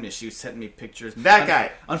would send me. She sent me pictures. That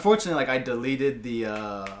guy. Unfortunately, like, I deleted the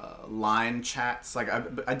line chats. Like,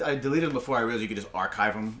 I deleted them before I realized you could just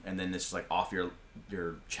archive them, and then it's just, like, off your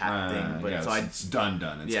chat thing. But yeah, so it's done.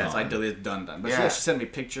 So I deleted done. But she sent me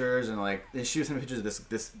pictures, and, like, she was sending me pictures of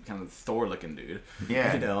this kind of Thor-looking dude.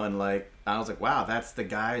 Yeah. You know, and, like, I was like, wow, that's the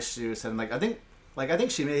guy she was sending. Like, I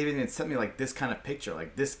think she may have even sent me, like, this kind of picture.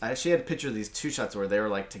 Like, this... she had a picture of these 2 shots where they were,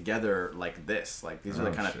 like, together like this. Like, these are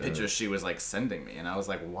the kind of pictures she was, like, sending me. And I was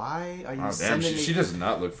like, why are you sending me... She does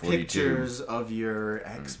not look 42. Pictures of your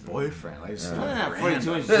ex-boyfriend. Like,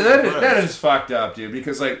 that is fucked up, dude.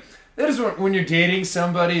 Because, like, that is when you're dating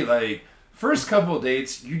somebody, like, first couple of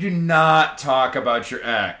dates, you do not talk about your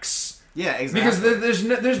ex. Yeah, exactly. Because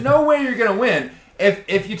there's no way you're going to win.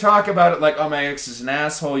 If you talk about it like, oh, my ex is an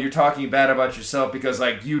asshole, you're talking bad about yourself because,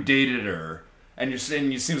 like, you dated her and it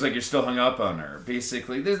seems like you're still hung up on her.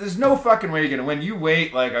 Basically, there's no fucking way you're gonna win. You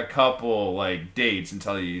wait like a couple like dates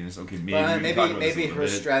until you okay, maybe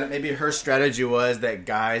her strategy was that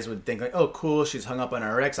guys would think like, oh, cool, she's hung up on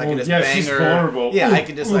her ex. I can just bang she's her. Horrible. Yeah, I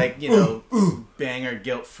can just bang her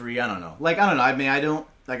guilt free. I don't know. I mean, I don't.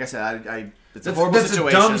 Like I said, it's a horrible situation.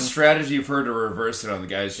 That's a dumb strategy for her to reverse it on the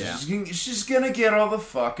guys. She's gonna get all the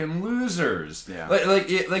fucking losers. Yeah.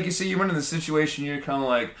 Like you say, you went in the situation, you're kind of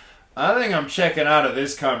like, I think I'm checking out of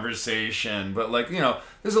this conversation. But, like, you know,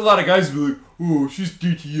 there's a lot of guys who be like, oh, she's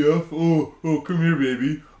DTF. Oh, come here,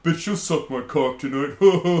 baby. Bet she'll suck my cock tonight.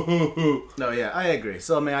 No, yeah, I agree.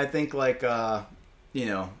 So, I mean, I think, like,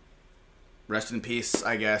 rest in peace,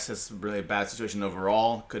 I guess. It's really a bad situation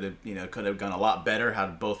overall. Could have gone a lot better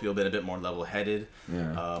had both people been a bit more level-headed.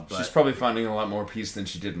 Yeah. But she's probably finding a lot more peace than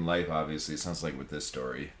she did in life, obviously. It sounds like with this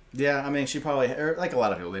story. Yeah, I mean, she probably, like a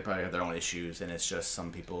lot of people, they probably have their own issues, and it's just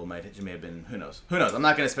some people may have been, who knows? I'm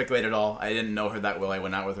not going to speculate at all. I didn't know her that well. I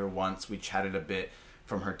went out with her once. We chatted a bit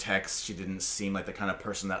from her text. She didn't seem like the kind of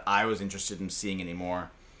person that I was interested in seeing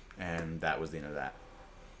anymore, and that was the end of that.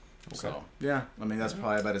 Okay. So, yeah, I mean, that's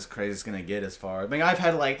probably about as crazy as it's going to get as far. I mean, I've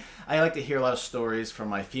had, I like to hear a lot of stories from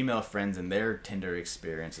my female friends and their Tinder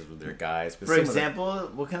experiences with their guys. For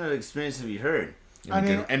example, what kind of experience have you heard?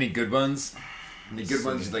 Any good ones? Any good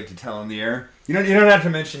ones you'd like to tell on the air? You don't have to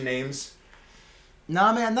mention names.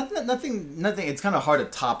 No, man, nothing. It's kind of hard to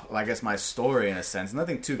top, I guess, my story in a sense.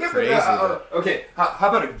 Nothing too crazy. Okay, how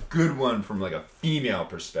about a good one from like a female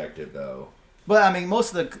perspective, though? But I mean,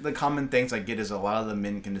 most of the common things I get is a lot of the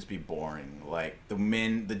men can just be boring. Like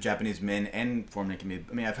the Japanese men and foreign men can be.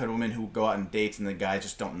 I mean, I've had women who go out on dates and the guys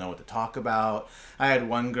just don't know what to talk about. I had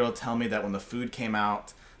one girl tell me that when the food came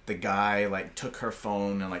out, the guy took her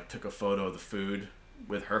phone and took a photo of the food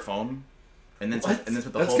with her phone. And then What? and then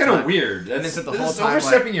spent the That's whole kind time of weird. and then That's spent the whole time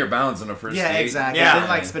overstepping your bounds on a first date. exactly. Yeah. And then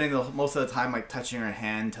like spending most of the time like touching her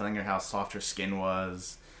hand, telling her how soft her skin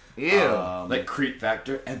was. Ew. Like creep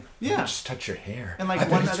factor, and Yeah. just touch your hair. And like I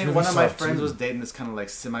think one of my friends was dating this kind of like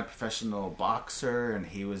semi-professional boxer, and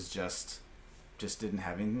he was just didn't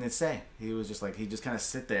have anything to say. He was just like he just kind of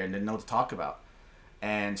sit there and didn't know what to talk about.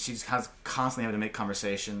 And she just constantly having to make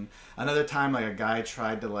conversation. Another time, like a guy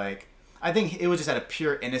tried to like, I think it was just out of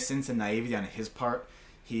pure innocence and naivety on his part.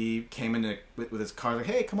 He came in with his car like,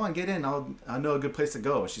 "Hey, come on, get in. I know a good place to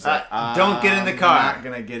go." She's like, "Don't get in the car. I'm not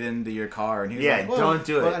gonna get into your car." And he was like, well, don't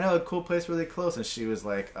do it. Well, I know a cool place really close. And she was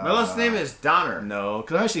like, My last name is Donner. No,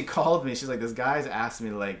 because she called me. She's like, "This guy's asked me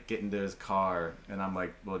to like get into his car," and I'm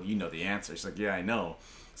like, "Well, you know the answer." She's like, "Yeah, I know."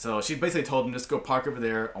 So she basically told him, "Just go park over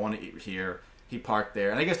there. I want to eat here." He parked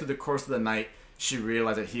there, and I guess through the course of the night, she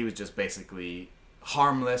realized that he was just basically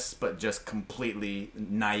harmless, but just completely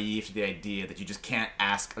naive to the idea that you just can't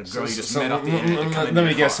ask a girl you just met off the internet to come in Let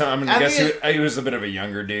your me guess. car. I'm gonna guess he was a bit of a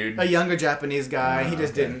younger dude. A younger Japanese guy. He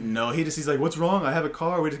just didn't know. He's like, "What's wrong? I have a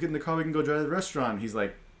car. We just get in the car. We can go drive to the restaurant." He's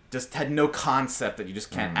like, just had no concept that you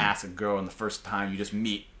just can't ask a girl on the first time you just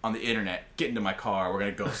meet on the internet, "Get into my car. We're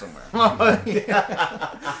gonna go somewhere."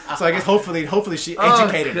 So I guess hopefully she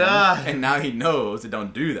educated him, and now he knows to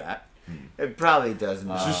don't do that. It probably doesn't.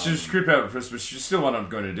 Just creep out at first, but she still wanted to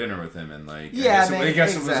go to dinner with him, and like, Yeah, I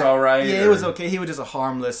guess it was all right. Yeah, it was okay. He was just a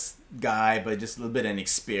harmless guy, but just a little bit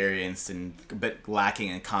inexperienced and a bit lacking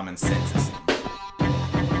in common sense. It seemed.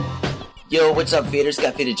 Yo, what's up, Faders?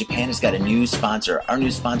 Got Faded Japan has got a new sponsor. Our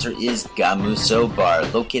new sponsor is Gamuso Bar,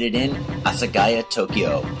 located in Asagaya,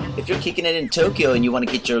 Tokyo. If you're kicking it in Tokyo and you want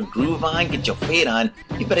to get your groove on, get your fade on,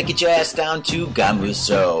 you better get your ass down to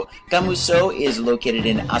Gamuso. Gamuso is located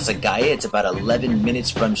in Asagaya. It's about 11 minutes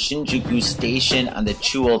from Shinjuku Station on the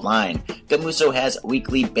Chuo line. Gamuso has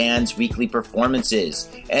weekly bands, weekly performances.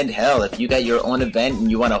 And hell, if you got your own event and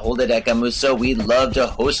you want to hold it at Gamuso, we'd love to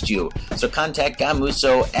host you. So contact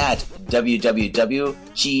Gamuso at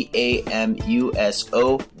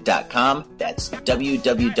www.gamuso.com. That's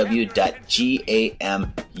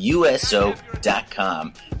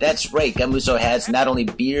www.gamuso.com. That's right, Gamuso has not only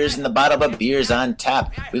beers in the bottle, but beers on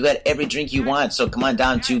tap. We've got every drink you want, so come on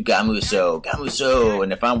down to Gamuso. Gamuso,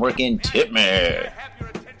 and if I'm working, tip me.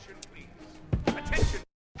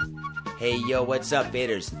 Hey, yo, what's up,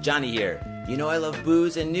 Vaders? Johnny here. You know I love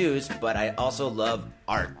booze and news, but I also love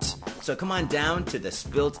art. So come on down to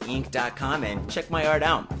thespiltink.com and check my art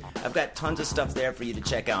out. I've got tons of stuff there for you to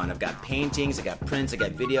check out. I've got paintings, I got prints, I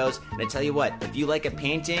got videos, and I tell you what, if you like a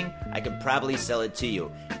painting, I could probably sell it to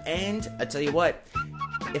you. And I tell you what,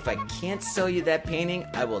 if I can't sell you that painting,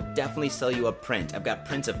 I will definitely sell you a print. I've got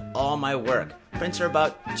prints of all my work. Prints are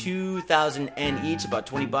about 2,000 yen each, about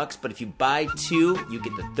 $20, but if you buy two, you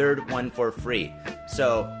get the third one for free.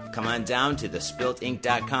 So come on down to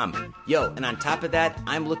thespiltink.com. Yo, and on top of that,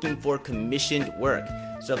 I'm looking for commissioned work.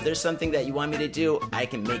 So if there's something that you want me to do, I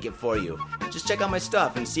can make it for you. Just check out my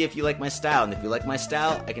stuff and see if you like my style. And if you like my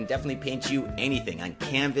style, I can definitely paint you anything on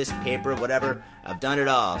canvas, paper, whatever. I've done it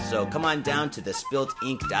all. So come on down to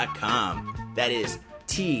thespiltink.com. That is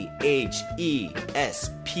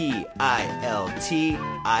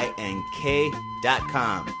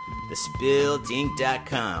THESPILTINK.com.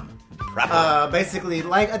 Thespiltink.com. Basically,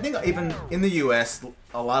 like I think even in the U.S.,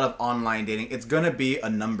 a lot of online dating, it's gonna be a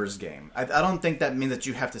numbers game. I don't think that means that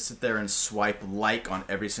you have to sit there and swipe like on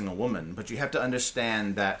every single woman, but you have to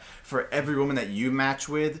understand that for every woman that you match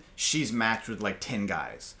with, she's matched with like 10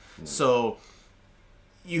 guys. So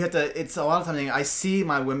you have to. It's a lot of times I see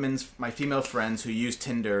my female friends who use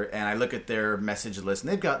Tinder, and I look at their message list,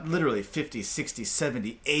 and they've got literally 50, 60,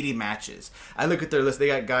 70, 80 matches. I look at their list; they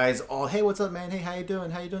got guys all, "Hey, what's up, man? Hey, how you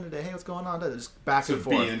doing? How you doing today? Hey, what's going on?" Just back and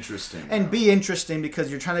forth. Be interesting, and be interesting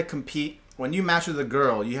because you're trying to compete. When you match with a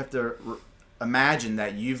girl, you have to imagine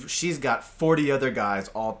that she's got 40 other guys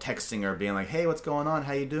all texting her, being like, "Hey, what's going on?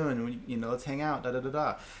 How you doing? Let's hang out." Da da da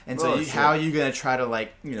da. And so, how are you gonna try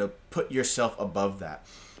to put yourself above that?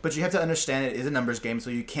 But you have to understand it is a numbers game, so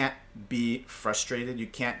you can't be frustrated. You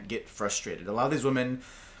can't get frustrated. A lot of these women,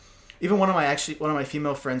 even one of my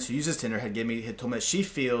female friends who uses Tinder had told me that she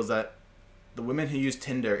feels that the women who use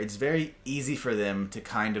Tinder, it's very easy for them to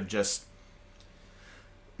kind of just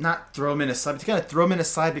not throw them in aside, but to kind of throw them in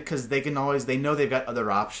aside because they know they've got other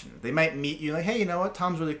options. They might meet you like, "Hey, you know what?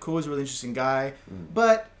 Tom's really cool. He's a really interesting guy,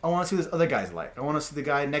 but I want to see what this other guy's like. I want to see the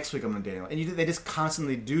guy next week I'm going to date." And they just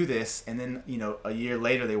constantly do this, and then a year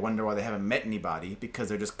later they wonder why they haven't met anybody because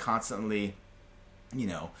they're just constantly, you're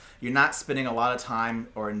not spending a lot of time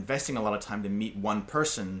or investing a lot of time to meet one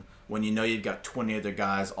person when you've got 20 other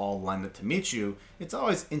guys all lined up to meet you. It's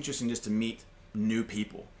always interesting just to meet new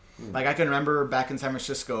people. Like I can remember back in San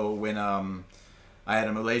Francisco when I had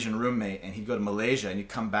a Malaysian roommate, and he'd go to Malaysia and he'd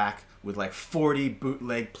come back with like 40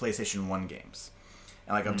 bootleg PlayStation 1 games.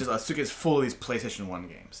 And like just a suitcase full of these PlayStation 1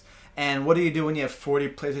 games. And what do you do when you have 40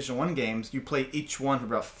 PlayStation 1 games? You play each one for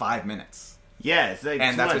about 5 minutes. Yeah, it's like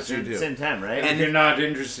and that's much what you at do. the same time, right? And if you're not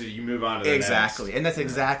interested, you move on to the Exactly. next. And that's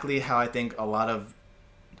exactly how I think a lot of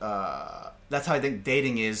that's how I think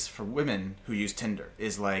dating is for women who use Tinder.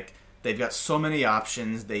 Is like they've got so many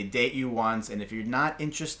options. They date you once, and if they're not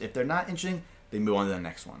interested, they move on to the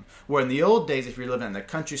next one. Where in the old days, if you're living in the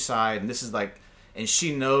countryside, and this is like, and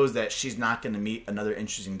she knows that she's not going to meet another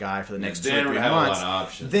interesting guy for the next 2 or 3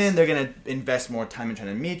 months, then they're going to invest more time in trying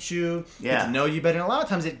to meet you, get to know you better. And a lot of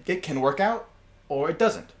times it can work out, or it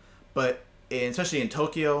doesn't. But especially in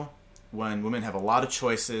Tokyo, when women have a lot of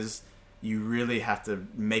choices, you really have to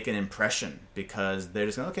make an impression, because they're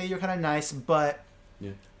just going, okay, you're kind of nice, but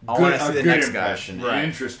I want to see the next impression. guy. Right.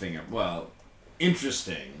 Interesting. Well,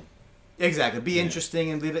 interesting. Exactly. Be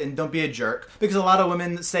interesting and leave it, and don't be a jerk. Because a lot of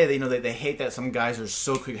women say that they hate that some guys are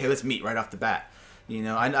so quick. Hey, let's meet right off the bat. You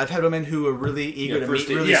know, I've had women who are really eager to meet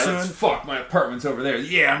really soon. Let's fuck. My apartment's over there.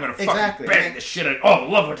 Yeah, I'm gonna Exactly. fucking bang the shit out. Oh,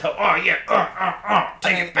 love hotel. Oh yeah.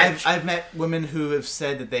 Take it, bitch. I've met women who have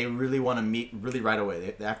said that they really want to meet really right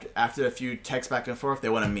away. After a few texts back and forth, they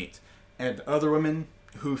want to meet. And other women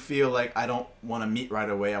who feel like, I don't want to meet right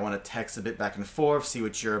away. I want to text a bit back and forth, see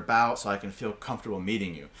what you're about, so I can feel comfortable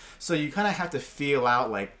meeting you. So you kind of have to feel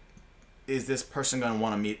out, like, is this person going to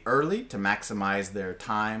want to meet early to maximize their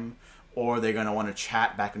time, or are they going to want to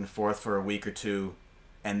chat back and forth for a week or two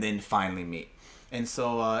and then finally meet? And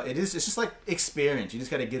so it's just like experience. You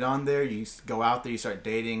just got to get on there, you go out there, you start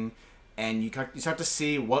dating, and you start to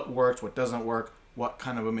see what works, what doesn't work, what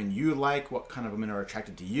kind of women you like, what kind of women are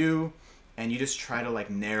attracted to you. And you just try to like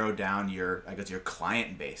narrow down your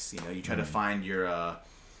client base. You know, you try to find your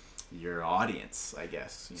audience, I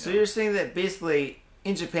guess. So you're saying that basically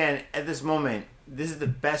in Japan at this moment, this is the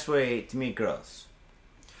best way to meet girls.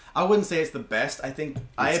 I wouldn't say it's the best. I think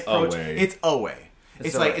it's a way.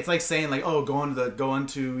 It's like saying like, oh, going to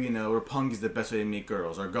Roppongi is the best way to meet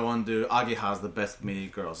girls, or going to Ageha is the best way to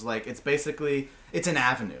meet girls. Like it's an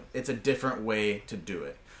avenue. It's a different way to do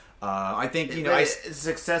it. I think it's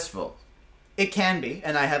successful. It can be,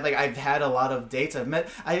 and I've had a lot of dates. I've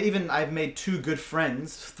made 2 good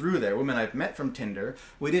friends through there. Women I've met from Tinder.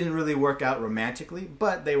 We didn't really work out romantically,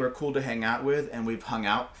 but they were cool to hang out with, and we've hung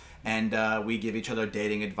out. And we give each other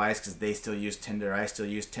dating advice because they still use Tinder, I still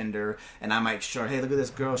use Tinder, and I might show her, hey, look at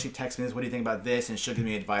this girl, she texts me this, what do you think about this? And she'll give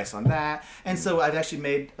me advice on that. And so I've actually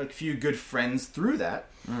made a few good friends through that.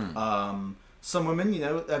 Some women,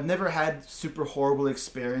 I've never had super horrible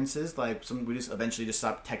experiences. Like we just eventually just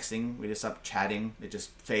stop texting, we just stop chatting. It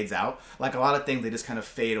just fades out. Like a lot of things, they just kind of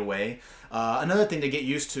fade away. Another thing to get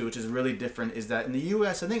used to, which is really different, is that in the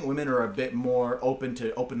U.S., I think women are a bit more open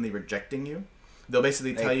to openly rejecting you. They'll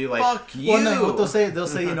basically tell you like, fuck you. Well, no, they'll say,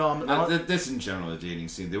 this in general, the dating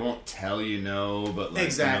scene, they won't tell you no, but like,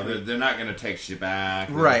 exactly. they're not going to text you back.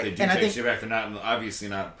 Right. If they do text you back, they're obviously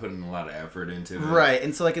not putting a lot of effort into it. Right.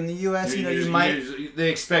 And so like in the U.S.,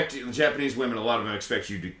 they expect, Japanese women, a lot of them expect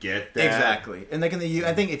you to get that. Exactly. And like in the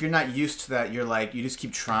U.S., I think if you're not used to that, you're like, you just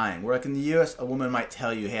keep trying. Where like in the U.S., a woman might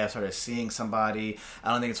tell you, hey, I started seeing somebody.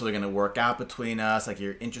 I don't think it's really going to work out between us. Like,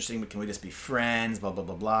 you're interesting, but can we just be friends? Blah, blah,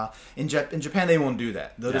 blah, blah. In Japan, they won't do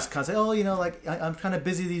that. They'll just kind of say, oh, like, I'm kind of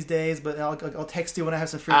busy these days, but I'll text you when I have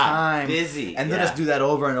some free time. Busy. And they'll just do that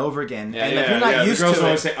over and over again. Yeah, and if you're not used to it... The girls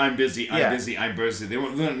always say, I'm busy, I'm busy, I'm busy.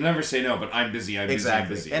 They'll never say no, but I'm busy, I'm busy, I'm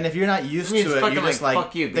busy. And if you're not used to it, you're just like,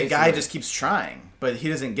 fuck you, the guy just keeps trying. But he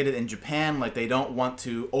doesn't get it in Japan. Like, they don't want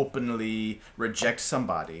to openly reject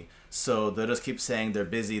somebody. So they'll just keep saying they're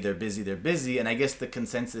busy, they're busy, they're busy. And I guess the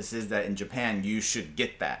consensus is that in Japan, you should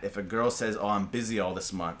get that. If a girl says, oh, I'm busy all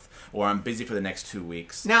this month, or I'm busy for the next 2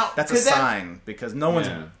 weeks, now, that's a sign. Because no one's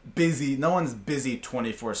busy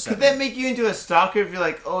 24/7. Could that make you into a stalker if you're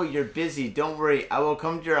like, oh, you're busy, don't worry, I will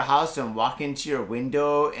come to your house and walk into your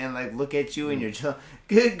window and like look at you and you're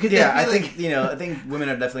I think women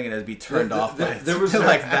are definitely going to be turned off by it. There was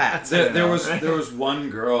like that. There was one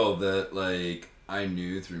girl that like I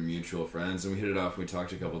knew through mutual friends, and we hit it off. We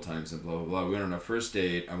talked a couple times, and blah blah blah. We went on our first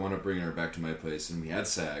date. I wound up bringing her back to my place, and we had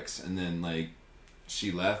sex. And then like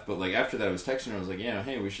she left, but like after that, I was texting her. I was like, yeah,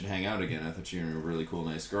 hey, we should hang out again. I thought you were a really cool,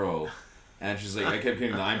 nice girl. And she's like, I kept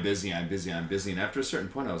getting the I'm busy, I'm busy, I'm busy. And after a certain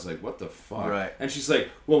point, I was like, what the fuck? Right. And she's like,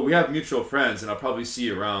 well, we have mutual friends, and I'll probably see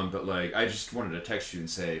you around, but like I just wanted to text you and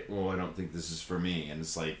say, well, I don't think this is for me. And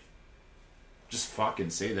it's like, just fucking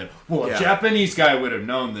say that. Well, a Japanese guy would have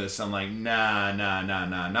known this. I'm like, nah,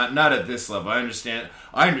 not at this level. I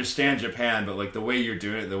understand Japan, but like the way you're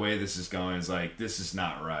doing it, the way this is going is like, this is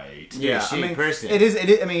not right. Yeah, I mean, it is.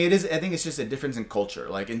 I mean, it is. I think it's just a difference in culture.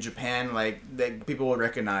 Like in Japan, like people will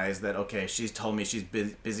recognize that. Okay, she's told me she's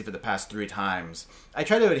busy for the past 3 times. I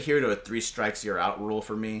try to adhere to a 3 strikes you're out rule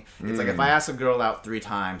for me. It's like if I ask a girl out 3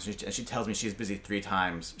 times and she tells me she's busy 3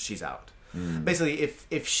 times, she's out. Basically,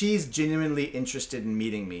 if she's genuinely interested in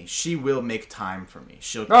meeting me, she will make time for me.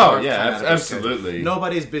 She'll absolutely.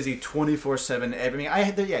 Nobody's busy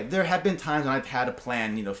 24/7. There have been times when I've had a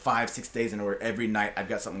plan, 5-6 days in a row, every night I've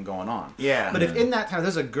got something going on. Yeah. But if in that time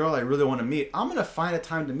there's a girl I really want to meet, I'm gonna find a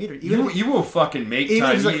time to meet her. You will fucking make time. Even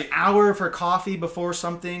if it's like an hour for coffee before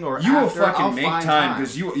something, or you after, will fucking I'll make find time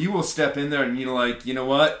because you will step in there and you're like, you know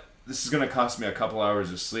what? This is going to cost me a couple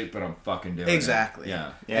hours of sleep, but I'm fucking doing it. Exactly.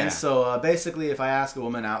 Yeah. And so basically, if I ask a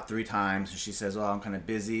woman out 3 times and she says, I'm kind of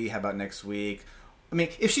busy, how about next week? I mean,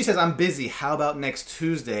 if she says, I'm busy, how about next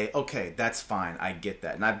Tuesday? Okay, that's fine. I get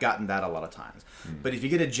that. And I've gotten that a lot of times. But if you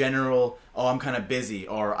get a general, I'm kind of busy,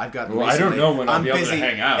 or I've gotten I don't know when I'll be able to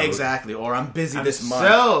hang out. Exactly. Or I'm busy this month.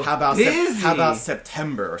 So how about busy. How about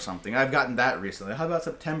September or something? I've gotten that recently. How about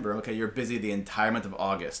September? Okay, you're busy the entire month of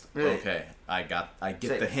August. Really? Okay, I get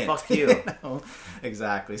Say, the hint. Fuck you.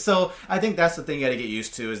 Exactly. So I think that's the thing you got to get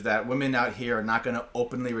used to, is that women out here are not going to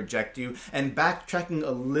openly reject you. And backtracking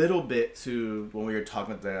a little bit to when we were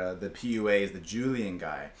talking about the PUAs, the Julian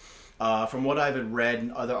guy. From what I've read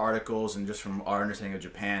in other articles and just from our understanding of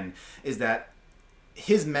Japan, is that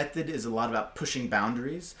his method is a lot about pushing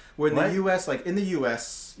boundaries. Where in the U.S., like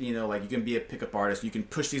you can be a pickup artist, you can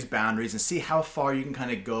push these boundaries and see how far you can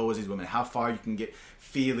kind of go as these women, how far you can get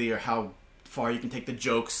feely, or how far you can take the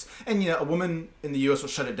jokes. And a woman in the U.S. will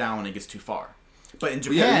shut it down when it gets too far. But in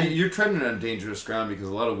Japan, you're treading on dangerous ground because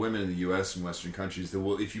a lot of women in the U.S. and Western countries,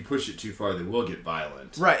 if you push it too far, they will get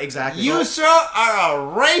violent. Right, exactly. You, sir, are a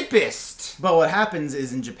rapist. But what happens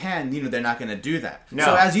is in Japan, they're not going to do that. No.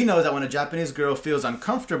 So as you know, that when a Japanese girl feels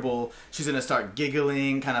uncomfortable, she's going to start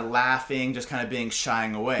giggling, kind of laughing, just kind of being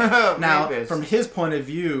shying away. Now, from his point of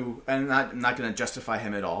view, and I'm not going to justify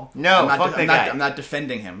him at all. No, fuck that guy. I'm not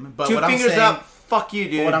defending him. But 2 what fingers I'm saying, up. Fuck you,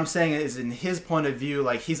 dude. But what I'm saying is, in his point of view,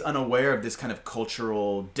 like, he's unaware of this kind of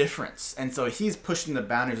cultural difference. And so he's pushing the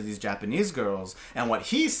boundaries of these Japanese girls, and what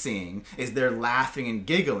he's seeing is they're laughing and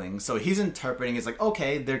giggling, so he's interpreting it's like,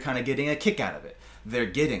 okay, they're kind of getting a kick out of it. They're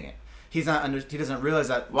getting it. He doesn't realize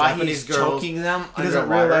that Why Japanese he's girls... choking them He doesn't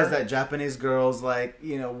underwater? realize that Japanese girls, like,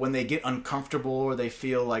 when they get uncomfortable or they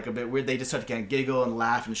feel like a bit weird, they just start to kind of giggle and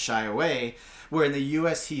laugh and shy away. Where in the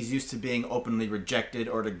U.S., he's used to being openly rejected,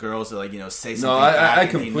 or to girls that, say something back.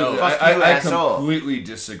 I completely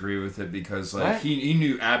disagree with it, because he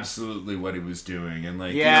knew absolutely what he was doing, and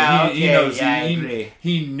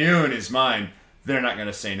he knew in his mind they're not going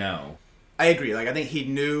to say no. I agree. Like, I think he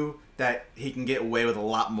knew that he can get away with a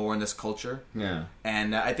lot more in this culture. Yeah.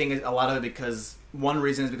 And I think a lot of it because one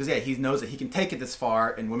reason is because he knows that he can take it this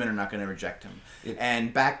far, and women are not going to reject him.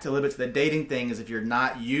 And back to a little bit to the dating thing is, if you're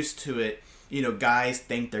not used to it, guys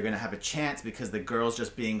think they're gonna have a chance because the girl's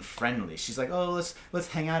just being friendly. She's like, let's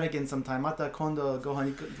hang out again sometime. Mata kondo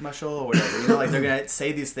gohan ikimashou, or whatever. Like, they're gonna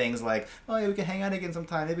say these things like, yeah, we can hang out again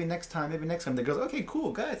sometime. Maybe next time. The girl's like, okay,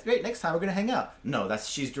 cool, guys, great. Next time we're gonna hang out. No,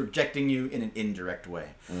 she's rejecting you in an indirect way.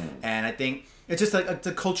 And I think it's just like it's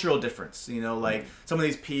a cultural difference. Like some of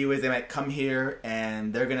these PUAs, they might come here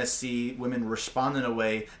and they're gonna see women respond in a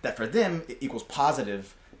way that for them it equals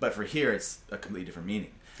positive, but for here it's a completely different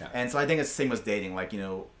meaning. Yeah. And so I think it's the same with dating. Like,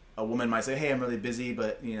 a woman might say, hey, I'm really busy,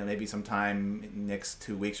 but, maybe sometime next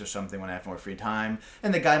 2 weeks or something when I have more free time.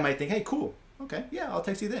 And the guy might think, hey, cool. Okay, yeah, I'll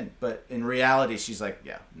text you then. But in reality, she's like,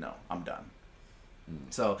 yeah, no, I'm done.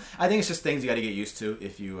 So I think it's just things you got to get used to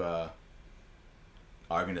if you are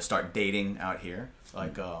going to start dating out here.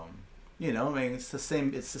 Like, it's the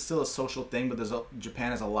same. It's still a social thing, but Japan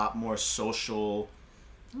has a lot more social...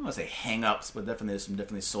 I don't want to say hang-ups, but there's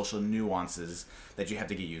some social nuances that you have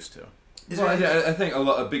to get used to. I think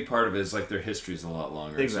a big part of it is, like, their history is a lot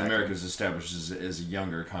longer. Exactly. So America's established as a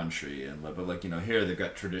younger country, but here they've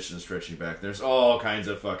got traditions stretching back. There's all kinds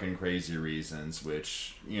of fucking crazy reasons,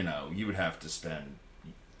 which, you would have to spend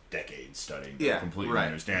decades studying to completely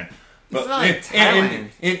understand. But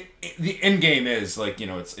the end game is, like,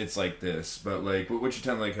 it's like this, but, like, what you're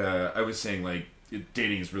telling, like, I was saying, like,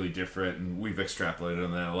 dating is really different, and we've extrapolated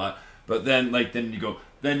on that a lot. But then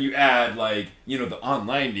you add, like, the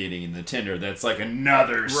online dating and the Tinder. That's like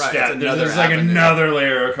another step. There's like another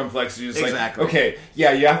layer of complexity. It's exactly. Like, okay,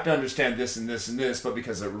 yeah, you have to understand this and this and this, but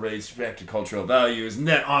because it relates back to cultural values, and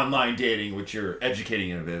then online dating, which you're educating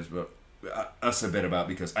in a bit, but us a bit about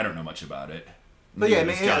because I don't know much about it. But yeah, I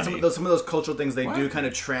mean, yeah, some of those cultural things they do kind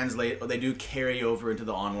of translate, or they do carry over into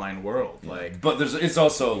the online world. Like, but it's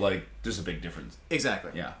also like there's a big difference.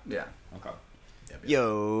 Exactly. Yeah. Okay.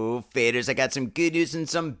 Yo, faders, I got some good news and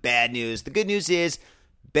some bad news. The good news is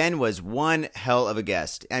Ben was one hell of a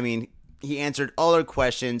guest. I mean, he answered all our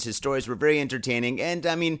questions. His stories were very entertaining. And,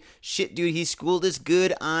 I mean, shit, dude, he schooled us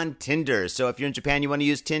good on Tinder. So if you're in Japan, you want to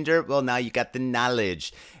use Tinder, well, now you got the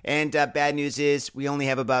knowledge. And bad news is we only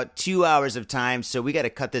have about 2 hours of time, so we got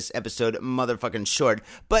to cut this episode motherfucking short.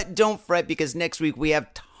 But don't fret, because next week we have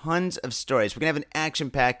tons of stories. We're going to have an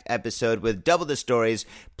action-packed episode with double the stories,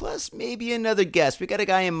 plus maybe another guest. We got a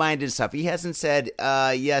guy in mind and stuff. He hasn't said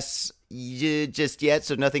yes just yet,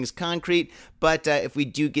 so nothing's concrete. But if we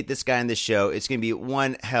do get this guy on the show, it's going to be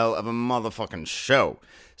one hell of a motherfucking show.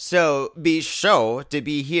 So be sure to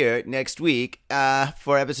be here next week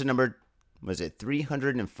for episode number,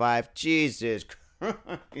 305? Jesus Christ.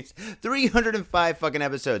 305 fucking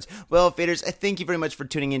episodes. Well, faders, I thank you very much for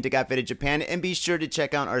tuning in to Got Faded Japan, and be sure to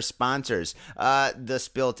check out our sponsors,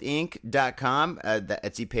 thespiltink.com, the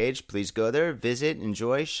Etsy page. Please go there, visit,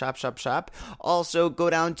 enjoy, shop. Also,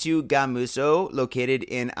 go down to Gamuso, located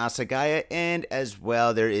in Asagaya, and as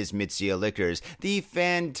well, there is Mitsuya Liquors. The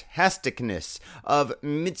fantasticness of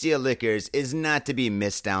Mitsuya Liquors is not to be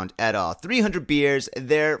missed out at all. 300 beers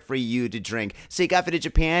there for you to drink. Say Got Faded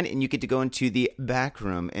Japan, and you get to go into the back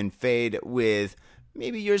room and fade with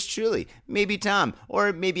maybe yours truly, maybe Tom,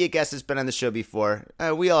 or maybe a guest that's been on the show before.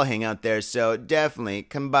 We all hang out there, so definitely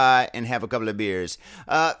come by and have a couple of beers.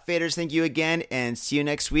 Faders, thank you again, and see you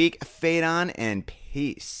next week. Fade on, and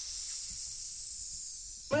peace.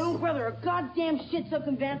 My own brother, a goddamn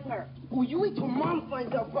shit-sucking vampire. Oh, you wait till Mom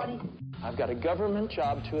finds out, buddy. I've got a government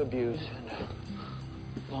job to abuse and a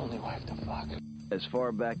lonely wife to fuck. As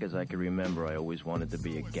far back as I can remember, I always wanted to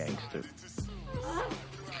be a gangster.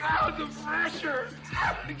 God, the pressure!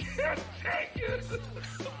 I can't take it!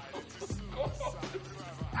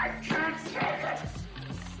 I can't take it!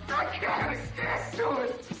 I can't stand to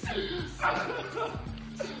it!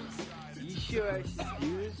 You sure I should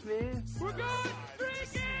do this, man? We're going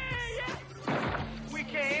freaking! We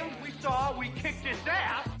came, we saw, we kicked his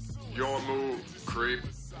ass! Your move, creep.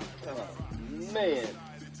 Oh, man.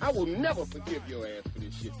 I will never forgive your ass for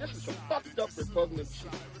this shit. This is some fucked up, repugnant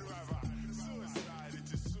shit.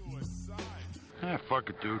 Ah, fuck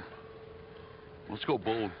it, dude. Let's go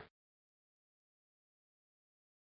bold.